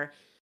where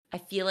I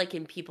feel like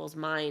in people's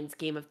minds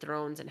Game of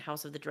Thrones and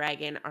House of the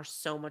Dragon are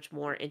so much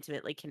more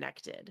intimately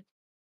connected.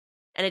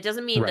 And it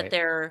doesn't mean that Right.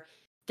 their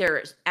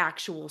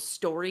actual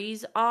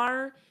stories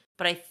are,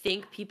 but I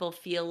think people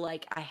feel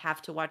like I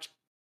have to watch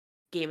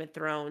Game of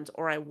Thrones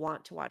or I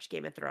want to watch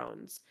Game of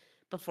Thrones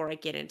before I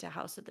get into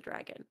House of the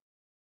Dragon.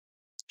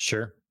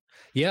 Sure.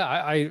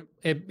 Yeah.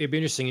 It'd be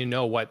interesting to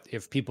know what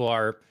if people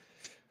are.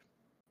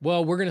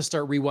 Well, we're gonna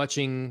start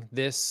rewatching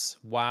this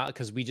while,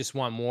 because we just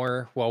want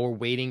more while we're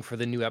waiting for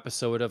the new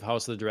episode of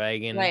House of the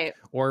Dragon, Right.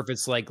 or if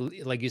it's like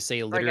you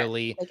say, Or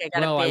literally, I got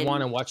to well, I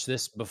want to binge. watch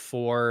this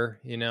before,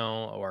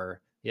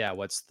 or yeah,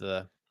 what's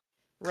the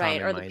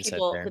Right, common or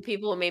mindset the there?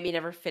 people who maybe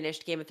never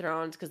finished Game of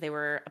Thrones because they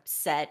were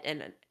upset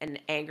and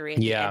angry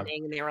at the Yeah.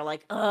 ending, and they were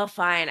like, "Oh,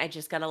 fine, I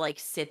just gotta, like,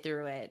 sit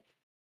through it,"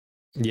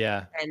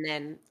 Yeah. and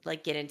then,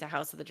 like, get into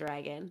House of the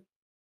Dragon.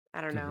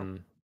 I don't know. Hmm.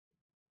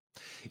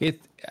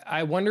 It.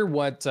 I wonder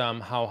what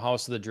how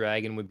House of the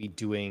Dragon would be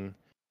doing,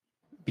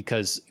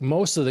 because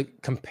most of the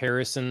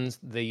comparisons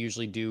they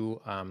usually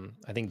do.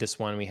 I think this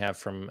one we have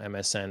from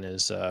MSN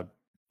is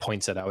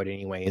points it out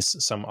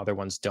anyways. Some other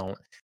ones don't.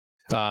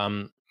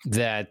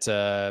 That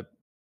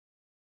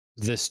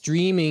the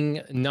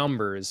streaming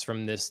numbers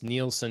from this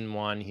Nielsen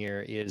one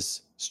here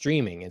is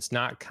streaming. It's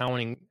not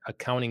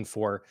accounting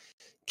for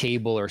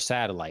cable or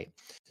satellite.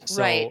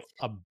 Right.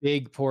 So a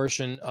big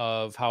portion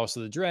of House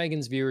of the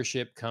Dragons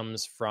viewership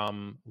comes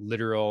from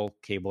literal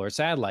cable or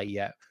satellite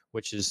yet,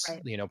 which is,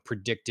 Right.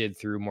 predicted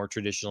through more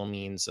traditional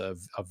means of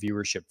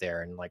viewership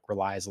there, and like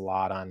relies a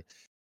lot on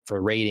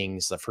for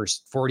ratings the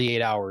first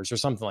 48 hours or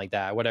something like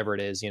that, whatever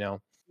it is,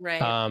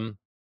 Right. um,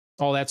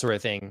 all that sort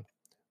of thing.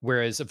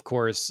 Whereas, of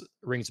course,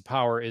 Rings of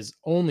Power is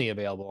only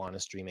available on a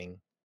streaming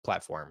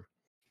platform.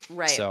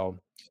 Right. So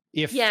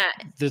if Yeah.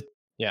 the,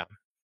 yeah,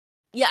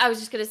 Yeah, I was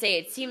just gonna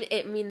say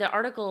I mean, the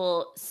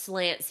article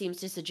slant seems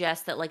to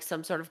suggest that like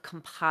some sort of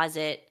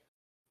composite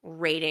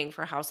rating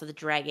for House of the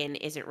Dragon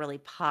isn't really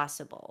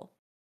possible.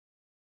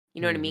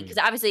 You know what I mean? hmm Because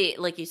obviously,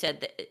 like you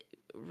said, the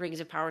Rings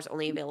of Power is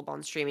only available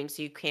on streaming,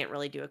 so you can't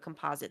really do a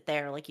composite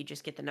there. Like you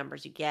just get the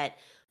numbers you get.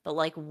 But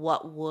like,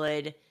 what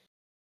would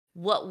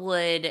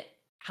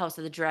House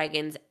of the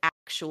Dragon's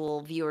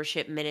actual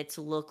viewership minutes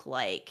look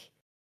like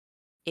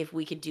if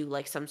we could do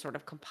like some sort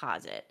of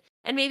composite?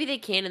 And maybe they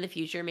can in the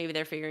future. Maybe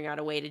they're figuring out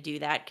a way to do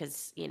that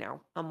because,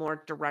 a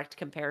more direct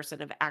comparison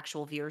of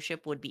actual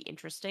viewership would be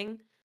interesting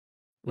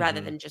rather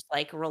hmm than just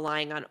like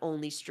relying on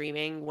only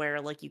streaming where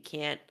like you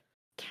can't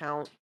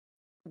count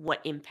what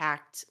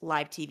impact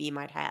live TV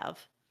might have.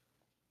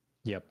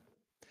 yep.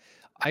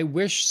 I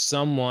wish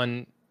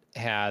someone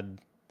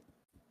had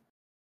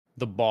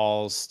the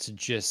balls to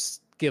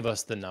just give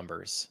us the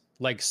numbers.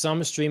 Like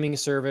some streaming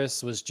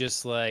service was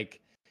just like,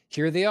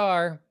 here they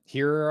are.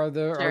 Here are our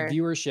Sure.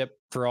 viewership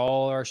for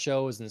all our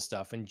shows and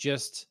stuff, and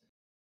just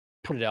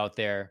put it out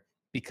there,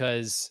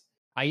 because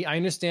I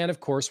understand, of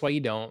course, why you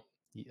don't.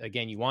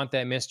 Again, you want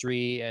that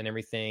mystery and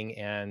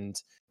everything,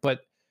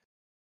 but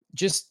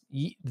just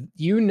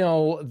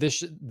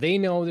this. They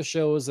know the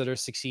shows that are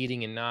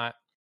succeeding and not.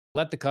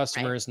 Let the Right.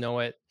 customers know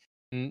it,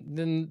 and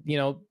then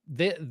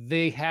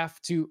they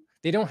have to.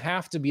 They don't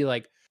have to be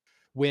like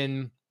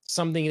when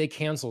they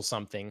cancel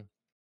something, and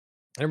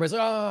everybody's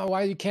like, oh,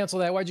 why did you cancel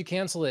that? Why'd you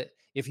cancel it?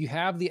 If you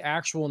have the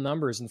actual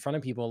numbers in front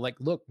of people, like,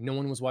 look, no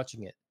one was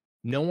watching it.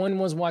 No one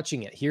was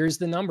watching it. Here's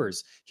the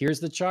numbers. Here's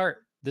the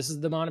chart. This is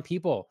the amount of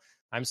people.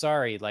 I'm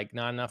sorry, like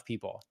not enough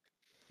people.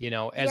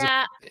 As a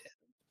Yeah,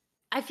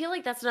 I feel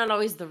like that's not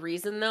always the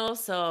reason though,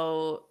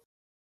 so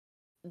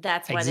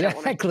that's why they don't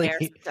wanna share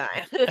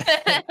exactly.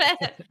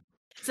 sometimes.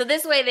 So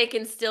this way they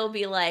can still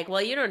be like,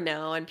 "Well, you don't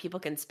know," and people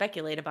can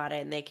speculate about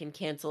it and they can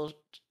cancel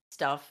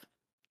stuff,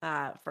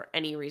 for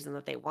any reason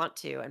that they want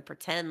to and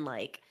pretend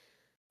like,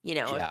 if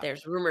Yeah.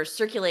 there's rumors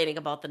circulating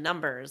about the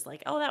numbers,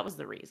 like, "Oh, that was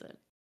the reason."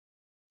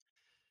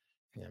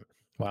 Yeah.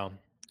 Well,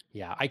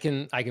 yeah, I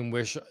can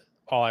wish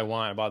all I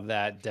want about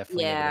that.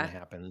 Definitely never going Yeah. to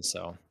happen.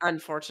 So,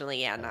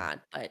 Unfortunately, yeah, um, not.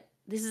 But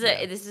this is yeah.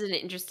 an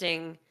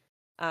interesting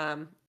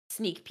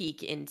sneak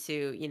peek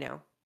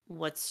into,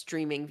 what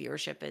streaming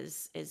viewership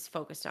is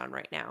focused on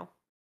right now.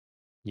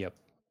 Yep.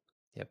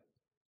 Yep.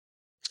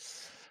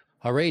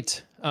 All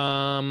right.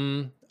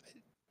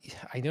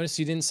 I noticed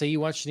you didn't say you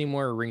watched any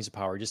more Rings of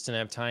Power. Just didn't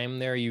have time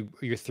there.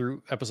 You're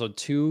through episode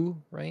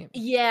 2, right?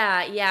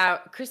 Yeah, yeah.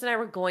 Chris and I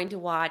were going to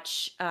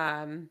watch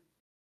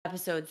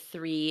episode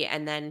 3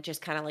 and then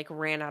just kind of like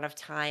ran out of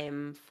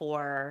time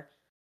for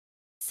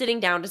sitting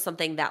down to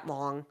something that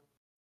long.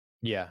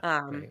 Yeah.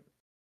 Um Right.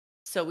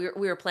 so we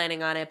were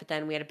planning on it, but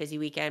then we had a busy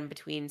weekend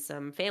between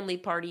some family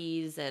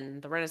parties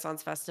and the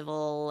Renaissance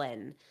Festival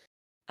and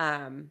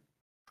Um,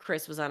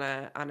 Chris was on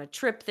a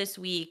trip this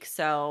week,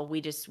 so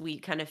we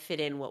kind of fit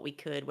in what we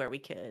could where we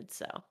could.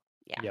 So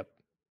yeah, Yep.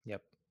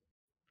 Yep.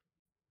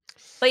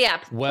 but yeah,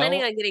 planning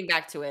Well, on getting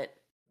back to it.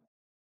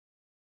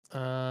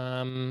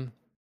 um,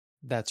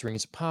 that's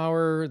Rings of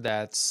Power.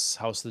 That's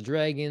House of the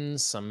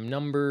Dragons. Some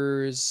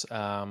numbers.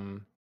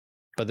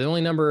 But the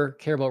only number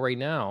I care about right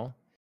now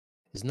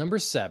is number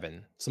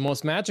 7. It's the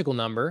most magical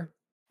number,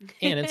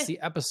 and it's the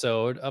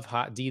episode of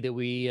Hot D that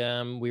we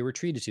were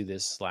treated to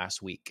this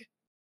last week.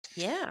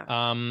 Yeah.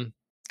 Um,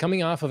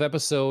 Coming off of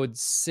episode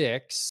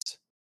 6,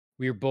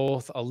 we were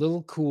both a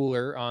little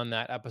cooler on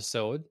that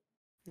episode.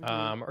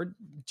 Hmm. Or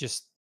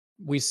just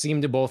we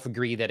seem to both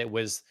agree that it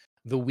was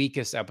the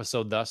weakest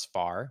episode thus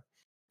far,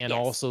 and Yes.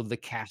 also the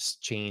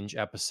cast change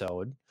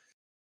episode.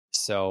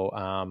 So,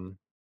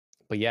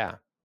 but yeah,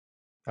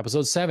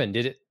 episode 7,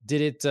 did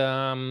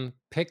it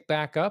pick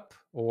back up,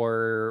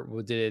 or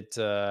did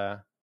it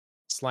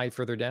slide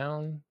further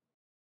down?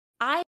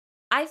 I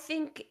I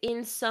think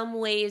in some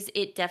ways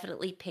it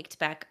definitely picked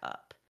back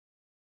up.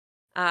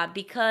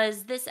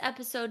 Because this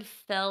episode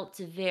felt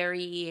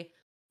very,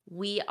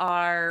 we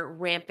are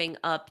ramping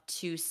up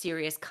to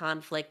serious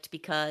conflict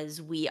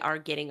because we are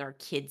getting our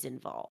kids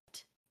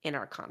involved in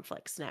our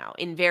conflicts now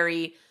in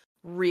very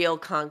real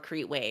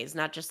concrete ways,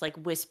 not just like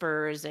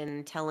whispers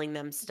and telling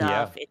them Yeah.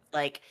 stuff. It's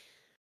like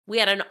we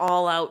had an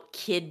all-out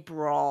kid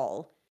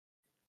brawl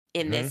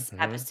in Hmm. this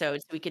Hmm.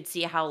 episode, so we could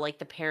see how like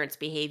the parents'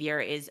 behavior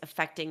is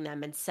affecting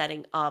them and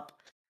setting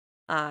up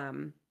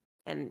um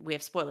and we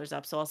have spoilers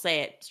up, so I'll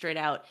say it straight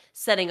out,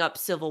 setting up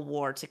civil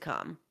war to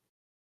come.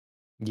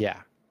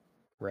 Yeah.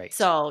 Right.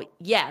 So,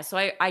 yeah, so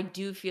I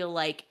do feel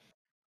like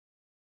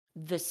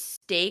the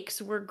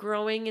stakes were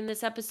growing in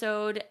this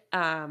episode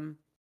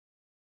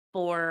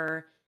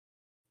for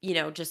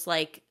just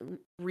like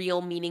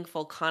real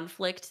meaningful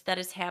conflict that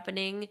is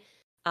happening,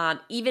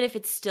 even if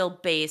it's still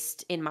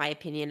based, in my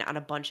opinion, on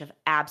a bunch of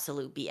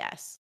absolute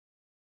BS.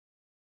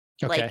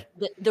 Like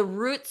Okay. the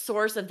root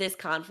source of this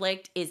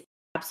conflict is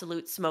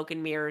absolute smoke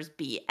and mirrors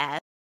BS,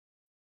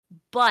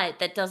 but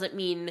that doesn't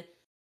mean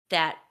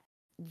that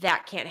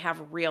that can't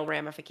have real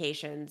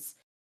ramifications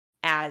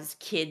as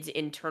kids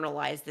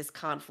internalize this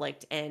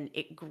conflict and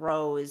it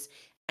grows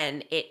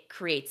and it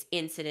creates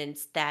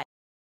incidents that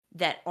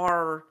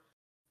are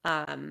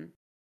um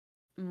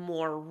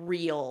more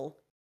real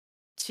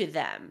to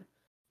them.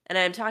 And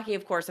I'm talking,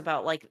 of course,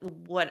 about like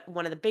what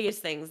one of the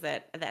biggest things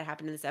that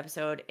happened in this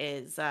episode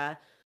is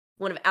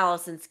one of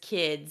Allison's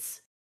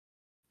kids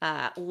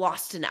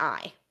lost an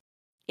eye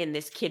in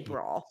this kid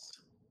brawl. Yes.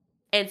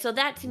 And so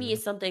that to me Mhm.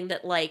 is something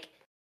that, like,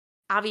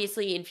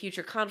 obviously in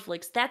future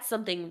conflicts, that's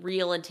something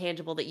real and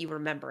tangible that you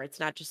remember. It's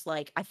not just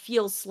like I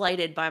feel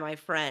slighted by my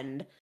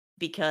friend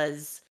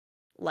because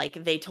like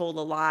they told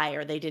a lie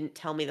or they didn't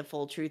tell me the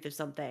full truth of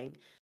something.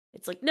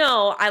 It's like,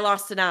 no, I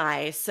lost an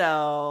eye,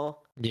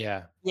 so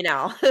Yeah. you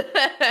know,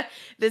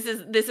 this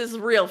is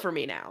real for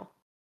me now.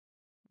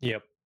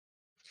 Yep.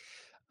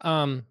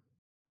 Um,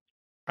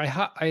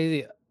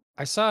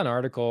 I saw an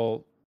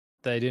article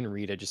that I didn't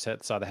read. I just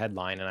saw the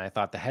headline, and I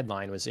thought the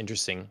headline was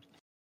interesting.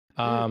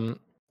 Mm, Um,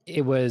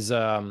 it was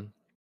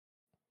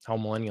how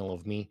millennial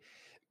of me.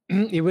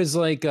 It was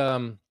like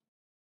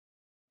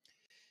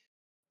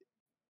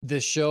the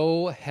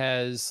show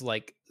has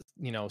like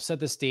set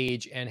the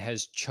stage and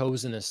has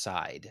chosen a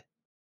side.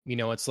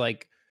 It's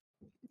like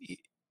y-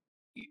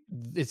 y-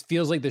 it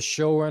feels like the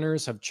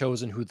showrunners have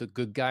chosen who the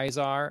good guys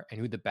are and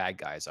who the bad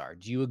guys are.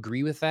 Do you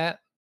agree with that?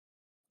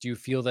 Do you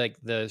feel like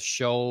the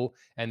show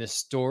and the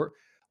story,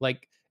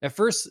 like at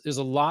first there's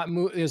a lot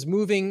is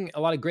moving,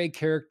 a lot of great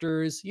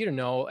characters,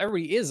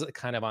 everybody is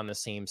kind of on the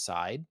same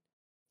side.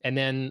 And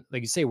then,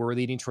 like you say, we're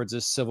leading towards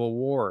this civil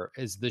war.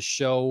 Is the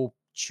show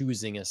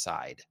choosing a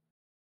side?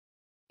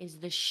 is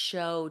the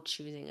show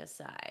choosing a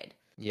side?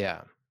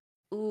 Yeah.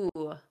 Ooh,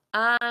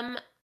 um,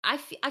 I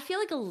feel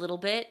like a little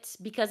bit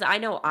because I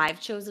know I've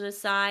chosen a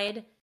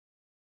side.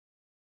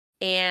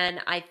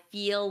 And I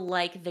feel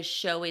like the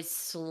show is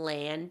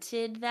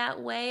slanted that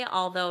way,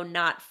 although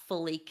not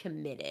fully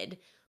committed.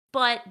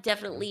 But Mhm.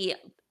 definitely,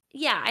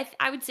 yeah,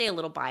 I would say a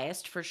little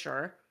biased for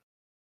sure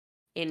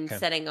Okay. in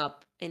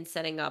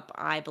setting up,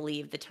 I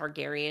believe, the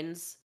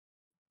Targaryens,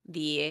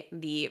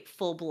 the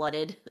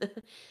full-blooded Yeah.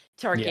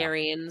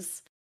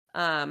 Targaryens,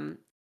 um,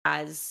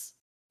 as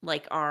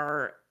like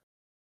our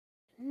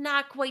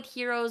not quite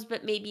heroes,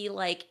 but maybe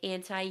like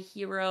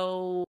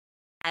anti-hero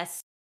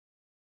s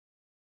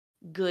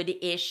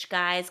good-ish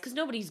guys, because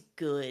nobody's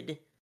good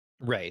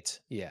Right.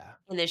 Yeah.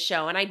 in this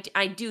show, and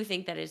I do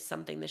think that is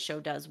something the show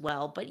does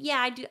well, but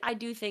yeah, I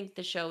do think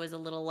the show is a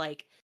little,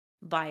 like,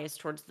 biased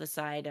towards the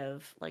side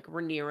of, like,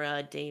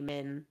 Rhaenyra,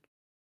 Daemon,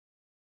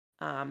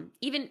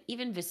 even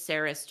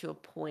Viserys to a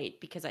point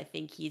because I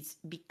think he's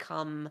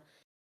become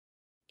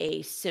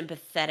a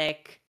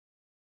sympathetic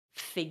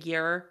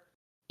figure.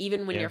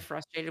 Even when Yeah. you're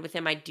frustrated with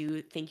him, I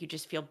do think you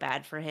just feel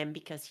bad for him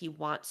because he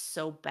wants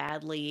so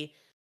badly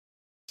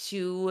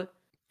to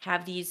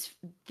have this,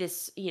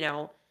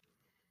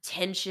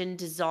 tension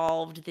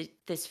dissolved,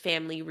 this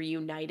family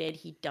reunited.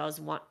 He does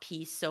want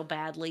peace so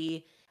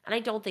badly. And I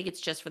don't think it's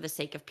just for the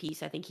sake of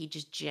peace. I think he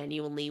just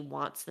genuinely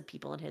wants the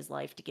people in his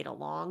life to get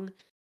along,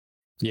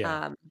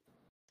 Yeah. um,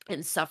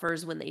 and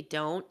suffers when they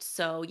don't.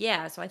 So,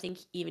 yeah, so I think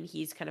even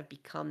he's kind of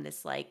become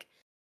this like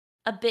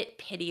a bit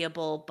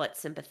pitiable but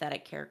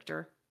sympathetic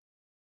character.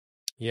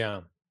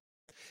 Yeah.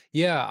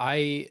 Yeah.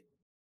 I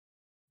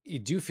You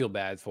do feel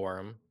bad for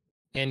him.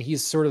 And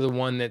he's sort of the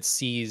one that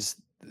sees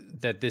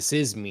that this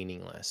is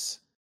meaningless.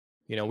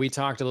 We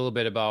talked a little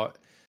bit about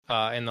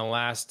in the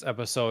last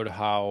episode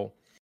how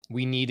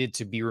we needed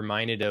to be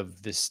reminded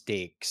of the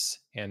stakes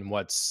and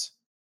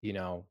you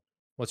know,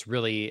 what's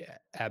really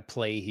at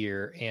play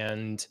here.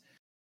 And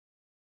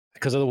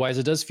because otherwise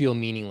it does feel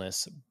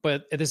meaningless.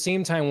 But at the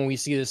same time, when we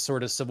see this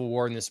sort of civil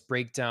war and this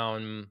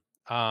breakdown,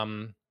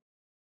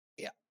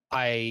 yeah,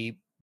 I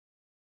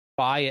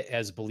buy it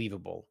as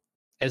believable.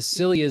 As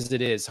silly as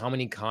it is, how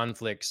many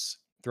conflicts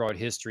throughout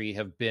history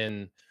have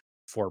been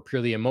for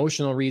purely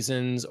emotional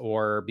reasons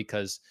or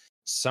because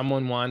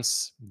someone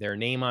wants their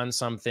name on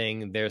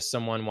something, there's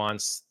someone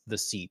wants the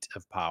seat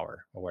of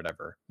power or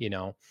whatever.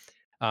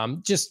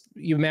 Just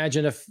you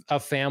imagine a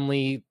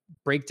family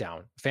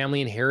breakdown, family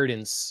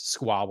inheritance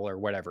squabble or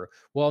whatever.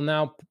 Well,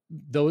 now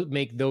those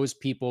make those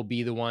people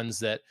be the ones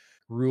that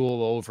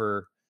rule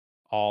over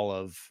all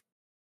of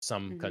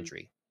some Hmm.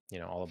 country,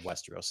 all of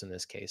Westeros in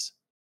this case.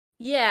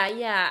 Yeah,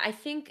 yeah. I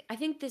think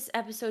this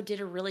episode did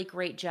a really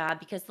great job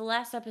because the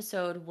last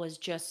episode was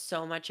just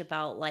so much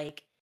about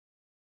like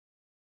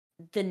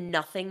the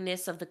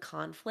nothingness of the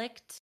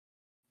conflict,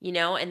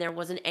 and there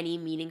wasn't any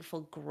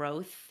meaningful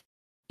growth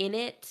in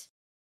it.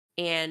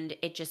 And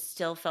it just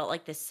still felt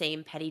like the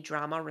same petty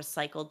drama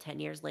recycled 10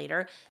 years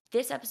later.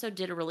 This episode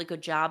did a really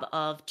good job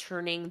of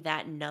turning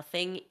that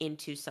nothing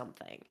into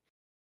something.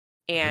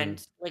 Hmm.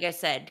 And like I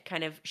said,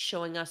 kind of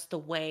showing us the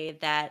way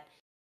that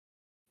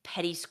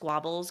petty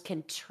squabbles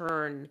can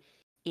turn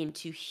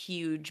into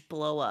huge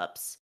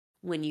blowups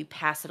when you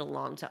pass it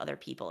along to other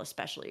people,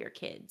 especially your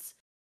kids.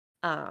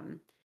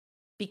 Um,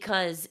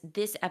 because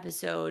this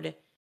episode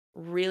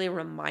really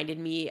reminded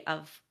me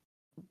of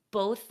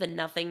both the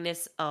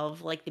nothingness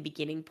of like the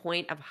beginning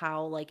point of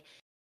how like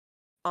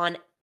on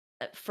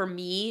for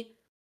me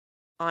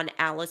on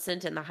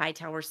Alicent and the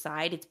Hightower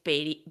side, it's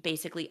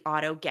basically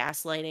auto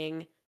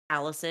gaslighting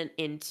Alicent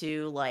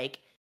into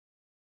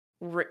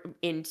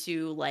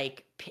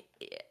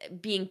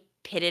being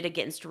pitted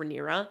against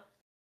Rhaenyra.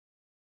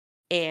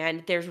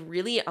 And there's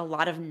really a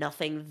lot of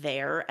nothing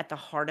there at the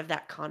heart of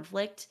that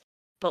conflict.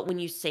 But when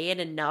you say it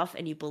enough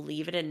and you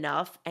believe it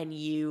enough and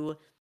you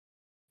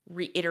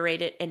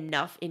reiterate it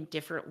enough in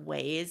different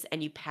ways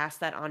and you pass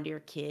that on to your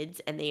kids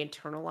and they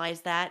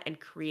internalize that and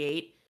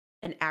create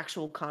an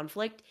actual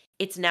conflict,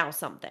 it's now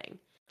something.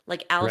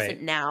 Like Alicent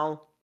Right.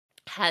 now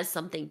has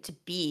something to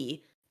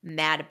be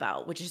mad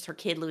about, which is her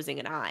kid losing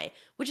an eye,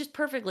 which is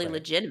perfectly Right.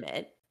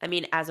 legitimate. I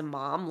mean, as a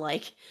mom,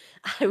 like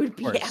I would Of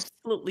be course.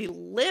 absolutely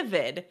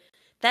livid.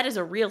 That is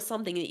a real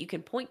something that you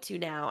can point to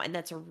now, and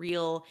that's a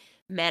real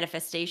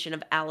manifestation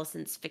of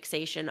Alicent's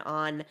fixation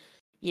on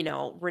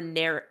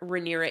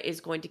Rhaenyra is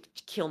going to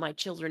kill my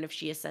children if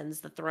she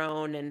ascends the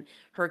throne, and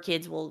her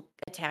kids will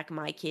attack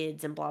my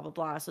kids, and blah blah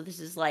blah. So this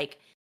is like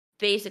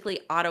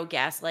basically auto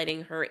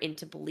gaslighting her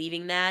into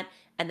believing that,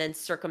 and then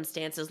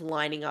circumstances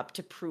lining up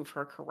to prove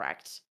her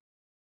correct,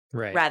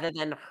 Right. rather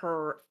than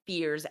her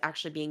fears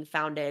actually being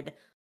founded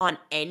on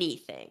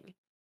anything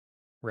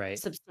Right.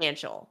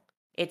 substantial.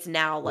 It's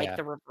now like Yeah.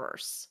 the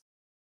reverse.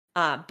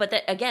 But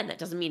that again, that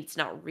doesn't mean it's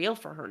not real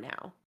for her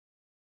now.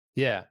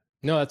 Yeah.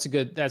 No, that's a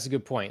good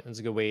point. That's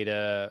a good way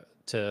to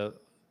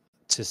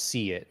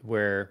see it,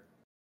 where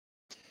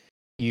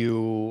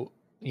you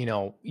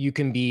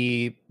can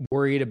be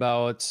worried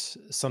about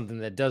something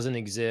that doesn't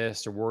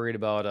exist, or worried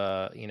about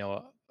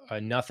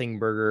a nothing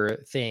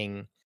burger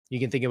thing. You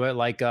can think of it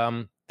like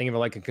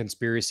a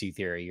conspiracy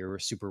theory. You're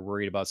super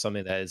worried about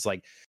something that is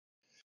like,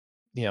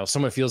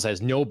 someone feels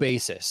has no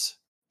basis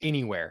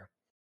anywhere,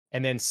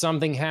 and then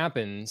something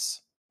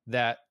happens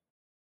that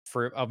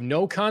for of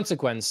no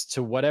consequence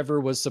to whatever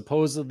was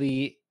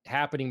supposedly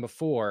happening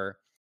before,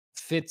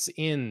 fits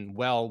in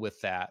well with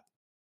that,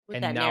 With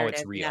and that now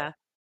it's narrative, yeah. real.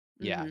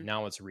 Yeah, Mhm.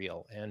 now it's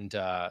real. And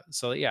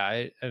so yeah,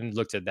 I hadn't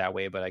looked at it that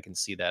way, but I can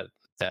see that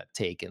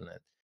take, and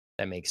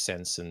that makes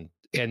sense. And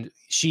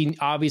she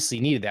obviously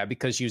needed that,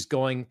 because she was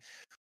going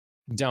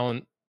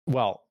down,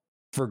 well,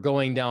 for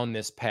going down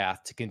this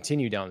path, to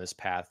continue down this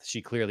path,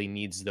 she clearly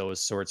needs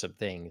those sorts of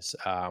things,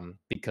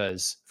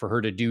 because for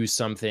her to do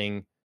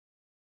something,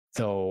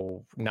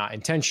 though not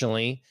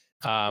intentionally,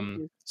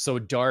 Mhm. so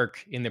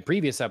dark in the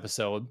previous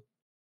episode,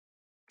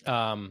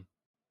 um,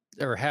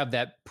 or have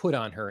that put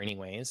on her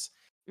anyways,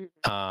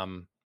 Mhm.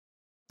 um,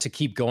 to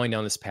keep going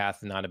down this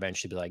path and not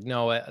eventually be like,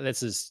 no,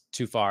 this is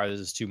too far, this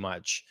is too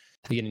much.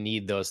 You're gonna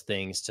need those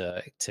things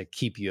to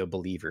keep you a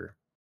believer.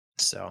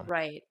 So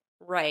Right.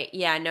 Right.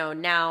 Yeah, no,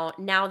 now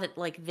that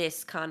like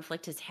this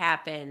conflict has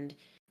happened,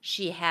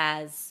 she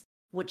has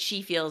what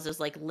she feels is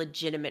like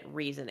legitimate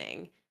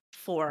reasoning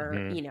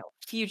for, mhm,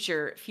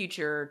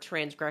 future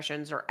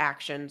transgressions or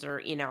actions or,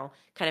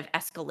 kind of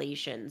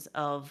escalations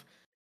of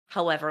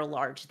however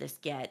large this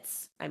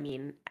gets. I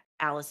mean,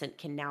 Allison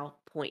can now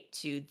point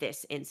to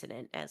this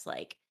incident as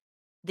like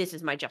this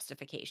is my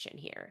justification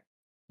here.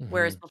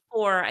 Whereas mhm,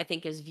 before, I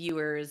think as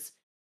viewers,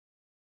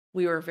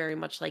 we were very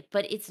much like,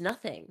 but it's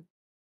nothing.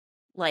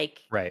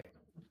 Like, right,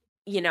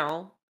 you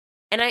know?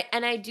 And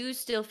I do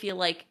still feel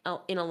like,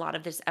 in a lot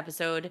of this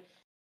episode,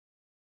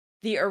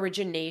 the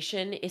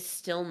origination is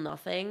still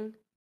nothing,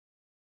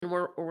 and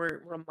we're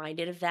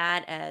reminded of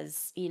that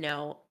as,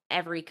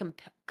 every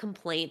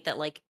complaint that,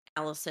 like,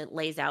 Alicent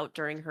lays out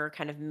during her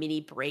kind of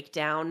mini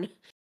breakdown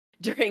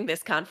during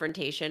this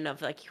confrontation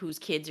of, like, whose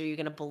kids are you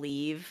gonna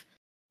believe?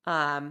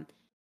 Um,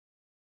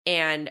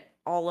 and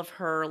all of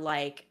her,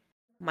 like,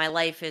 "My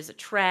life is a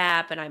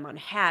trap, and I'm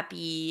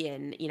unhappy,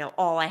 and,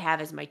 all I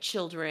have is my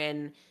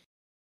children."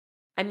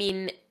 I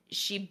mean,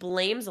 she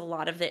blames a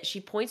lot of it.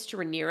 She points to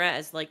Rhaenyra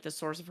as like the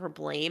source of her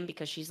blame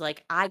because she's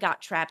like, I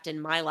got trapped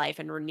in my life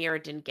and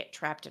Rhaenyra didn't get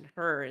trapped in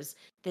hers.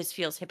 This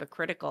feels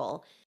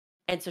hypocritical.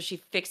 And so she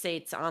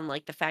fixates on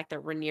like the fact that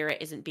Rhaenyra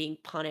isn't being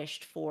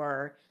punished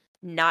for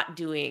not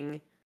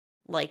doing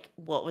like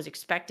what was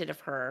expected of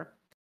her.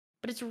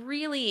 But it's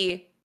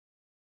really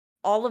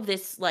all of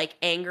this like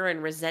anger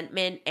and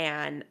resentment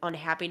and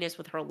unhappiness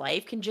with her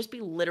life can just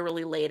be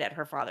literally laid at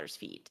her father's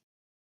feet.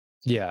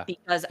 Yeah.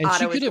 because And she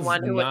Otto is could the have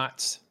one who would,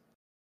 not.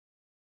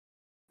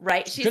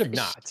 right? She could have Sh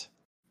not.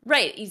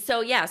 right.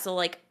 So yeah, so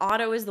like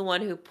Otto is the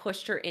one who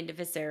pushed her into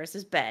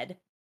Viserys's bed.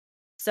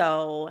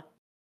 So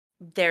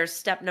there's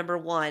step number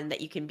one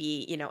that you can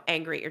be,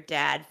 angry at your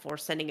dad for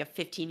sending a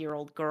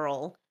 15-year-old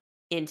girl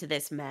into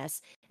this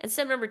mess. And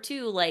step number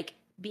two, like,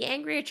 be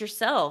angry at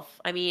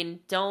yourself. I mean,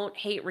 don't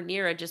hate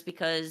Rhaenyra just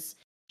because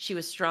she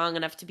was strong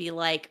enough to be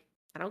like,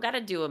 I don't got to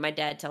do what my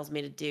dad tells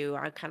me to do.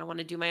 I kind of want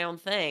to do my own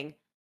thing.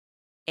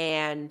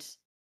 And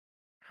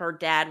her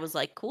dad was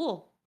like,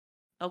 cool.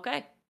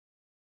 Okay.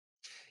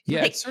 Yeah,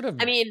 it's Like, sort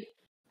of I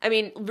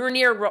mean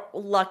Rhaenyra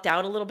lucked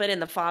out a little bit in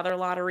the father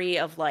lottery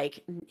of,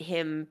 like,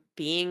 him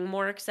being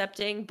more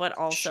accepting, but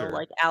also, sure.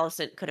 like,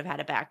 Alicent could have had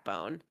a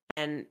backbone,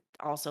 and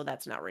also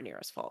that's not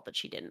Rhaenyra's fault that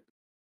she didn't.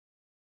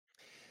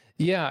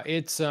 Yeah,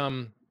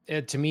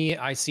 to me,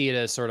 I see it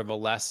as sort of a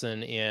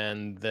lesson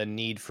in the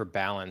need for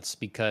balance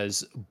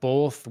because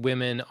both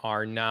women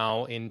are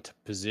now into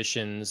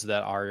positions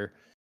that are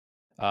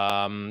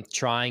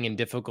trying and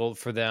difficult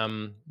for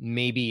them,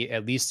 maybe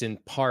at least in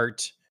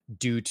part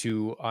due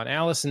to, on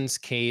Allison's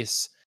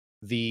case,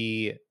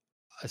 the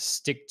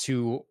stick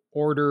to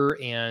order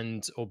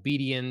and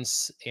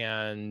obedience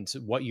and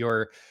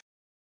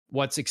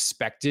what's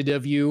expected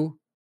of you,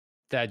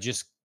 that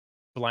just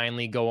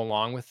blindly go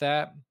along with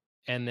that.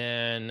 And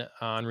then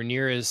on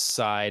Rhaenyra's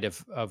side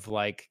of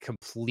like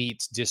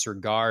complete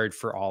disregard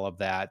for all of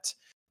that,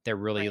 that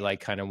really Right. like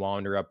kind of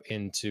wound her up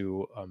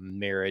into a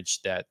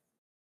marriage that,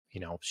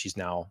 she's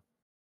now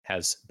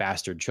has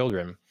bastard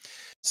children.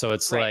 So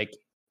it's Right. like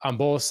on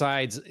both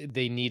sides,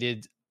 they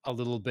needed a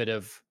little bit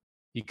of,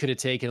 you could have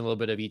taken a little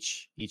bit of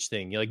each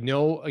thing. You're like,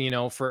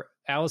 no, for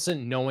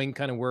Allison, knowing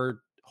kind of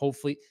where,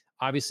 hopefully,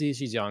 obviously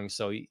she's young,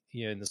 so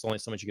there's only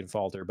so much you can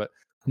falter, but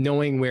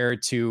knowing where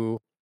to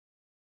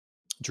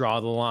draw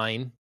the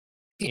line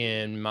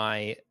in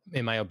my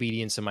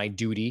obedience and my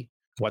duty,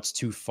 what's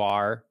too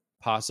far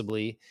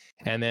possibly.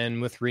 And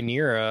then with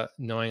Rhaenyra,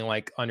 knowing,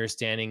 like,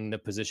 understanding the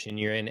position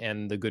you're in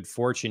and the good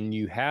fortune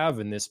you have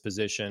in this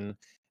position,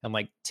 and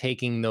like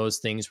taking those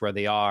things where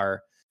they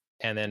are,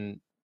 and then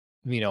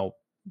you know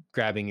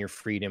grabbing your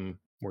freedom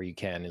where you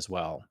can as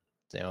well.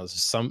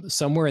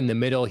 Somewhere in the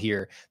middle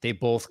here, they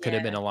both could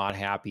have been Yeah. a lot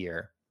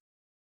happier.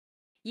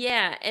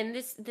 Yeah, and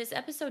this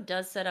episode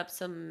does set up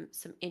some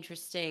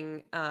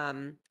interesting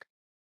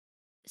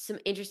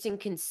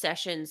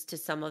concessions to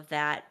some of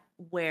that,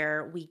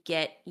 where we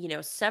get,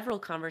 several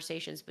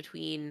conversations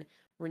between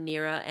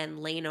Rhaenyra and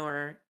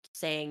Laenor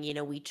saying,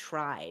 we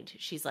tried.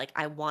 She's like,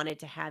 I wanted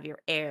to have your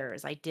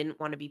heirs. I didn't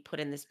want to be put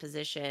in this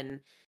position.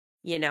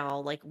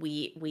 Like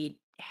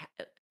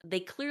they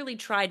clearly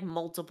tried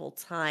multiple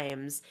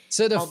times,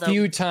 Said a although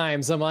few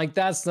times, I'm like,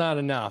 that's not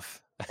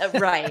enough.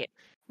 right.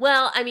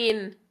 Well, I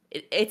mean,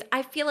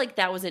 I feel like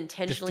that was The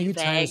intentionally few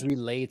times vague. we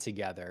lay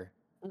together.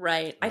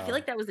 Right. I feel So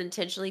like that was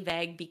intentionally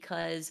vague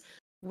because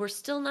we're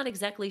still not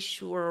exactly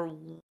sure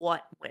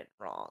what went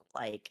wrong.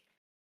 Like,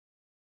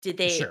 did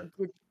sure.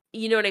 they, did,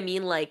 you know what I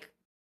mean? Like,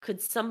 could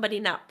somebody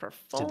not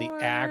Did the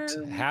act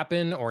perform?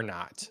 happen or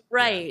not? Yeah.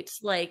 Right.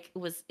 Like,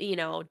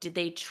 did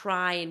they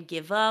try and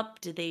give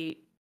up? Did they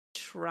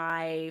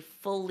try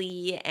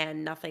fully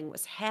and nothing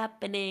was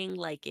happening?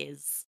 Like,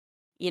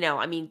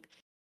 I mean,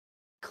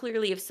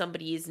 clearly if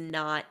somebody is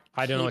not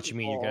I don't know what you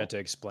mean. You're going capable. to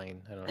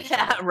explain. I don't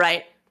Yeah, understand.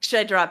 right. Should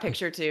I draw a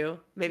picture too?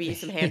 Maybe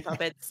some hand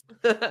puppets.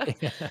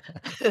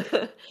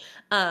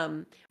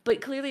 um,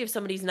 but clearly, if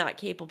somebody's not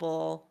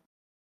capable,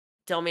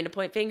 don't mean to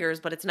point fingers,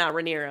 but it's not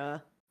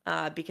Rhaenyra,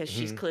 because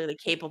she's Mhm. clearly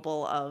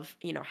capable of,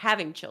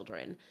 having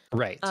children.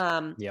 Right.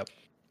 Um, Yep.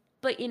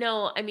 but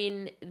I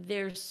mean,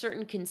 there's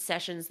certain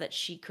concessions that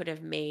she could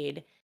have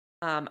made.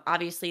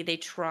 Obviously, they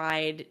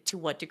tried. To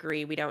what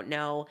degree, we don't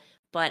know.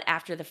 But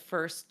after the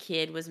first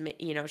kid was,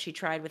 she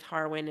tried with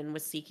Harwin and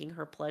was seeking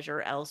her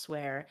pleasure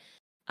elsewhere.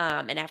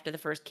 And after the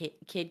first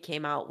kid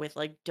came out with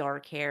like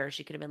dark hair,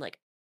 she could have been like,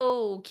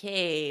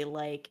 okay,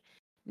 like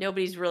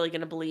nobody's really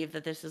going to believe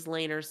that this is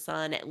Laenor's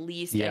son. At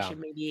least I Yeah. should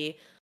maybe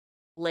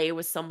lay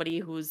with somebody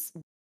who's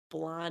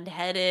blonde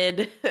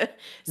headed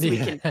so we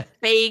Yeah. can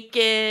fake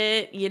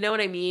it. You know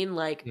what I mean?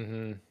 Like,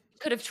 hmm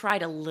could have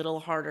tried a little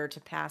harder to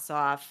pass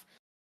off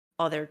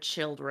other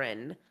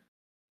children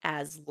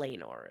as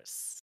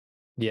Laenor's,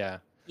 Yeah.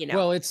 you know?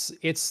 Well, it's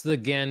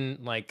again,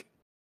 like,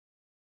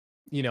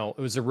 it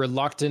was a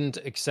reluctant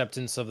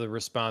acceptance of the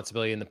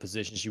responsibility and the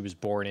position she was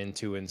born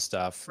into and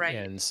stuff. Right.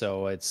 And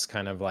so it's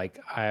kind of like,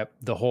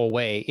 the whole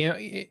way,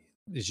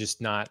 it's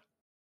just not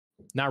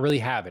really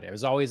having it. It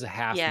was always a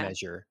half Yeah.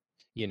 measure,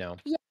 you know.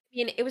 Yeah. I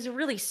mean, it was a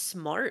really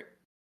smart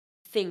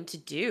thing to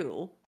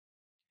do.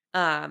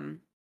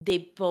 Um, they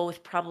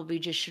both probably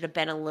just should have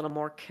been a little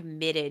more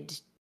committed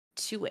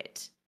to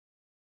it.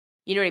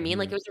 You know what I mean?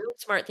 Like, Mhm. it was a really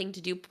smart thing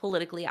to do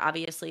politically.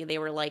 Obviously, they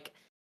were like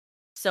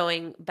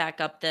sewing back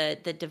up the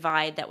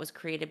divide that was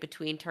created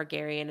between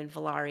Targaryen and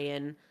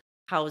Velaryon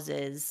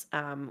houses,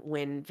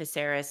 when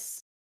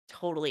Viserys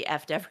totally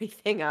effed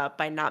everything up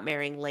by not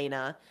marrying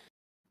Lena.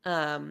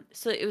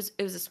 So it was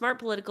a smart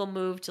political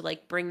move to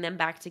like bring them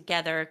back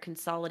together,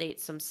 consolidate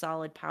some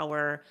solid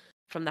power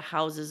from the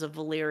houses of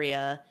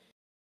Valyria,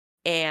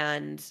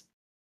 and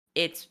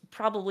it's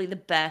probably the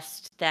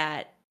best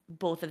that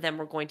both of them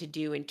were going to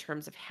do in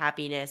terms of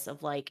happiness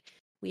of like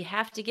we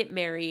have to get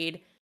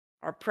married.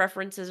 Our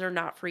preferences are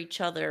not for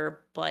each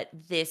other, but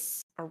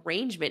this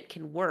arrangement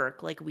can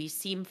work. Like we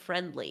seem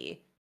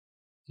friendly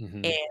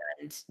Hmm.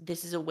 and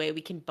this is a way we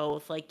can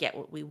both like get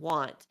what we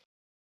want.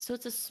 So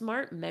it's a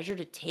smart measure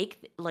to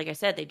take. Like I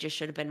said, they just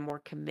should have been more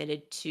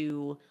committed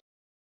to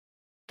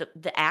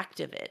the act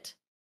of it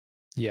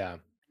Yeah.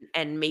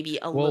 and maybe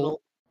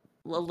Well,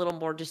 a little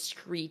more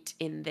discreet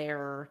in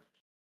their,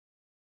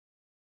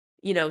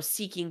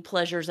 seeking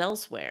pleasures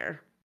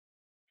elsewhere.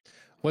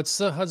 what's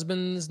the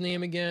husband's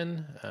name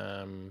again?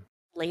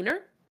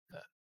 Laner?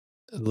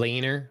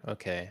 Laner.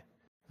 Okay.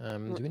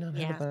 Do we not have it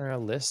Yeah. on our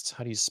list?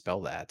 How do you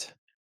spell that?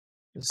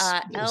 It's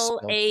L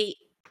spelled A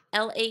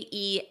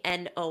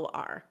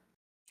Laenor.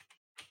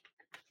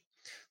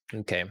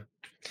 okay.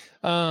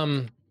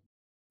 Um,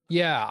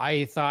 yeah,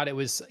 I thought it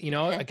was,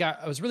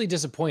 I was really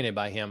disappointed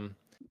by him,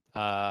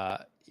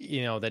 that he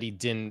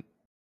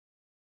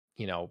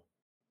you know,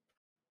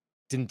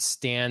 didn't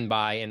stand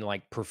by and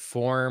like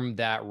perform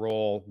that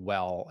role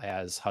well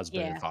as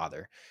husband and Yeah.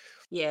 father.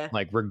 Yeah.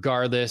 Like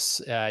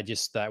regardless,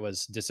 just that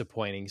was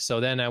disappointing. So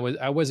then I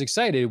was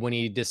excited when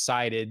he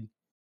decided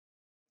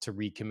to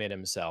recommit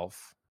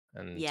himself,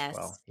 and well,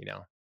 Yes.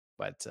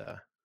 but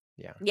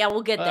yeah. Yeah,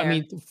 we'll get I there.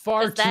 mean,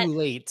 far Because too that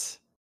late.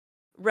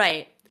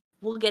 right.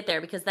 We'll get there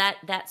because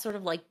that sort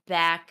of like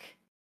back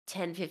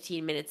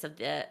 10-15 minutes of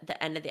the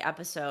end of the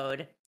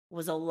episode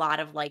was a lot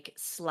of like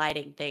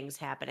sliding things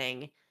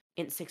happening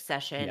in Yeah.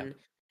 succession,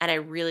 and I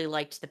really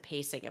liked the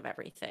pacing of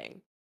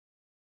everything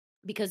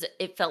because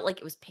it felt like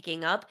it was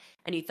picking up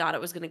and you thought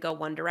it was going to go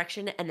one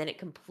direction and then it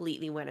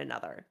completely went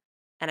another.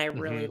 And I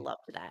really Hmm.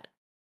 loved that.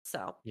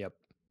 So, Yep.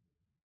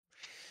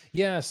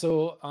 Yeah,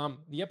 so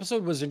the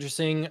episode was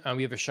interesting.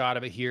 We have a shot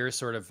of it here,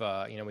 sort of.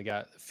 We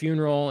got a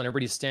funeral, and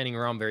everybody's standing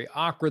around very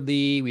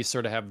awkwardly. We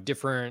sort of have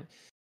different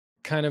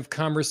kind of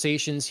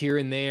conversations here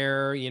and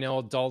there.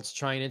 Adults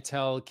trying to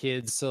tell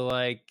kids to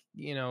like,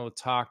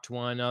 talk to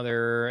one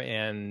another,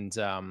 and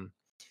um,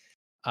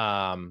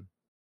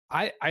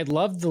 I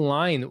love the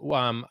line.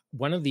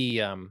 One of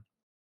the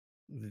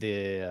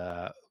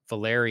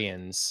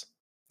Valerians,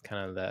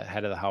 kind of the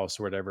head of the house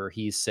or whatever,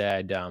 he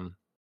said,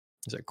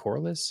 "Is it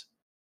Corlys?"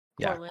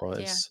 Yeah, Corliss, yeah.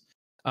 Corliss.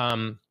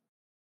 Um,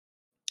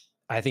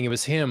 I think it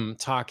was him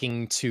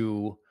talking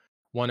to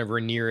one of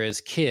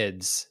Rhaenyra's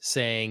kids,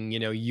 saying,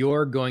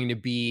 "You're going to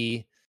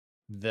be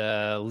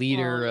the Oh,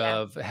 leader yeah.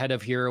 of head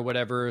of here or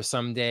whatever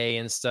someday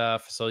and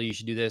stuff. So you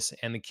should do this."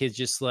 And the kid's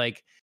just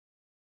like,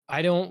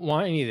 "I don't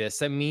want any of this.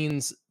 That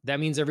means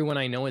everyone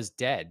I know is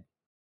dead."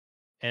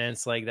 And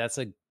it's like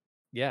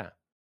yeah,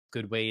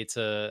 good way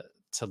to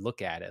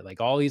look at it. Like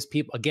all these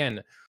people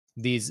again,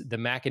 the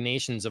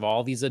machinations of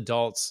all these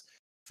adults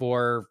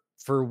for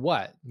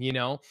what,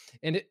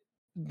 And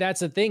that's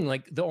the thing,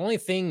 like the only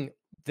thing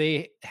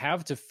they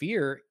have to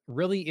fear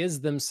really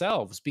is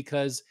themselves,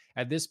 because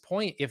at this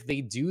point if they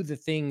do the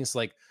things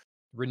like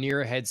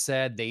Rhaenyra had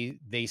said,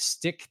 they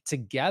stick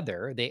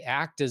together, they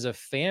act as a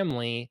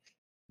family,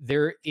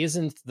 there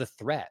isn't the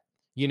threat.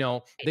 They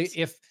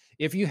Right.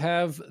 if you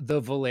have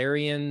the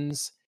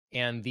Valerians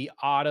and the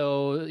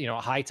Otto,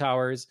 High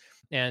Towers,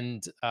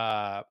 and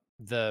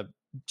the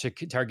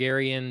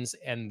Targaryens,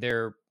 and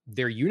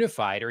they're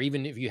unified, or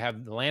even if you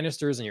have the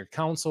Lannisters and your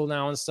council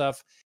now and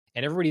stuff,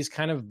 and everybody's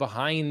kind of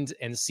behind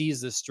and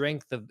sees the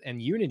strength of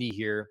and unity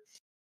here,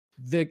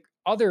 the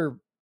other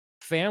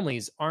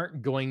families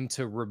aren't going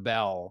to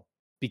rebel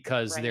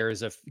because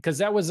Right. because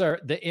that was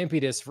the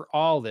impetus for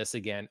all this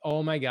again.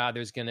 Oh my God,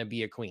 there's going to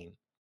be a queen.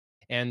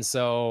 And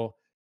so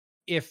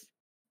if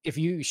if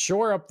you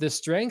shore up the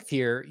strength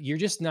here, you're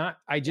just not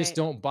I just Right.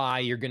 don't buy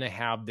you're going to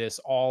have this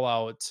all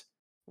out,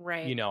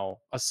 Right.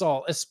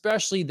 assault,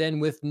 especially then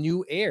with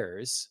new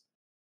heirs,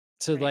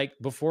 to Right. like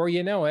before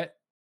you know it,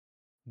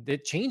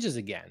 it changes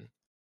again.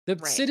 The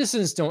Right.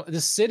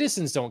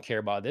 citizens don't care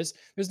about this.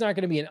 There's not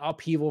going to be an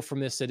upheaval from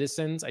the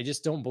citizens. I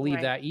just don't believe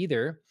Right. that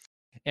either.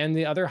 And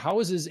the other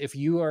houses, if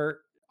you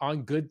are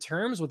on good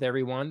terms with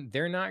everyone,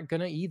 they're not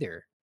going to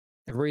either.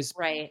 Everybody's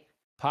Right.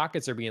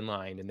 pockets are being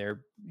lined, and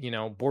their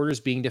borders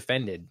being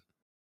defended.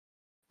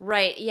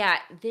 Right. Yeah.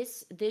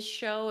 This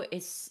show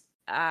is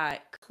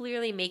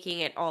clearly making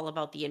it all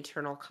about the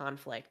internal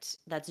conflict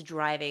that's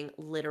driving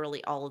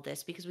literally all of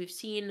this because we've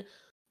seen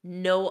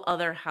no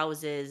other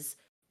houses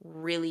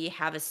really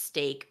have a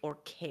stake or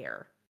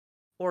care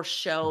or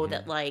show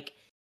that Hmm. like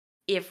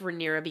if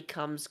Rhaenyra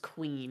becomes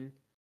queen,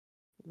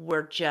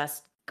 we're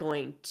just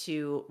going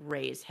to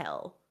raise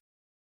hell.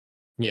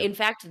 Yep. In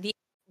fact, the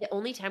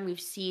only time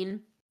we've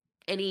seen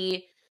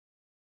any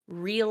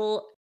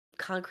real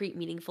concrete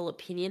meaningful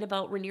opinion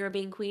about Rhaenyra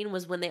being queen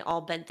was when they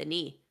all bent the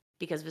knee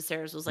because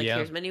Viserys was like, Yeah.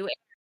 "Here's my new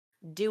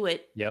heir. Do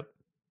it." Yep.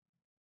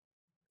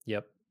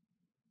 Yep.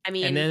 I And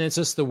mean, then it's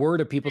just the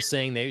word of people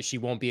saying she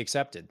won't be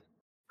accepted.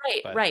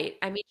 Right, But right.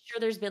 I mean, sure,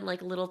 there's been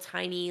like little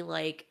tiny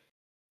like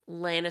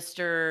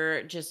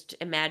Lannister just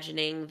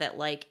imagining that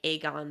like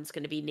Aegon's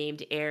going to be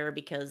named heir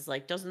because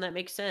like doesn't that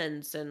make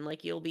sense? And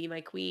like you'll be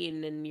my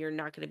queen and you're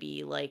not going to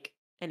be like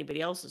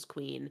anybody else's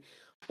queen.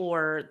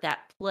 Or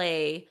that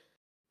play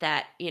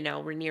that,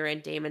 Rhaenyra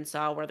and Daemon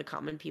saw where the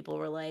common people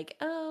were like,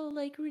 "Oh,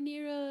 like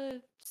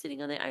Rhaenyra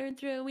sitting on the Iron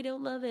Throne, we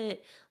don't love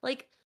it."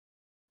 Like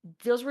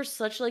those were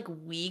such like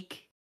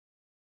weak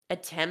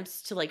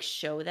attempts to like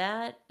show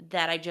that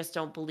I just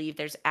don't believe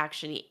there's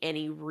actually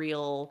any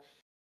real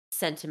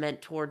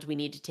sentiment towards we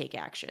need to take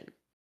action.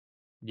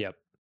 yep,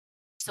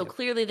 So yep.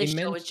 clearly They this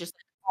show meant. is just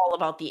all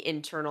about the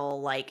internal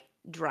like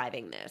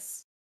driving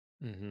this.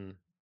 Hmm.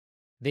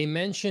 They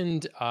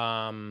mentioned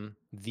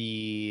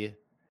the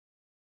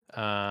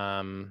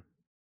um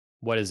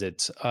what is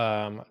it? Do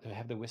I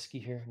have the whiskey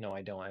here? No,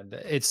 I don't.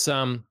 It's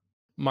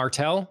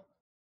Martell.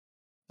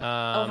 Oh,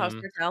 House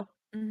Um Martell.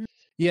 Mhm.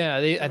 yeah,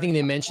 The I think they Martell,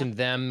 yeah. mentioned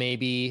them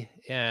maybe,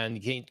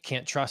 and you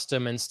can't trust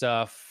them and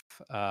stuff.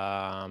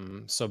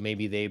 So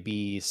maybe they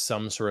be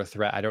some sort of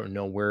threat. I don't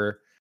know where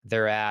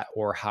they're at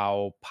or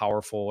how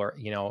powerful, or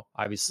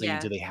obviously, do Yeah,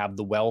 they have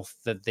the wealth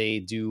that they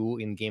do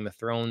in Game of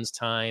Thrones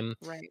time,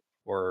 right.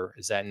 or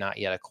is that not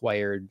yet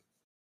acquired?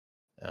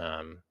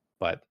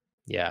 But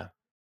yeah.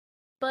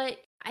 But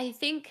I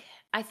think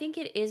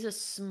it is a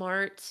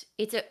smart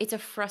it's a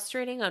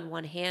frustrating on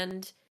one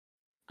hand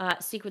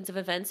sequence of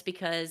events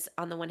because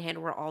on the one hand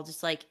we're all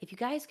just like if you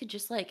guys could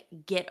just like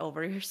get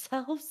over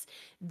yourselves,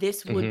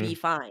 this would be Hmm.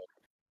 fine.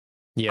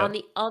 On Yep.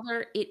 the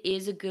other, it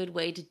is a good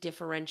way to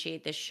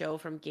differentiate this show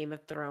from Game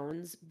of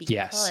Thrones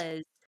Yes.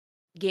 because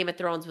Game of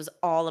Thrones was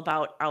all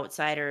about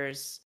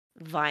outsiders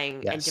vying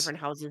and Yes. different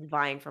houses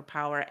vying for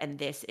power, and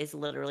this is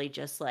literally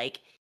just like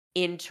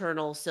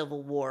internal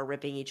civil war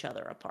ripping each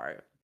other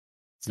apart.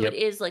 So Yep.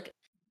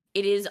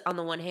 it is on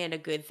the one hand a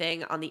good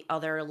thing, on the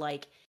other,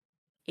 like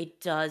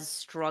it does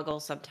struggle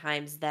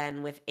sometimes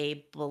then with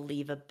a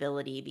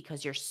believability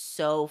because you're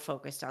so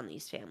focused on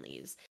these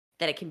families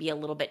that it can be a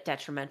little bit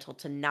detrimental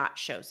to not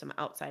show some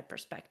outside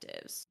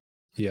perspectives.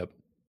 Yep.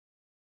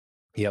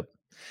 Yep.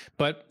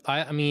 But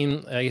I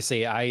mean, like I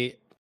say,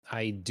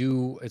 I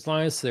do, as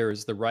long as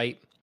there's the right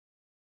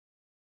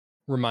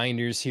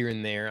reminders here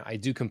and there, I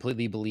do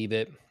completely believe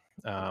it.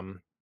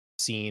 Um,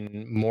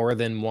 Seen more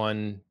than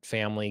one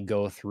family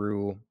go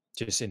through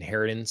just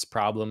inheritance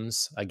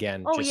problems.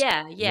 Again, Oh just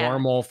yeah, yeah.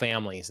 normal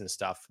families and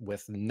stuff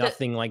with The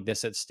nothing like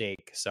this at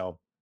stake. So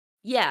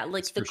yeah, it's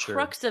like for sure.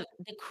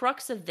 the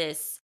crux of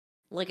this,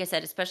 like I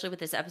said, especially with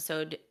this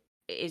episode,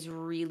 is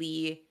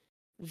really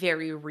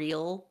very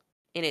real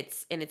in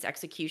its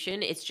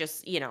execution. It's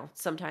just,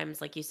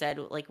 sometimes like you said,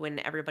 like when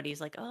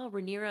everybody's like, "Oh,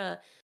 Rhaenyra,"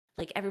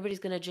 like everybody's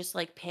gonna just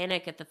like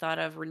panic at the thought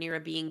of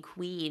Rhaenyra being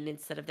queen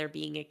instead of there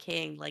being a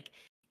king. Like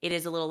it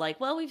is a little like,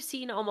 well, we've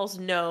seen almost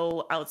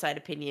no outside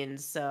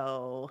opinions,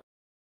 so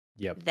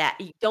Yep. that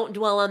you don't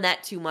dwell on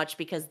that too much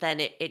because then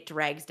it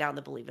drags down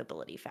the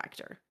believability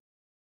factor.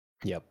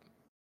 Yep.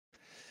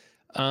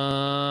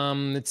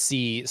 Let's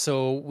see.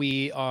 So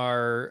we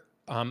are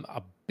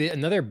a bit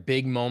another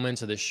big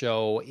moment of the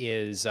show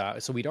is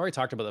so we'd already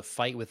talked about the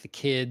fight with the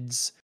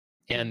kids,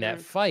 and that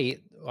Mhm.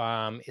 fight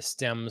it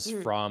stems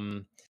Mhm.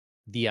 from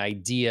the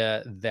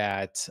idea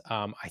that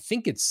I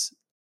think it's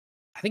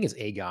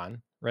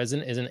Aegon.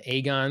 Resin isn't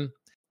Aegon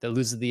that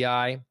loses the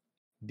eye,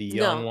 the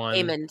young No, one.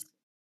 Aemond.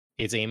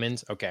 It's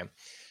Aemond. Okay,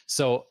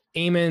 so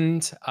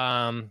Aemond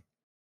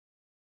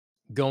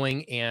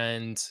going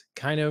and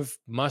kind of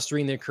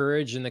mustering the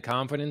courage and the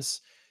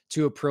confidence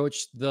to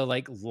approach the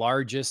like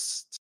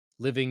largest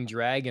living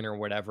dragon or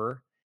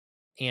whatever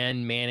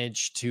and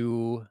manage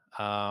to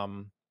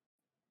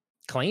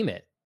claim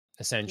it Yeah,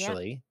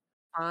 essentially.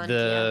 Bond, yeah.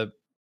 The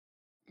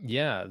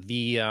yeah,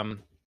 the a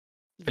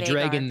Vhagar.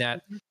 dragon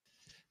that Mhm.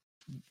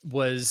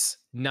 was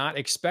not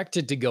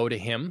expected to go to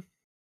him.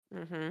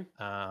 Mhm.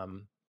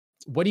 um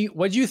what do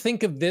you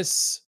think of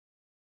this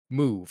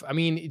move? I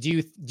mean,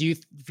 do you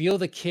feel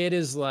the kid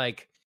is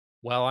like,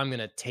 well, I'm going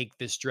to take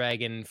this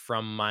dragon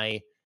from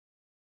my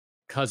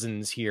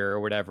cousins here or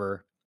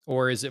whatever?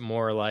 Or is it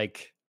more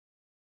like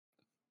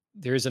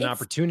there's an It's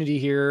opportunity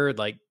here,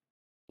 like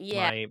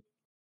yeah, my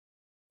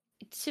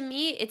to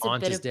me, it's a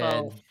aunt bit is of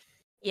both. dead?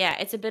 Yeah,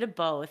 it's a bit of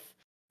both.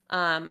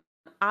 Um,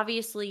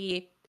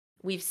 obviously,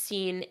 we've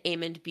seen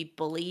Aemond be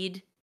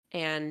bullied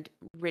and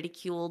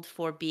ridiculed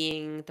for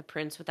being the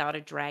prince without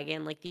a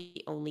dragon, like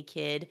the only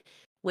kid,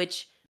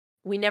 which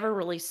we never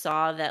really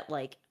saw that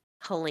like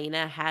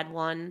Helena had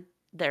one.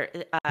 There,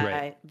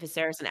 Right.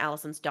 Viserys and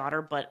Alicent's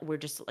daughter, but we're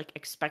just like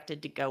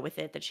expected to go with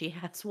it that she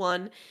has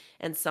one,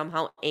 and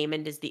somehow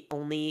Aemond is the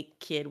only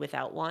kid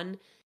without one.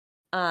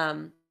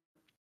 Um,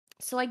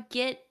 so I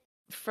get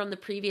from the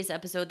previous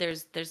episode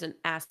there's an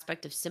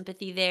aspect of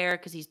sympathy there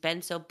because he's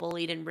been so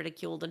bullied and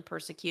ridiculed and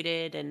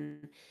persecuted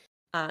and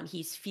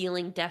he's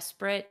feeling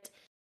desperate.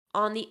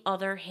 On the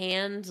other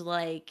hand,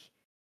 like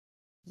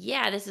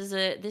yeah, this is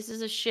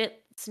a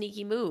shit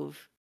sneaky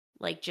move.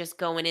 Like just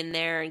going in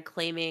there and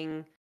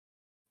claiming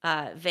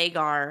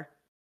Vagar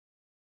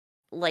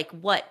like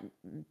what,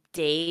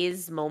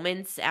 days,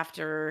 moments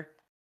after,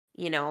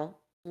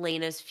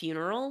 Lena's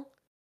funeral.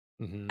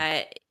 Hmm.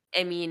 I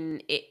I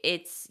mean,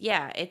 it's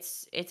yeah,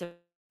 it's a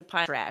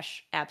pile of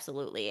trash,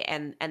 absolutely,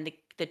 and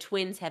the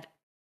twins have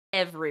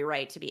every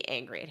right to be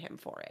angry at him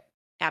for it,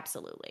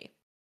 absolutely.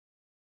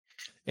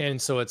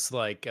 And so it's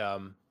like,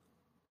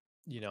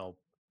 you know,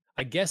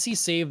 I guess he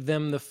saved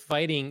them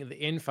the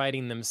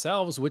infighting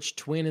themselves. Which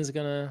twin is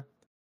gonna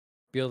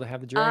be able to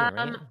have the dragon,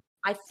 right?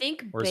 I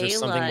think Or is there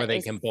something where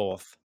they can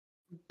both?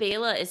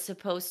 Bela is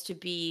supposed to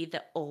be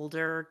the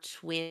older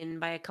twin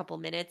by a couple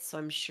minutes, so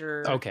I'm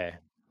sure Okay,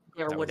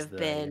 there that would was have the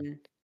idea.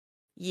 been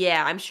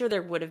yeah, I'm sure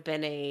there would have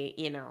been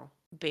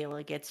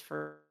Bela gets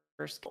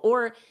first.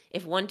 Or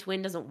if one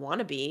twin doesn't want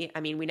to be,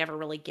 I mean, we never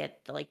really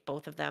get the like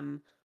both of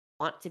them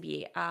want to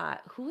be.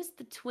 Who is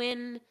the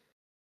twin?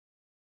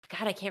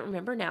 God, I can't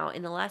remember now.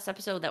 In the last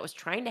episode that was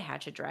trying to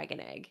hatch a dragon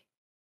egg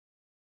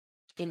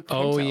in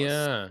Oh Pentos.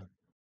 yeah,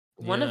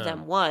 One of yeah.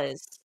 them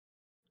was.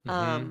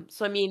 Hmm.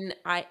 So I mean,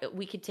 I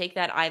we could take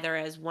that either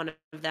as one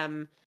of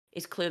them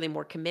is clearly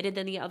more committed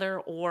than the other,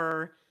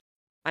 or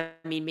I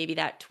mean, maybe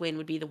that twin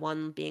would be the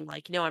one being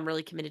like, "No, I'm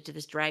really committed to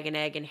this dragon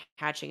egg and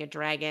hatching a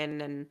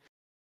dragon," and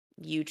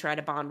you try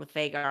to bond with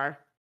Vagar.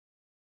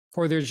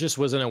 Or there just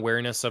was an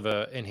awareness of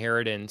a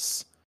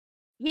inheritance,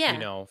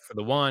 Yeah, for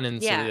the one,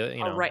 and so yeah.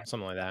 the All right,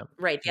 something like that.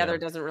 right. The Yeah, other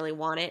doesn't really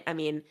want it. I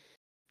mean,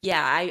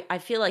 yeah, I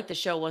feel like the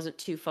show wasn't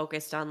too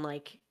focused on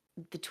like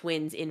the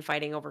twins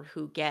infighting over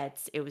who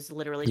gets. It was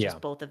literally just yeah,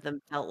 both of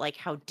them felt like,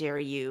 "How dare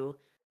you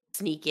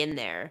sneak in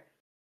there?"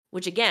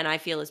 Which again, I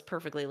feel is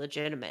perfectly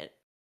legitimate.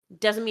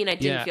 Doesn't mean I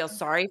didn't yeah. feel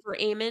sorry for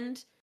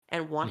Aemond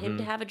and want him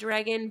to Hmm. have a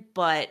dragon,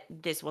 but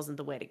this wasn't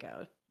the way to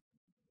go.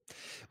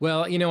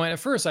 Well, and at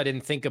first I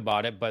didn't think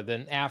about it, but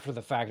then after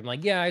the fact, I'm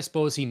like, yeah, I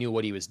suppose he knew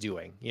what he was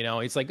doing.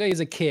 It's like, oh, he's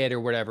a kid or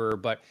whatever,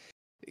 but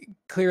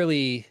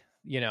clearly,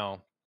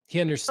 he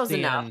That was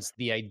enough. understands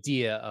the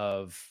idea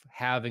of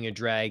having a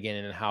dragon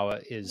and how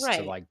it is to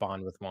Right, like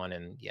bond with one,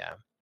 and yeah,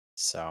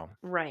 so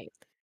right.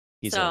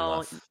 he's in So,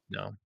 love.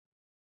 No,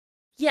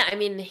 yeah, I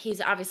mean,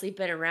 he's obviously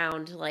been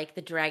around like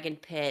the dragon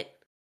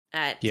pit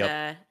at yep,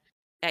 uh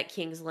at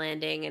King's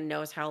Landing and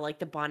knows how like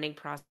the bonding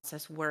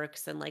process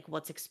works and like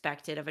what's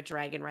expected of a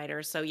dragon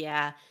rider. So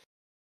yeah.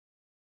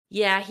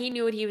 Yeah, he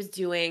knew what he was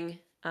doing.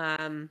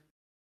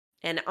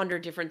 And under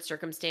different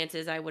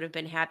circumstances I would have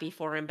been happy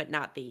for him, but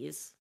not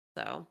these.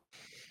 So,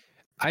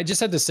 I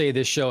just had to say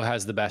this show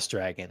has the best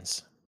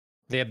dragons.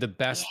 They have the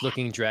yeah. best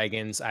looking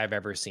dragons I've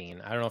ever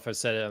seen. I don't know if I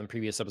said it on the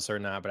previous episode or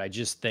not, but I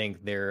just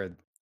think they're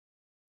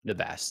the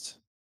best,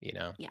 you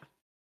know? Yeah.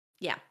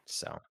 Yeah.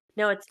 So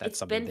No, it's that's it's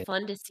something been that.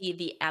 fun to see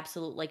the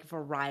absolute like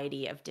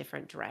variety of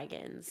different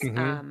dragons.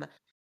 Hmm.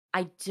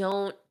 I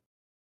don't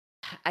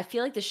I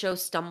feel like the show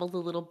stumbled a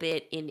little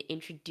bit in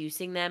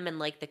introducing them and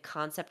like the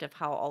concept of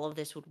how all of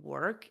this would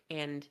work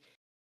and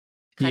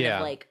kind of Yeah.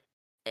 like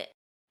eh,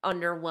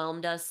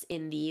 underwhelmed us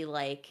in the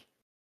like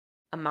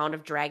amount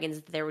of dragons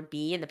that there would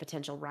be and the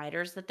potential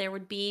riders that there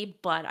would be,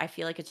 but I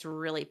feel like it's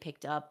really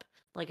picked up,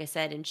 like I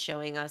said, in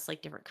showing us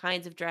like different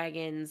kinds of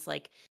dragons,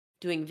 like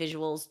doing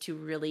visuals to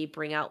really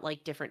bring out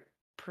like different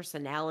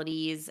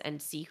personalities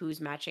and see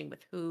who's matching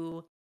with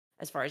who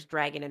as far as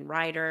dragon and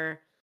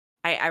rider.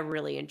 I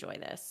really enjoy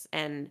this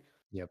and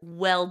Yep.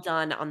 well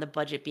done on the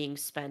budget being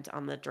spent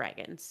on the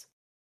dragons.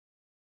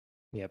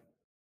 Yep.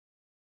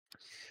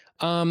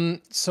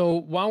 So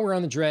while we're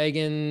on the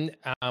dragon,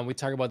 we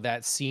talk about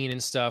that scene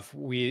and stuff.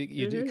 You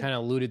Hmm. kind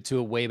of alluded to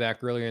it way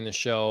back earlier in the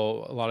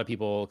show. A lot of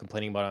people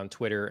complaining about it on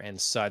Twitter and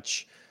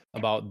such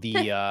about the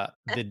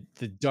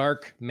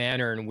dark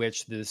manner in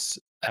which this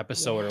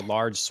episode Yeah. or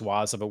large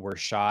swaths of it were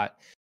shot,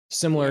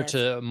 similar Yes.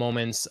 to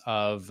moments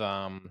of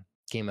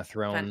Game of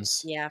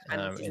Thrones Yeah,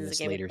 final in seasons of its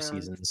Game of later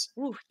Thrones. seasons.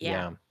 Ooh,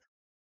 yeah. Yeah.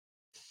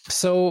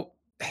 So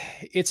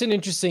it's an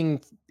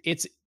interesting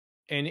it's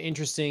an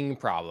interesting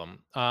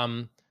problem.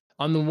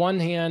 On the one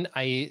hand,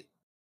 I'm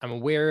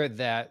aware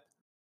that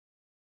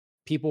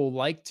people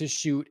like to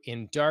shoot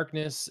in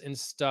darkness and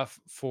stuff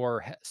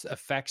for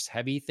effects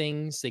heavy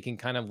things. They can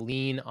kind of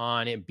lean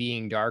on it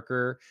being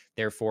darker,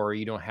 therefore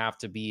you don't have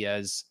to be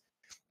as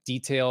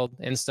detailed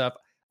and stuff.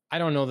 I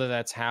don't know that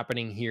that's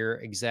happening here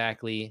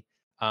exactly.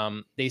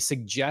 They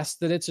suggest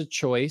that it's a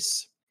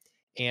choice,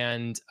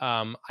 and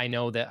I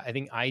know that I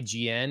think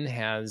IGN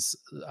has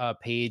a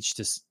page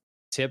to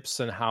tips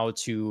on how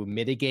to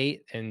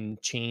mitigate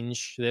and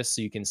change this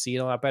so you can see it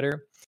a lot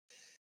better.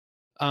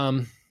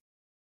 Um,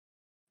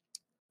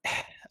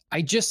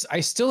 I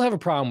still have a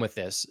problem with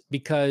this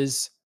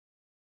because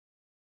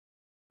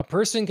a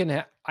person can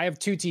I have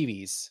two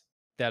TVs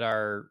that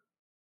are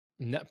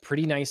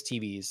pretty nice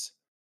TVs,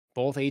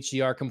 both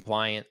HDR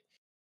compliant,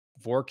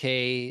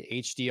 4K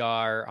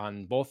HDR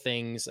on both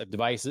things,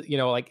 devices,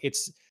 like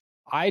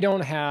I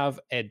don't have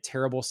a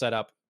terrible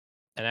setup.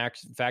 And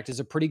in fact, it's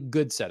a pretty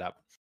good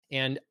setup.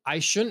 And I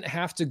shouldn't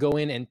have to go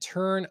in and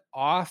turn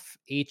off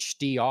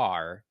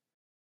HDR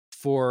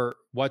for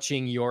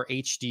watching your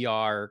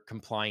HDR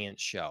compliant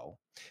show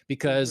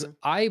because Mhm.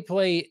 I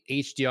play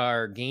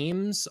HDR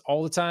games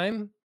all the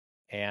time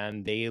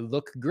and they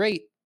look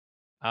great.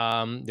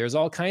 There's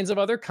all kinds of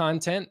other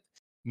content,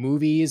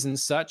 movies and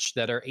such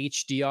that are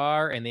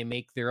HDR, and they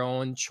make their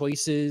own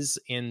choices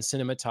in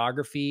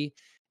cinematography.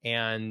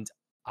 And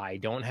I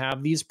don't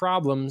have these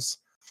problems.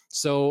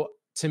 So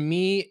to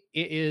me,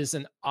 it is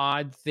an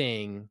odd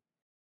thing.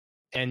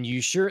 And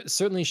you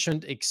certainly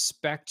shouldn't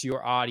expect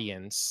your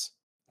audience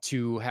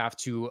to have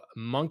to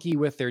monkey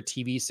with their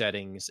TV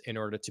settings in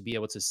order to be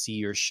able to see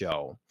your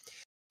show.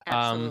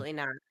 Absolutely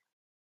not.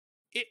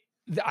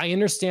 I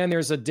understand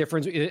there's a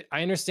difference.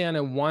 I understand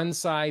on one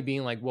side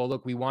being like, well,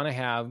 look, we want to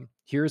have,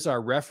 here's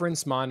our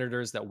reference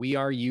monitors that we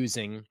are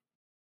using,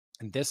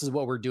 and this is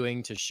what we're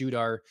doing to shoot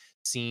our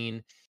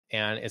scene,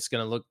 and it's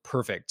going to look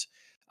perfect.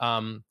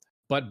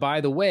 But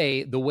by the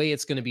way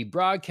it's going to be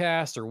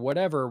broadcast or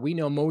whatever, we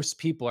know most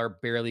people are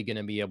barely going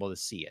to be able to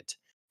see it.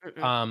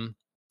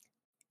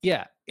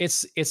 Yeah,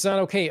 it's not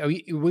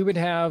okay. We would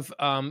have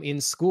in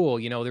school,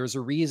 there was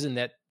a reason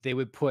that they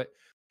would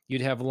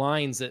you'd have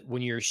lines that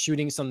when you're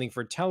shooting something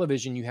for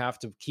television, you have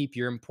to keep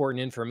your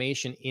important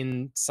information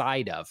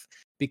inside of,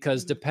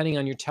 because depending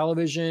on your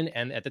television,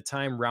 and at the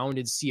time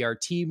rounded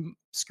CRT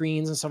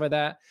screens and stuff like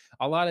that,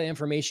 a lot of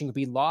information could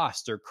be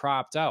lost or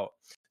cropped out.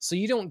 So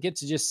you don't get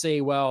to just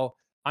say, well,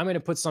 I'm going to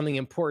put something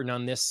important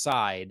on this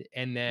side,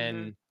 and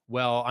then,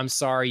 well, I'm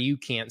sorry, you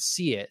can't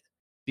see it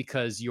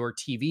because your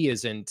TV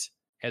isn't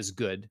as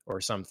good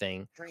or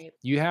something. Right.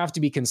 You have to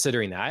be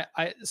considering that.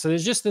 So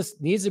there's just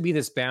needs to be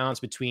this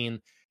balance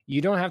between, you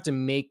don't have to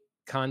make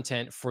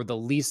content for the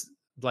least,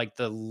 like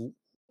the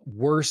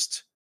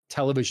worst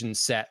television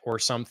set or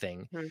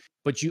something,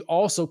 but you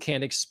also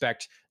can't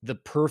expect the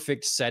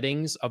perfect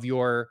settings of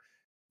your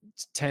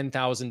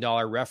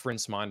 $10,000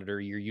 reference monitor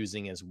you're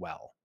using as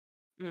well.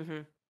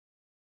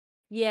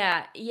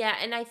 Yeah,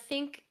 and I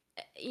think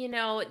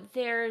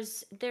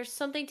there's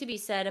something to be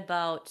said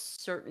about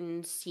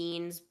certain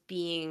scenes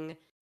being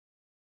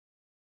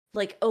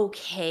like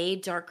okay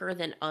darker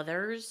than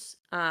others.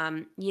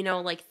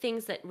 Like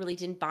things that really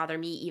didn't bother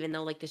me, even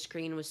though like the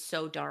screen was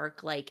so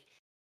dark, like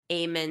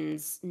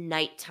Eamon's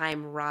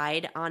nighttime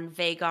ride on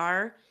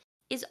Vhagar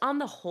is on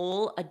the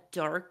whole a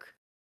dark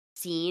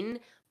scene,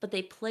 but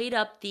they played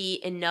up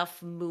the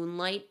enough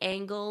moonlight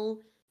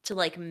angle to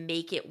like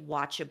make it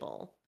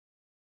watchable.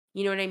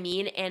 You know what I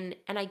mean? And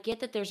I get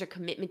that there's a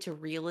commitment to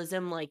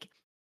realism, like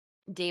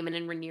Daemon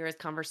and Rhaenyra's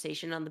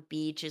conversation on the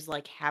beach is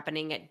like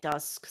happening at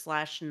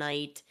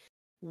dusk/night,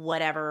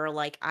 whatever.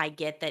 Like I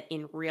get that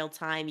in real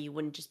time you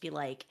wouldn't just be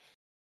like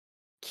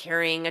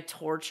carrying a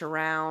torch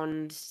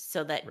around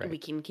so that we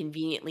can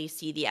conveniently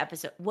see the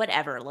episode,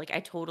 whatever. Like I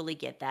totally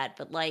get that,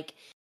 but like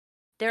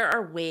there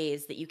are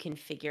ways that you can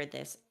figure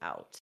this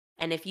out.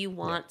 And if you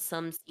want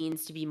some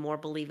scenes to be more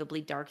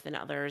believably dark than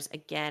others,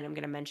 again, I'm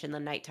going to mention the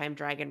nighttime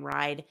dragon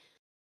ride.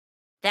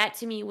 That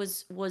to me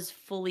was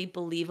fully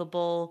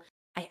believable.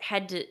 I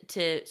had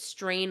to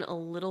strain a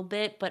little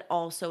bit, but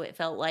also it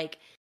felt like,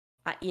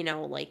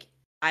 like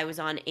I was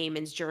on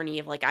Eamon's journey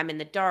of like, I'm in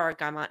the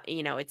dark. I'm on,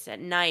 it's at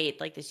night,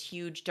 like this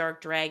huge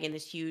dark dragon,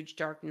 this huge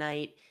dark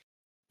night.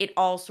 It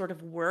all sort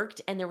of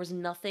worked. And there was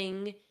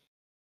nothing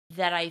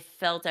that I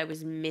felt I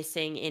was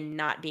missing in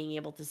not being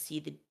able to see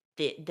the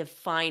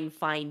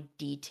fine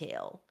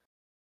detail,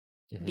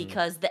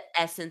 because the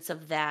essence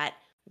of that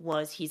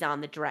was he's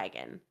on the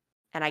dragon,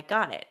 and I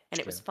got it, and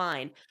it was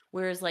fine.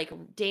 Whereas like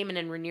Daemon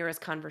and Rhaenyra's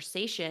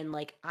conversation,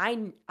 like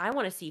I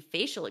want to see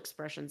facial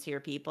expressions here,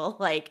 people.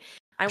 Like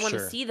I want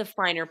to see the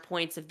finer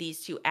points of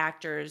these two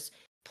actors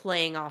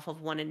playing off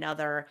of one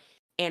another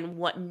and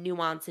what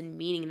nuance and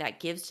meaning that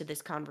gives to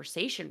this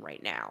conversation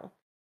right now.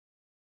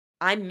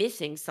 I'm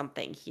missing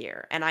something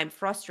here, and I'm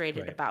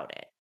frustrated about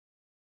it.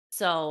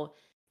 So,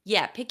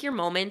 yeah, pick your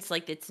moments.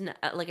 Like it's not,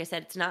 like I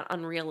said, it's not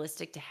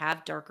unrealistic to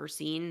have darker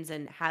scenes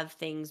and have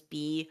things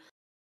be,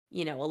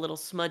 a little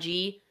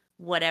smudgy,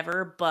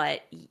 whatever.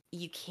 But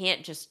you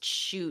can't just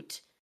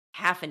shoot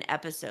half an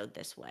episode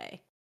this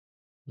way.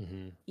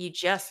 You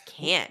just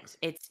can't.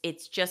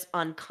 It's just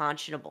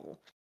unconscionable.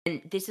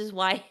 And this is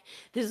why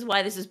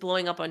this is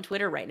blowing up on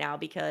Twitter right now,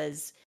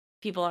 because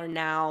people are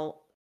now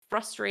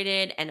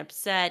frustrated and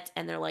upset,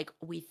 and they're like,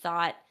 we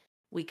thought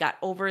we got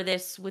over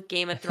this with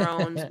Game of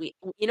Thrones.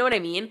 You know what I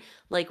mean?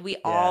 Like we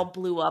all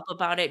blew up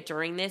about it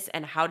during this,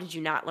 and how did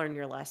you not learn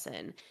your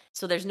lesson?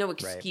 So there's no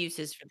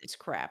excuses for this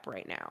crap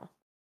right now.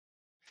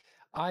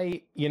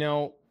 I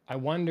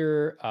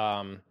wonder,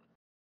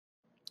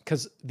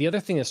 because the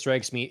other thing that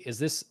strikes me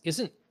is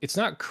it's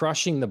not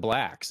crushing the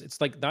blacks. It's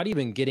like not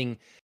even getting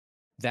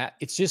that.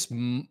 It's just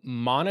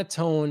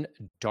monotone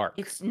dark.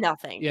 It's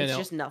nothing. It's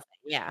just nothing.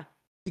 Yeah.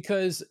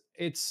 Because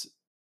it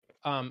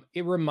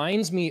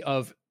reminds me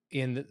of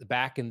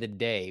back in the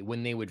day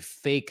when they would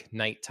fake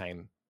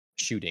nighttime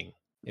shooting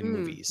in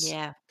movies.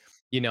 Yeah.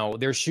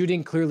 They're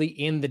shooting clearly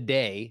in the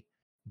day,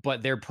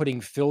 but they're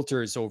putting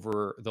filters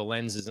over the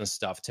lenses and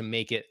stuff to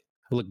make it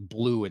look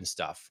blue and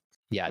stuff.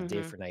 Yeah,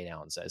 Day for Night,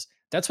 Alan says.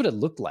 That's what it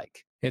looked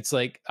like. It's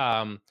like,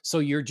 so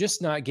you're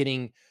just not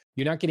getting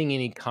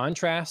any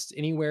contrast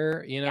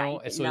anywhere, so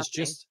it's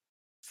just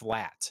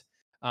flat.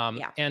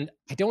 And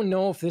I don't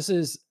know if this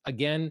is,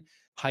 again,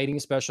 hiding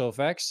special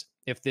effects,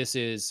 if this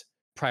is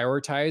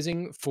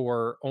prioritizing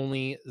for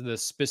only the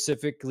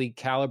specifically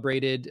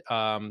calibrated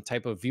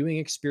type of viewing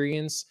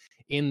experience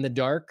in the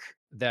dark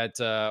that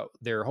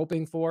they're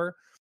hoping for,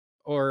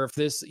 or if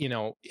this,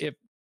 if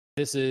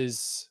this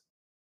is,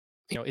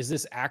 is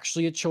this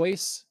actually a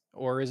choice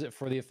or is it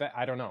for the effect?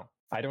 I don't know.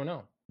 I don't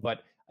know.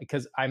 But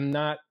because I'm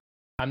not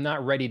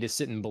ready to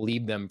sit and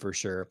believe them for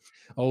sure.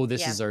 Oh,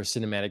 this Yeah. is our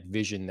cinematic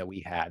vision that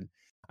we had.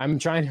 I'm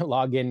trying to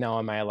log in now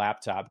on my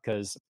laptop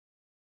because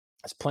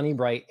it's plenty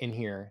bright in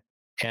here,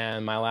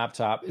 and my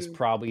laptop is Mm,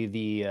 probably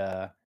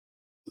the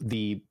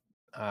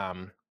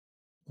um,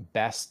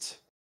 best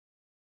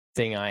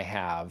thing I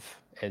have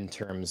in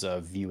terms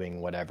of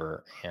viewing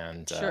whatever.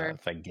 And sure.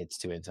 if I get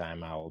to it in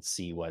time, I'll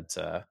see what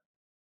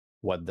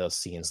those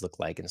scenes look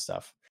like and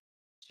stuff.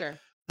 Sure.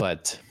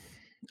 But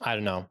I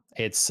don't know.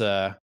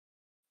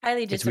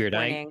 Highly It's weird.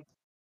 disappointing.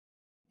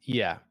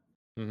 Yeah.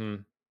 hmm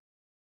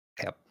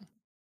Yep.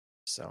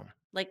 So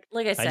Like I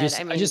I said, just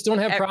I I mean, just don't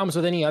have problems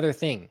with any other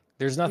thing.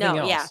 There's nothing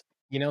no, yeah. else.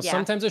 Yeah.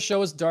 Sometimes a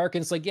show is dark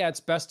and it's like, yeah, it's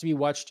best to be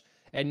watched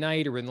at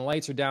night or when the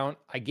lights are down.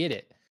 I get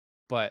it.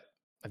 But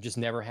I've just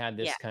never had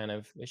Yeah. this kind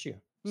of issue.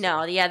 No,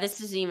 So yeah,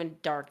 this isn't even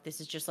dark. This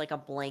is just like a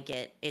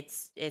blanket.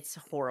 It's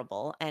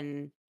horrible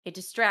and it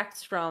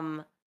distracts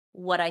from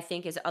what I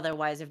think is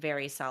otherwise a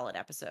very solid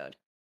episode.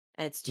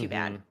 And it's too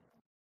bad. hmm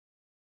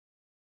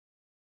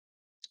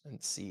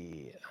let's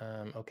see.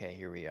 Okay,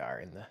 here we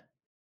are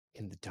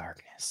in the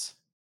darkness.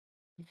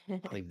 I'll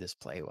leave this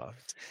play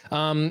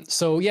while.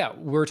 So yeah,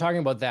 we're talking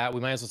about that.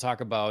 We might as well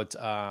talk about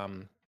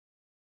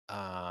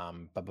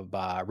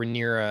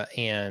Rhaenyra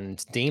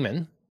and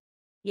Damon.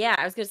 Yeah,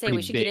 I was gonna say Pretty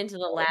we should get big. into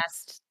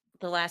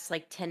the last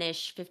like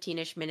 10-ish,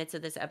 15-ish minutes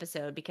of this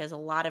episode because a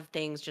lot of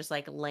things just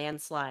like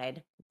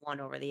landslide one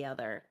over the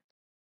other.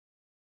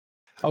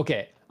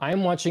 Okay,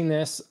 I'm watching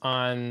this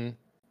on,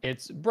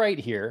 it's bright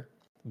here,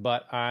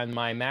 but on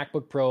my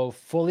MacBook Pro,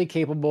 fully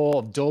capable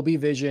of Dolby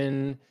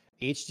Vision,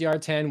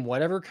 HDR10,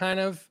 whatever kind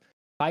of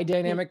high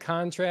dynamic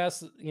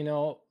contrast,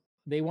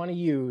 they want to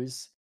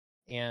use.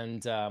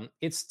 And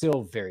it's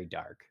still very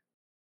dark.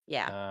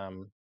 Yeah.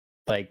 Um,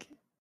 like,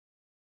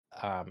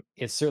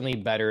 it's certainly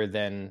better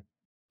than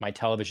my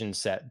television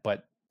set,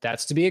 but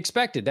that's to be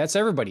expected. That's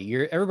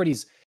everybody.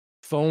 Everybody's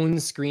phone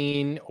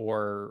screen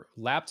or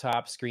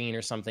laptop screen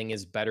or something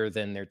is better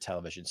than their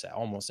television set.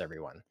 Almost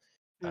everyone.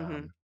 Mhm.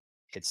 Um,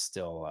 it's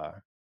still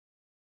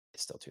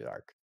too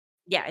dark.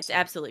 Yeah, it's So,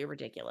 absolutely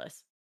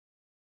ridiculous.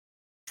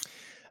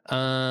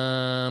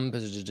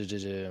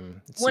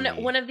 let's One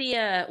see. one of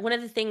the one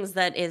of the things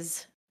that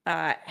is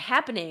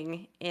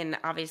happening in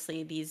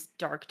obviously these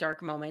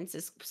dark moments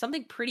is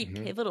something pretty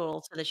Mhm.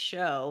 pivotal to the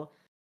show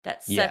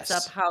that sets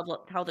up Yes.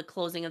 how the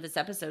closing of this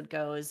episode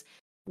goes,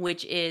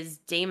 which is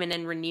Damon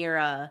and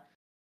Rhaenyra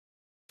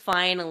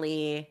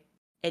finally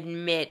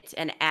admit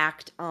and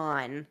act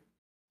on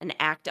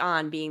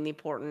being the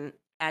important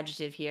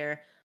adjective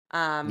here,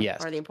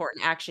 Yes. or the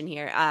important action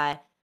here,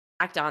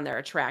 act on their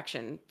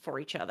attraction for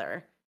each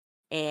other.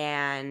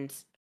 And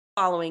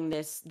following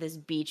this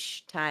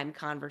beach time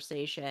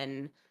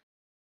conversation,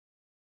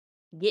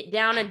 get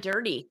down and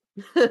dirty.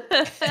 In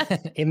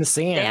the They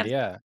sand. have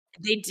Yeah.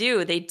 they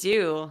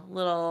do.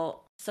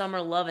 Little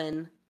summer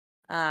lovin'.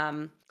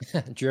 Um,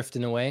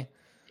 Drifting away.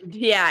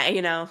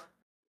 yeah,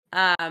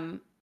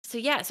 Um, so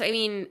yeah, so I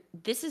mean,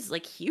 this is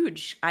like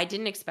huge. I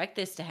didn't expect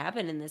this to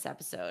happen in this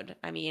episode.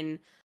 I mean,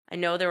 I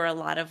know there were a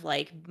lot of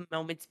like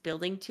moments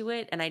building to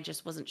it, and I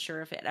just wasn't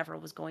sure if it ever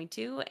was going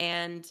to.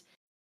 And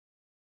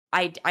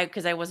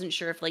because I wasn't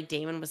sure if like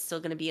Damon was still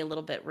going to be a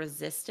little bit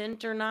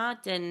resistant or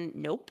not. And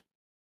nope,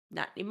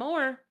 not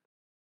anymore.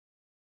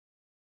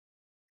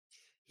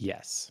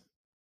 Yes.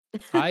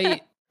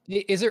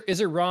 Is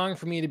it wrong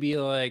for me to be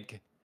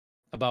like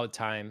about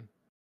time?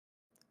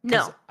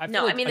 Because No, I feel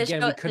no. I like mean,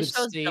 again we could the have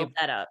show's built saved.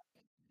 that up.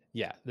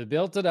 Yeah, they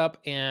built it up,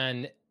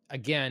 and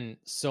again,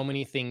 so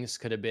many things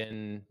could have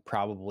been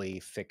probably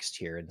fixed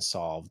here and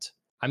solved.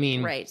 I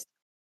mean, Right.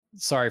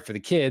 sorry for the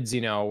kids,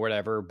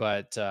 whatever,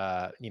 but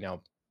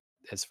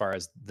as far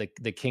as the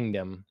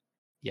kingdom,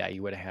 yeah,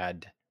 you would have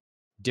had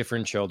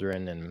different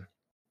children, and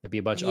there'd be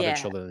a bunch of other Yeah.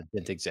 children that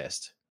didn't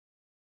exist.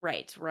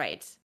 Right.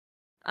 Right.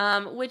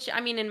 Which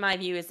I mean, in my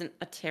view, isn't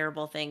a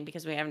terrible thing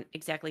because we haven't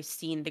exactly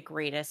seen the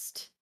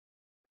greatest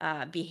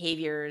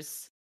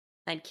behaviors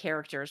and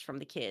characters from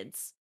the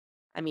kids.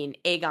 I mean,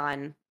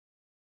 Aegon,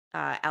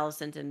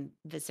 Alicent and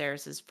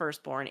Viserys's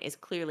firstborn, is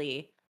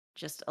clearly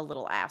just a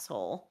little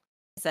asshole.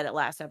 I said it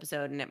last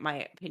episode, and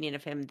my opinion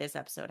of him this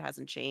episode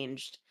hasn't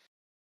changed.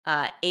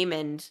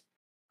 Aemond,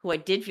 who I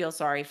did feel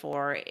sorry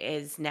for,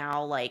 is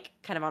now like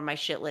kind of on my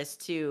shit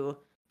list too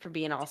for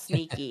being all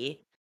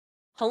sneaky.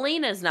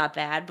 Helena's not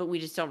bad, but we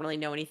just don't really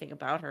know anything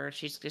about her.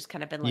 She's just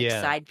kind of been like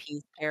Yeah. side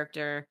piece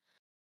character.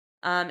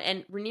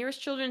 And Rhaenyra's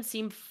children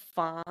seem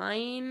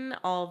fine,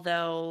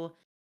 although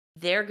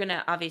they're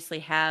gonna obviously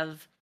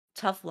have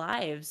tough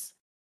lives.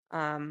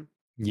 Because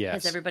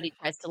Yes. everybody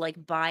tries to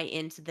like buy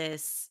into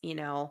this,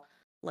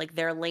 like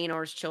they're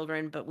Laenor's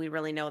children, but we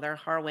really know they're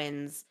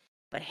Harwin's.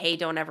 but hey,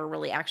 don't ever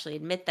really actually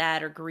admit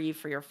that or grieve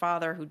for your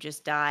father who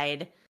just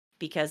died,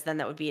 because then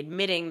that would be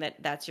admitting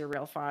that that's your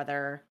real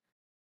father.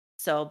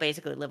 So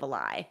basically, live a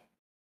lie.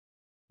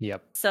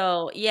 Yep.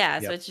 So, yeah,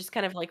 so Yep. it's just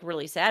kind of, like,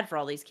 really sad for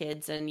all these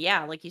kids, and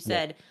yeah, like you Yep.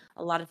 said,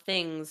 a lot of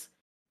things,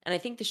 and I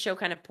think the show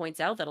kind of points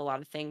out that a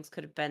lot of things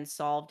could have been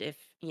solved if,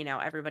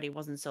 everybody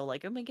wasn't so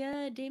like, "Oh my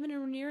god, Damon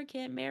and Rhaenyra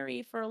can't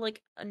marry for,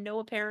 like, a no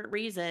apparent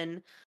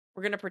reason.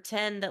 We're gonna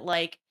pretend that,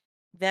 like,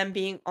 them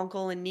being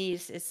uncle and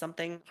niece is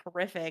something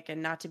horrific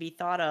and not to be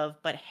thought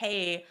of, but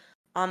hey,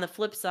 on the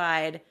flip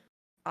side,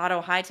 Otto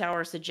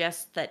Hightower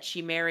suggests that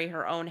she marry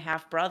her own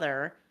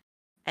half-brother,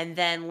 and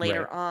then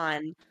later Right.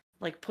 on,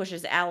 like,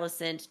 pushes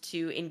Alicent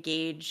to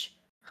engage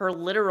her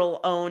literal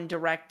own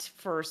direct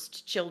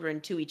first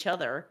children to each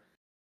other,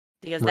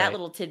 because that Right.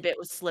 little tidbit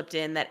was slipped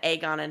in that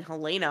Aegon and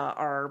Helena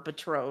are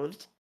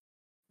betrothed,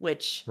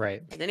 which,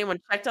 Right. has anyone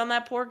checked on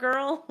that poor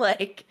girl?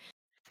 Like,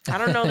 I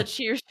don't know that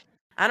she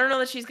I don't know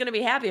that she's gonna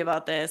be happy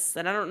about this,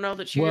 and I don't know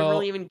that she really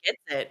Well, even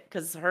gets it,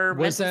 because her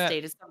was mental that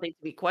state is something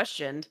to be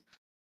questioned.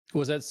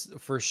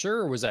 for sure,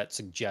 or was that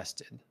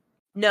suggested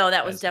No,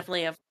 that was as a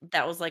definitely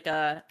that was like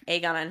a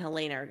Aegon and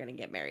Helena are gonna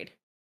get married.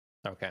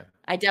 okay.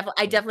 I Yeah.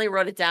 definitely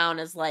wrote it down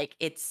as, like,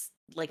 it's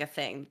like a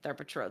thing. They're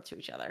betrothed to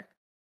each other.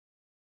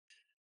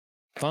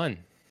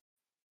 Fun.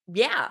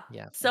 Yeah.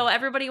 Yeah, So fun.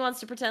 everybody wants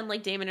to pretend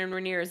like Damon and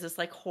Rhaenyra is this,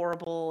 like,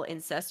 horrible,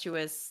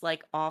 incestuous,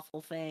 like,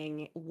 awful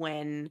thing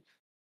when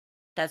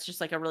that's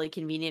just, like, a really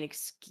convenient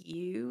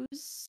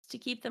excuse to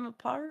keep them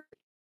apart?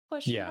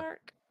 Question Yeah.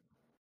 mark.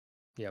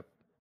 Yep.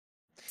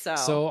 So,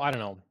 So I don't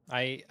know.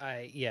 I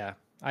yeah.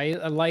 I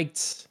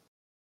liked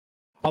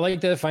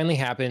that it finally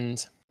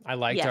happened. I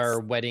liked yes. our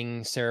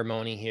wedding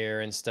ceremony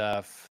here and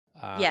stuff.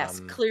 Yes,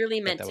 clearly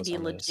That meant that to was be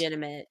harmonious.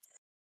 legitimate.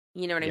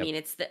 You know what I Yep. mean?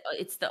 It's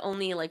the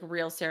only, like,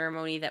 real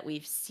ceremony that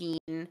we've seen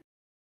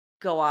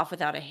go off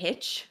without a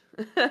hitch.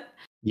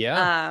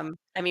 Yeah.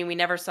 I mean, we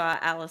never saw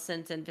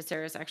Alicent and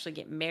Viserys actually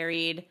get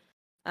married.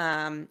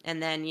 And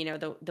then,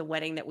 the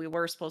wedding that we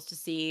were supposed to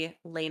see,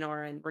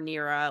 Laenor and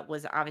Rhaenyra,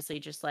 was obviously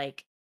just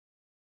like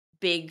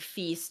big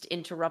feast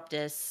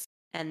interruptus,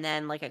 and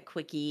then like a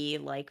quickie,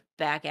 like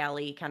back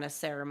alley kind of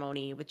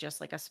ceremony with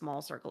just like a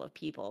small circle of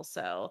people.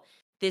 So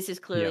this is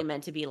clearly Yep.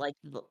 meant to be like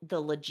the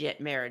legit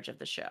marriage of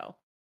the show.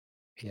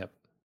 Yep.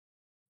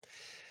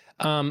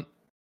 Um,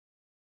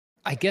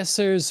 I guess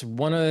there's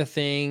one other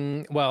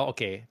thing. Well,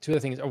 okay, two other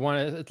things. I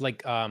want to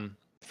like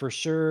for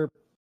sure.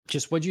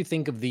 Just what do you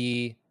think of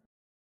the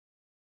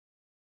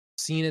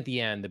scene at the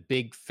end? The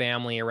big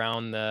family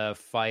around the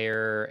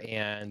fire,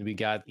 and we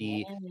got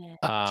the Yeah.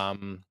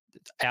 um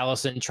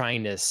Allison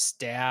trying to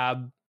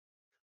stab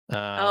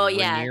Oh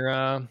yeah.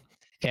 Rhaenyra,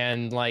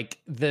 and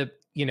like the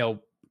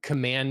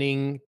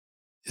commanding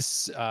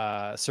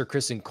Sir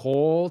Chris and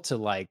Cole to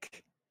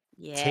like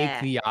take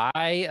Yeah. the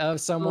eye of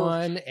Oof.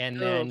 someone, and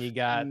then Oof. you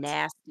got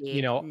Nasty.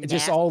 it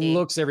just all Nasty.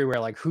 looks everywhere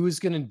like who's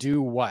gonna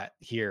do what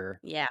here,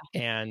 Yeah.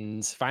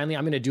 and finally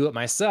I'm gonna do it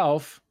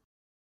myself.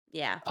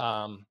 Yeah.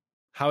 um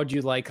how'd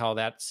you like how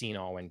that scene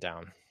all went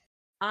down?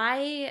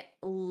 I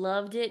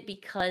loved it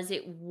because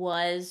it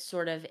was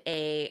sort of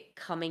a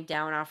coming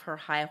down off her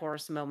high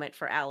horse moment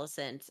for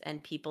Alicent,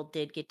 and people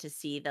did get to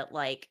see that,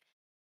 like,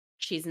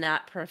 she's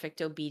not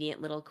perfect,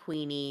 obedient little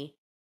queenie.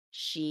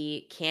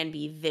 She can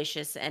be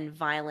vicious and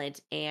violent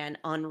and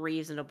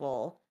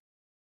unreasonable.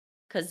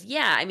 Because,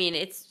 yeah, I mean,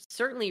 it's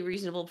certainly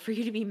reasonable for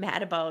you to be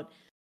mad about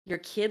your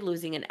kid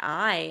losing an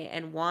eye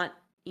and want,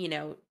 you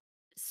know,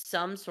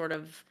 some sort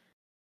of,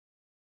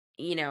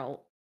 you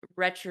know,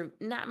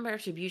 not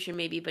retribution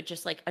maybe, but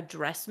just like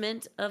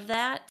addressment of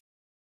that,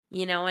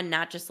 and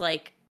not just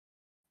like,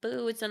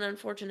 boo, it's an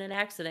unfortunate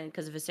accident,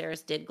 because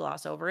Viserys did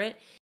gloss over it.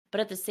 But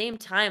at the same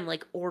time,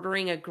 like,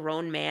 ordering a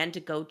grown man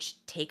to go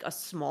take a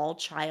small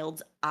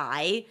child's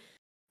eye,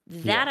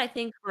 Yeah. that I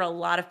think for a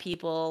lot of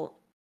people,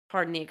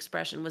 pardon the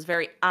expression, was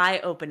very eye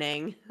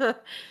opening.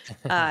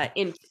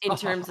 In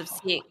terms of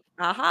seeing,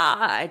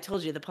 aha, I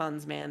told you the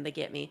puns, man, they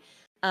get me.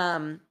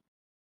 Um,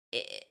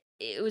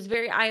 it was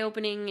very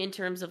eye-opening in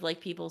terms of, like,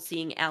 people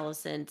seeing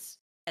Alicent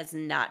as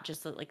not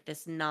just, like,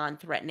 this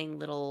non-threatening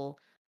little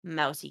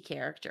mousy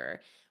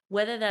character.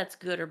 Whether that's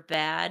good or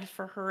bad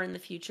for her in the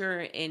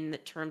future in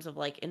terms of,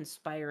 like,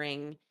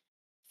 inspiring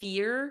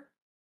fear,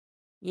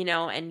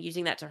 and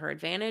using that to her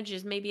advantage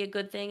is maybe a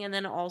good thing, and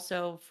then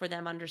also for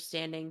them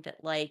understanding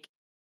that, like,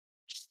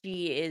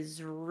 she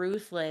is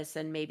ruthless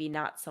and maybe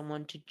not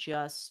someone to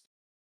just,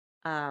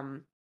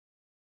 um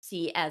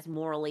see as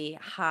morally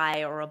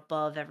high or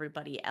above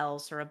everybody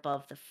else or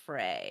above the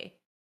fray.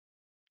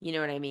 You know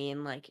what I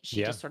mean? Like,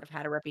 she Yeah. just sort of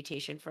had a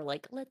reputation for,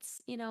 like,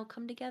 let's,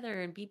 come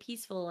together and be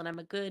peaceful, and I'm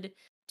a good,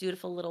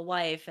 dutiful little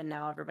wife. And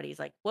now everybody's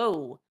like,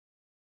 whoa,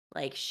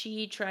 like,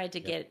 she tried to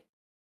Yep. get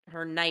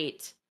her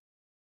knight.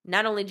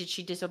 Not only did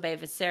she disobey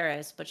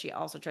Viserys, but she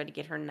also tried to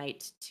get her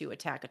knight to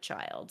attack a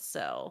child.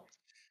 So,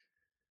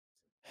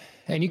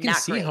 And you can not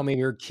see how great. maybe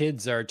your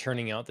kids are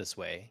turning out this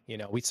way.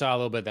 We saw a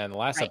little bit of that in the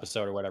last Right.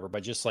 episode or whatever,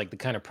 but just like the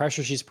kind of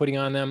pressure she's putting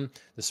on them,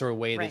 the sort of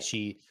way that Right.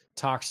 she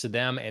talks to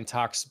them and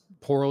talks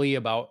poorly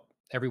about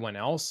everyone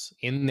else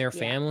in their Yeah.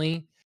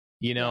 family.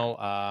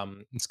 Yeah.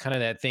 It's kind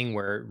of that thing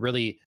where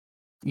really,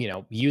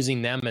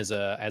 using them as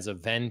a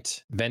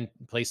vent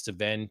place to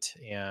vent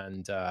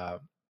and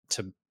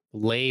to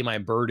lay my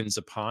burdens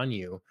upon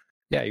you.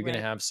 Yeah, you're gonna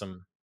Right. have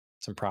some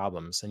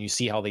problems, and you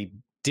see how they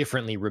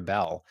differently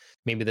rebel.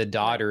 Maybe the Right.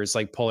 daughter is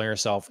like pulling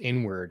herself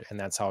inward, and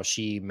that's how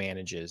she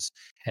manages.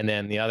 And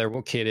then the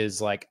other kid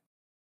is like,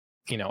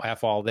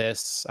 F all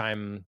this.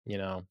 I'm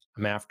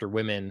after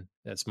women.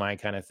 That's my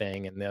kind of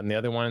thing. And then the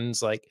other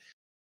one's like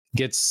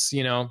gets,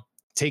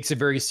 takes it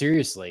very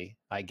seriously,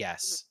 I Mhm.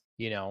 guess,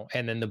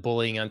 and then the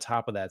bullying on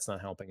top of that's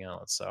not helping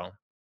out. So,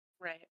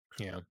 Right.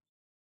 yeah.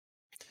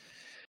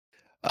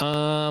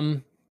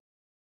 Um,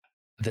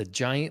 the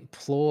giant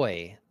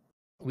ploy.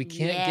 We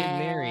can't get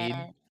married.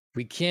 Yeah.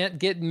 We can't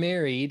get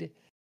married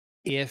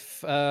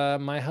if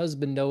my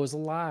husband is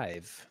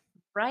alive,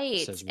 Right.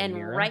 says And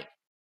Rhaenyra.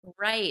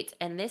 right.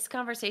 And this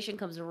conversation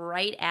comes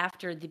right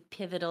after the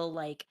pivotal,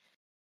 like,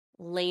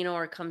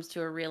 Lenore comes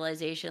to a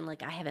realization,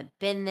 like, I haven't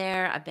been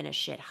there. I've been a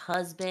shit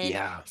husband.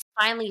 Yeah. He's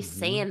finally Hmm.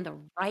 saying the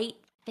right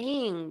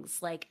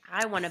things. Like,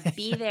 I want to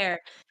be there.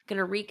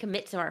 Gonna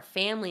recommit to our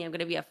family. I'm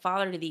gonna be a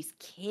father to these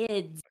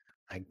kids.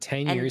 Like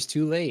 10 And years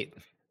too late.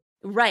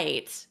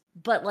 right.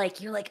 But like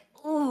you're like,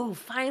 oh,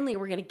 finally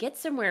we're gonna get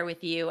somewhere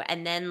with you.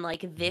 And then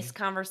like this Mhm.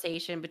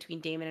 conversation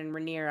between Damon and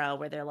Rhaenyra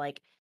where they're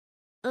like,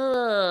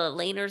 ugh,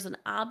 Laner's an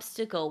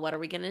obstacle. What are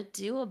we gonna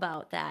do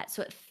about that?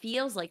 So it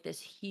feels like this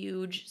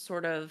huge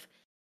sort of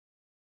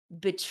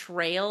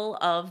betrayal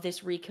of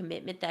this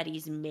recommitment that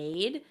he's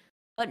made,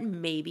 but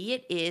maybe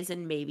it is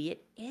and maybe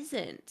it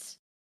isn't.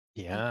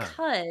 Yeah.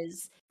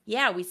 Because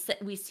yeah,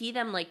 we see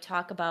them like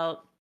talk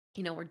about,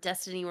 we're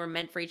destiny, we're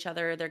meant for each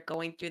other. They're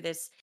going through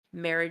this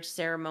marriage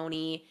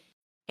ceremony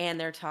and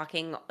they're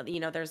talking,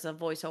 there's a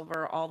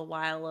voiceover all the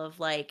while of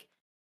like,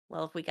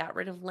 well, if we got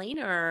rid of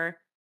Laner,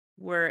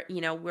 we're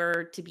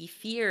to be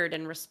feared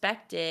and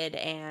respected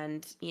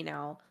and,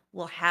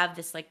 we'll have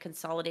this like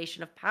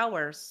consolidation of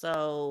power.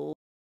 So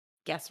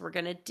guess we're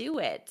gonna do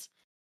it.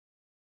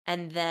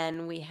 And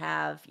then we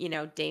have,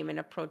 Damon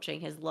approaching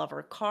his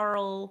lover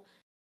Carl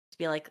to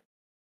be like,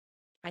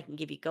 I can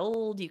give you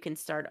gold, you can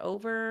start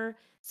over.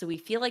 So we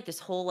feel like this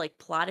whole like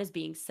plot is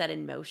being set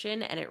in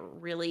motion and it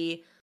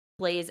really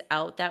plays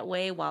out that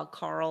way while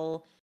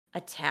Carl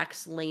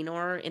attacks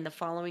Lenore in the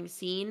following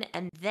scene.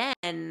 And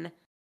then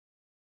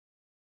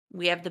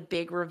we have the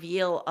big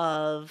reveal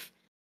of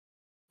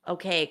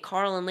okay,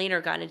 Carl and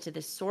Lenore got into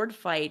this sword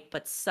fight,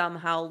 but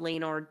somehow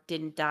Lenore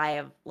didn't die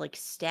of like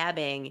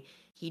stabbing.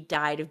 He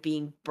died of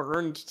being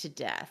burned to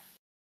death,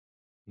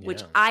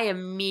 which Yeah. I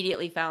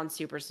immediately found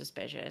super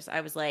suspicious.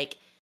 I was like,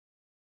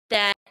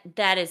 that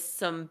that is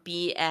some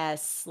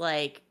BS.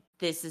 Like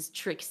this is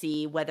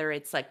Trixie, whether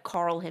it's like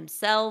Carl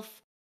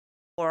himself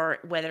or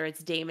whether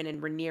it's Damon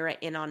and Rhaenyra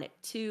in on it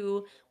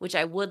too, which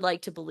I would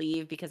like to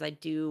believe because I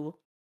do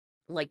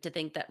like to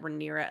think that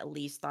Rhaenyra at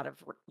least thought of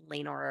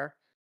Lenore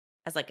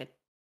as like a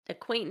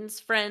acquaintance,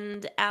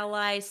 friend,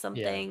 ally, Yeah.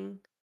 something.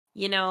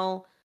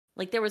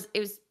 Like it was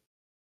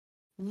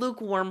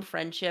lukewarm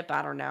friendship.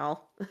 I don't know,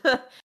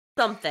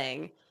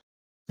 something.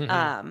 Mhm.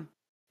 Um,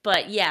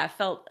 but yeah,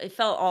 it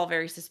felt all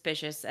very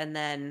suspicious. And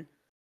then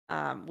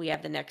we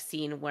have the next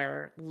scene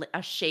where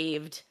a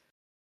shaved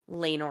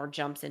Lenore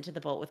jumps into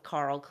the boat with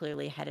Carl,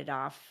 clearly headed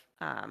off,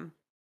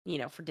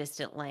 for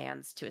distant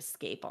lands to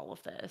escape all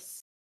of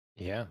this,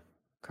 Yeah. which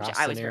Cross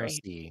I the was narrow very,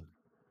 sea.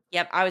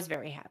 yep, I was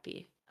very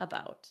happy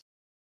about.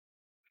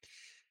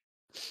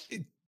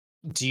 It-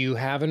 Do you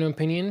have an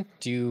opinion?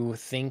 Do you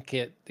think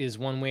it is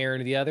one way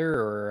or the other,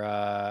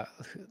 or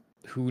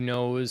who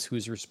knows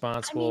who's I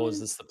responsible? Is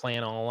mean, this the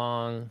plan all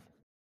along?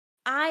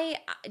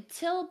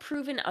 till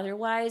proven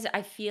otherwise,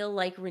 I feel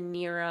like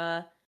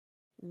Rhaenyra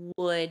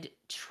would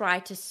try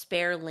to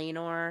spare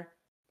Lenore,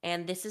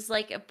 and this is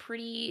like a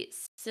pretty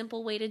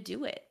simple way to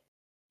do it.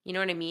 You know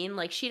what I mean?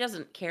 Like she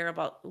doesn't care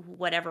about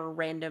whatever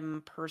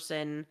random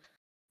person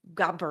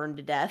got burned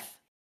to death.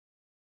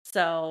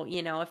 So,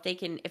 if they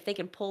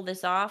can pull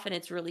this off and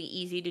it's really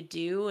easy to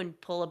do and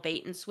pull a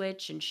bait and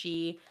switch and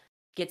she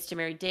gets to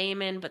marry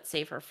Damon but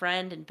save her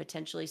friend and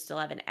potentially still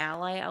have an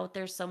ally out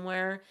there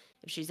somewhere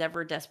if she's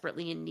ever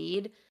desperately in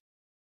need,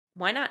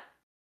 why not?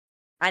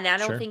 And I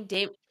don't Sure.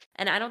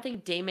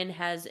 think Damon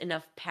has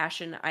enough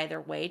passion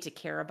either way to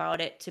care about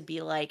it to be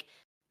like,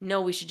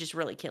 no, we should just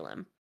really kill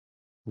him.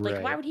 Like,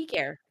 why Right. would he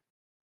care?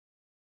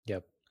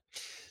 Yep.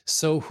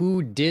 So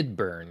who did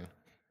burn?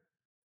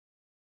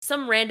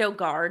 Some rando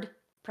guard,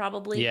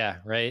 probably, Yeah.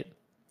 Right.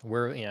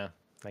 Yeah.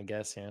 I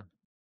guess. Yeah.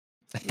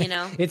 you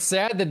know? It's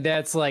sad that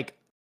that's like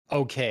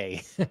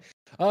okay. I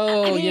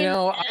Oh,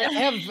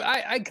 mean,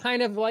 I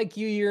kind of like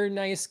you. You're a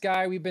nice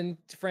guy. We've been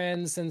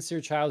friends since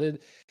your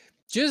childhood.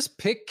 Just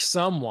pick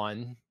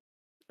someone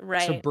to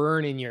right,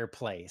 burn in your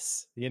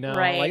place, like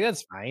right.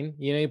 that's fine.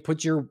 You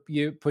put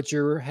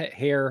your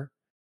hair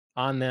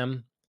on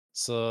them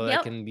so that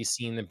Yep, can be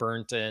seen and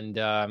burnt, and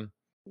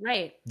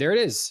right, there it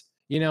is.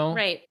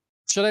 right.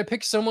 Should I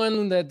pick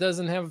someone that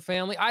doesn't have a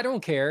family? I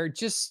don't care.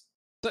 Just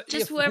Just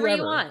if whoever you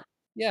whoever. want.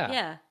 Yeah.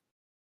 Yeah.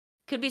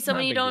 Could be Not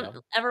someone a you big don't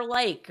deal. ever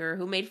like or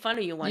who made fun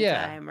of you one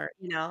Yeah. time or,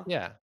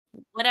 Yeah.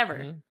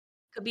 whatever. hmm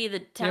Could be the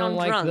You don't town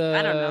like drunk.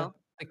 I don't know.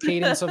 the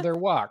cadence of their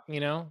walk,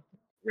 Get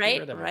Right,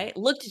 rid of them. right.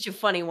 Looked at you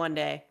funny one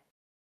day.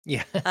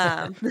 Yeah.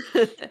 Um,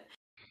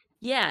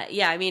 yeah,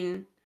 I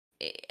mean,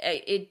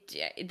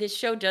 this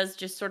show does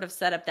just sort of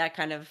set up that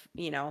kind of,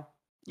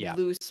 Yeah.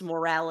 loose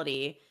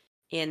morality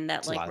in that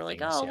It's a like lot we're of like,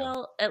 things. "Oh, Yeah.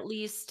 well, at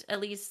least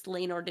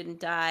Lenore didn't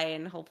die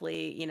and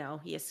hopefully,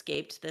 he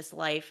escaped this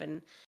life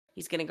and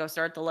he's going to go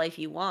start the life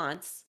he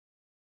wants."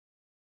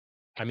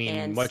 I mean,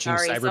 And watching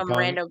sorry, some Cyberpunk,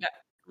 rando guy,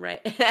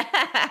 right.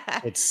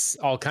 it's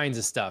all kinds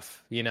of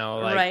stuff, like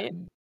Right.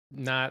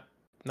 not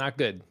not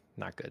good.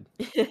 Not good.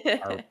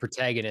 Our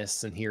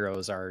protagonists and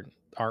heroes aren't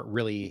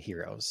really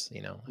heroes,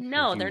 if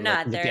No, they're you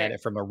like not. look at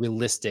it from a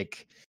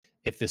realistic,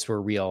 if this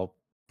were real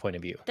point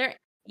of view. They're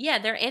yeah,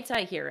 they're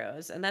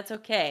anti-heroes, and that's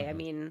okay. I Mhm.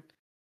 mean,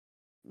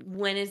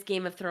 when has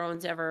Game of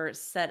Thrones ever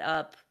set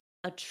up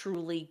a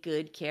truly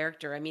good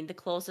character? I mean, the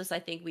closest I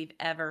think we've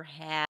ever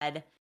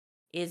had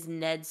is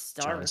Ned Jon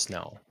Stark.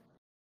 Snow.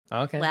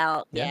 Okay.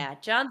 Well, Yeah.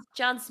 yeah,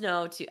 Jon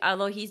Snow too,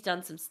 although he's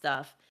done some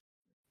stuff,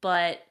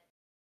 but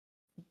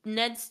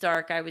Ned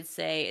Stark, I would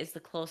say, is the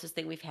closest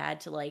thing we've had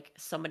to like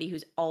somebody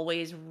who's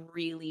always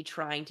really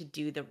trying to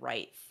do the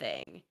right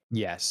thing.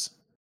 Yes.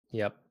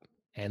 Yep.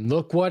 And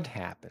look what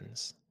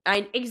happens.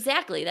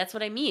 Exactly, that's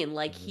what I mean.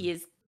 Like he Mhm.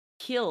 is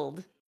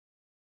killed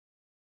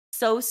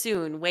so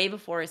soon, way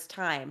before his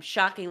time,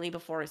 shockingly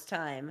before his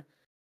time,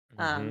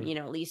 Mhm.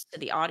 at least to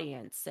the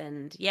audience.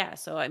 And yeah,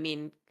 so I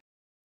mean,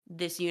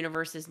 this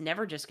universe is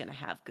never just going to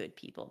have good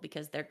people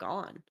because they're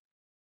gone.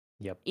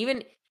 Yep.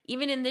 Even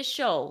even in this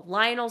show,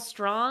 Lionel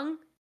Strong,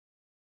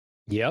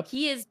 Yep.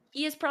 he is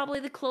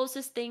probably the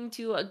closest thing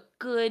to a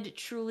good,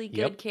 truly good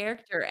Yep.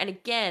 character. And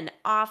again,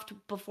 oft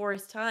before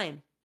his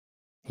time.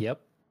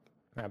 Yep.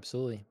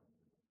 Absolutely.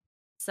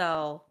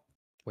 So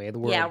Way of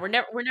the yeah,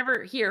 world. we're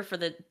never here for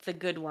the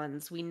good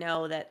ones. We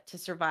know that to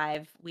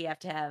survive, we have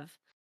to have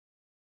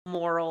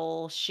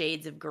moral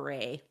shades of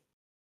gray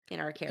in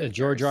our George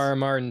characters. R. R.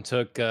 Martin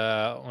took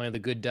only the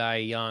good die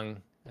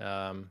young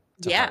to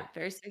Yeah, heart.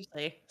 very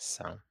seriously.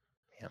 So,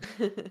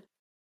 yeah.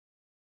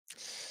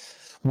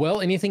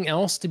 Well, anything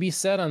else to be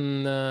said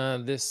on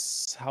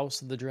this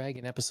House of the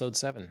Dragon episode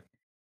 7?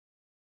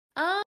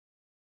 um,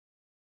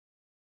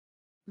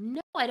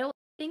 no, I don't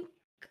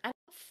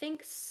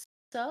think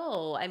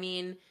so. I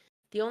mean,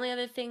 the only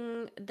other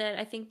thing that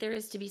I think there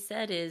is to be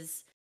said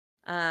is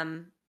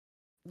um,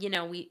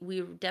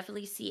 we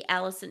definitely see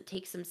Allison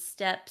take some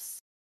steps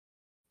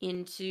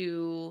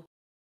into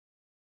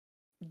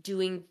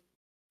doing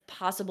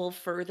possible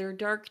further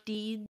dark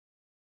deeds.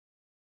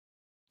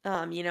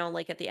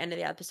 Like at the end of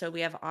the episode,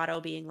 we have Otto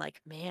being like,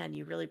 "Man,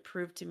 you really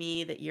proved to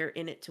me that you're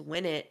in it to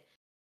win it."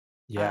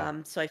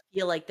 Yeah. So I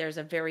feel like there's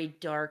a very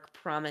dark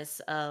promise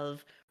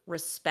of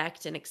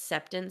respect and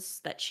acceptance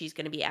that she's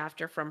going to be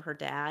after from her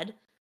dad.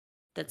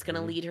 That's going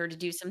to Mhm. lead her to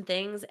do some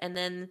things, and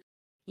then,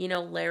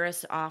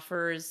 Laris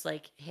offers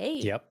like, "Hey,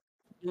 Yep.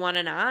 you want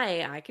an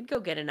eye? I could go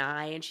get an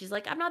eye," and she's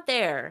like, "I'm not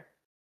there."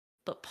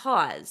 But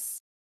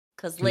pause,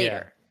 because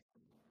Yeah.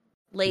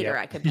 later Yep.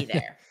 I could be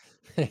there.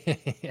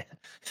 Yeah.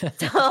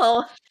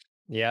 So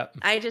Yep.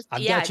 I've I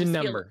got your just feel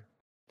number.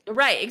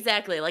 right,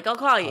 exactly. Like I'll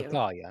call I'll you.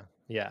 call you.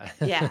 Yeah.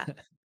 Yeah.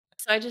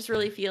 So I just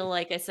really feel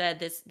like I said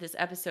this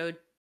episode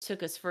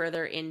took us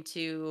further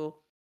into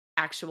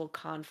actual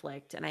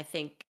conflict, and I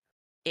think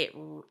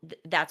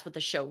that's what the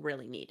show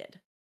really needed.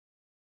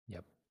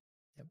 Yep.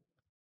 Yep.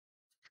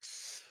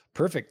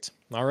 Perfect.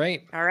 All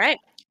right. All right.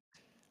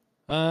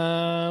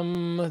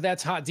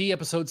 That's Hot D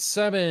episode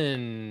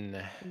 7.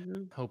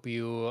 Mhm. Hope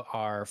you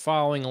are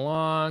following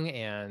along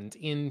and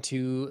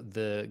into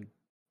the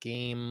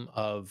game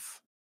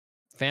of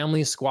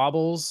family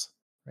squabbles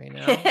right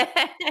now.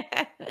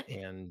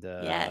 And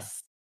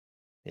Yes.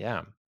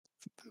 yeah,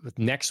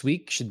 next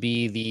week should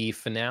be the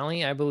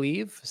finale, I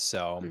believe.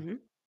 So Mhm.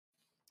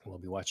 we'll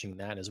be watching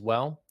that as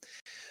well.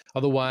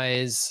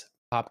 Otherwise,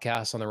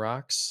 Popcast on the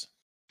Rocks,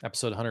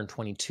 episode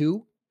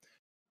 122.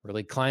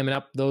 Really climbing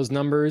up those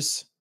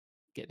numbers,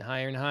 getting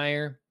higher and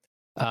higher.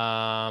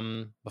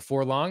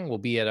 Before long, we'll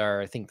be at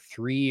our, I think,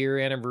 3-year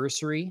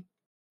anniversary.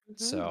 Mhm.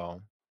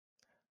 So,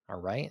 all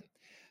right. Oof.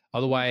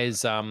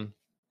 Otherwise,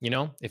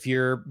 if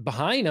you're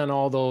behind on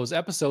all those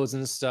episodes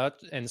and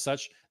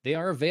such, they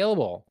are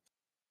available.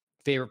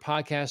 Favorite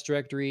podcast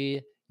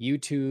directory,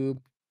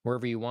 YouTube,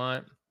 wherever you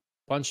want.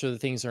 Bunch of the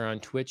things are on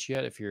Twitch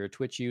yet if you're a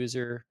Twitch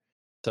user.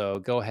 So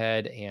go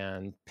ahead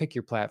and pick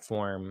your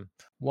platform,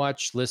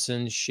 watch,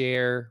 listen,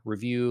 share,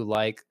 review,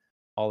 like,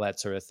 all that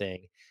sort of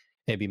thing.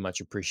 It'd be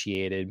much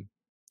appreciated.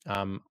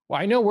 Well,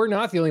 I know we're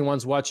not the only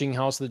ones watching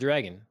House of the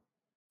Dragon.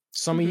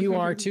 Some of you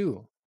are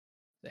too.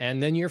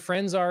 And then your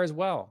friends are as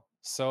well.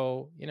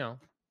 So,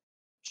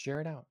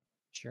 share it out.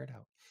 Share it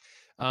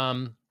out.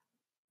 Um,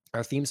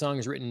 our theme song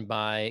is written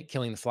by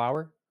Killing the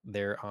Flower.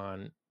 They're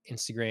on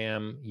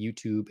Instagram,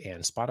 YouTube,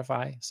 and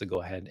Spotify. So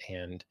go ahead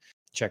and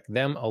check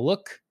them a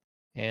look.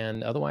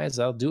 And otherwise,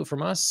 that'll do it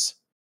from us.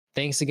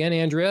 Thanks again,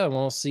 Andrea, and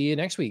we'll see you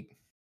next week.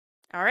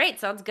 All right,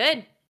 sounds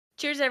good.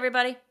 Cheers,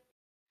 everybody.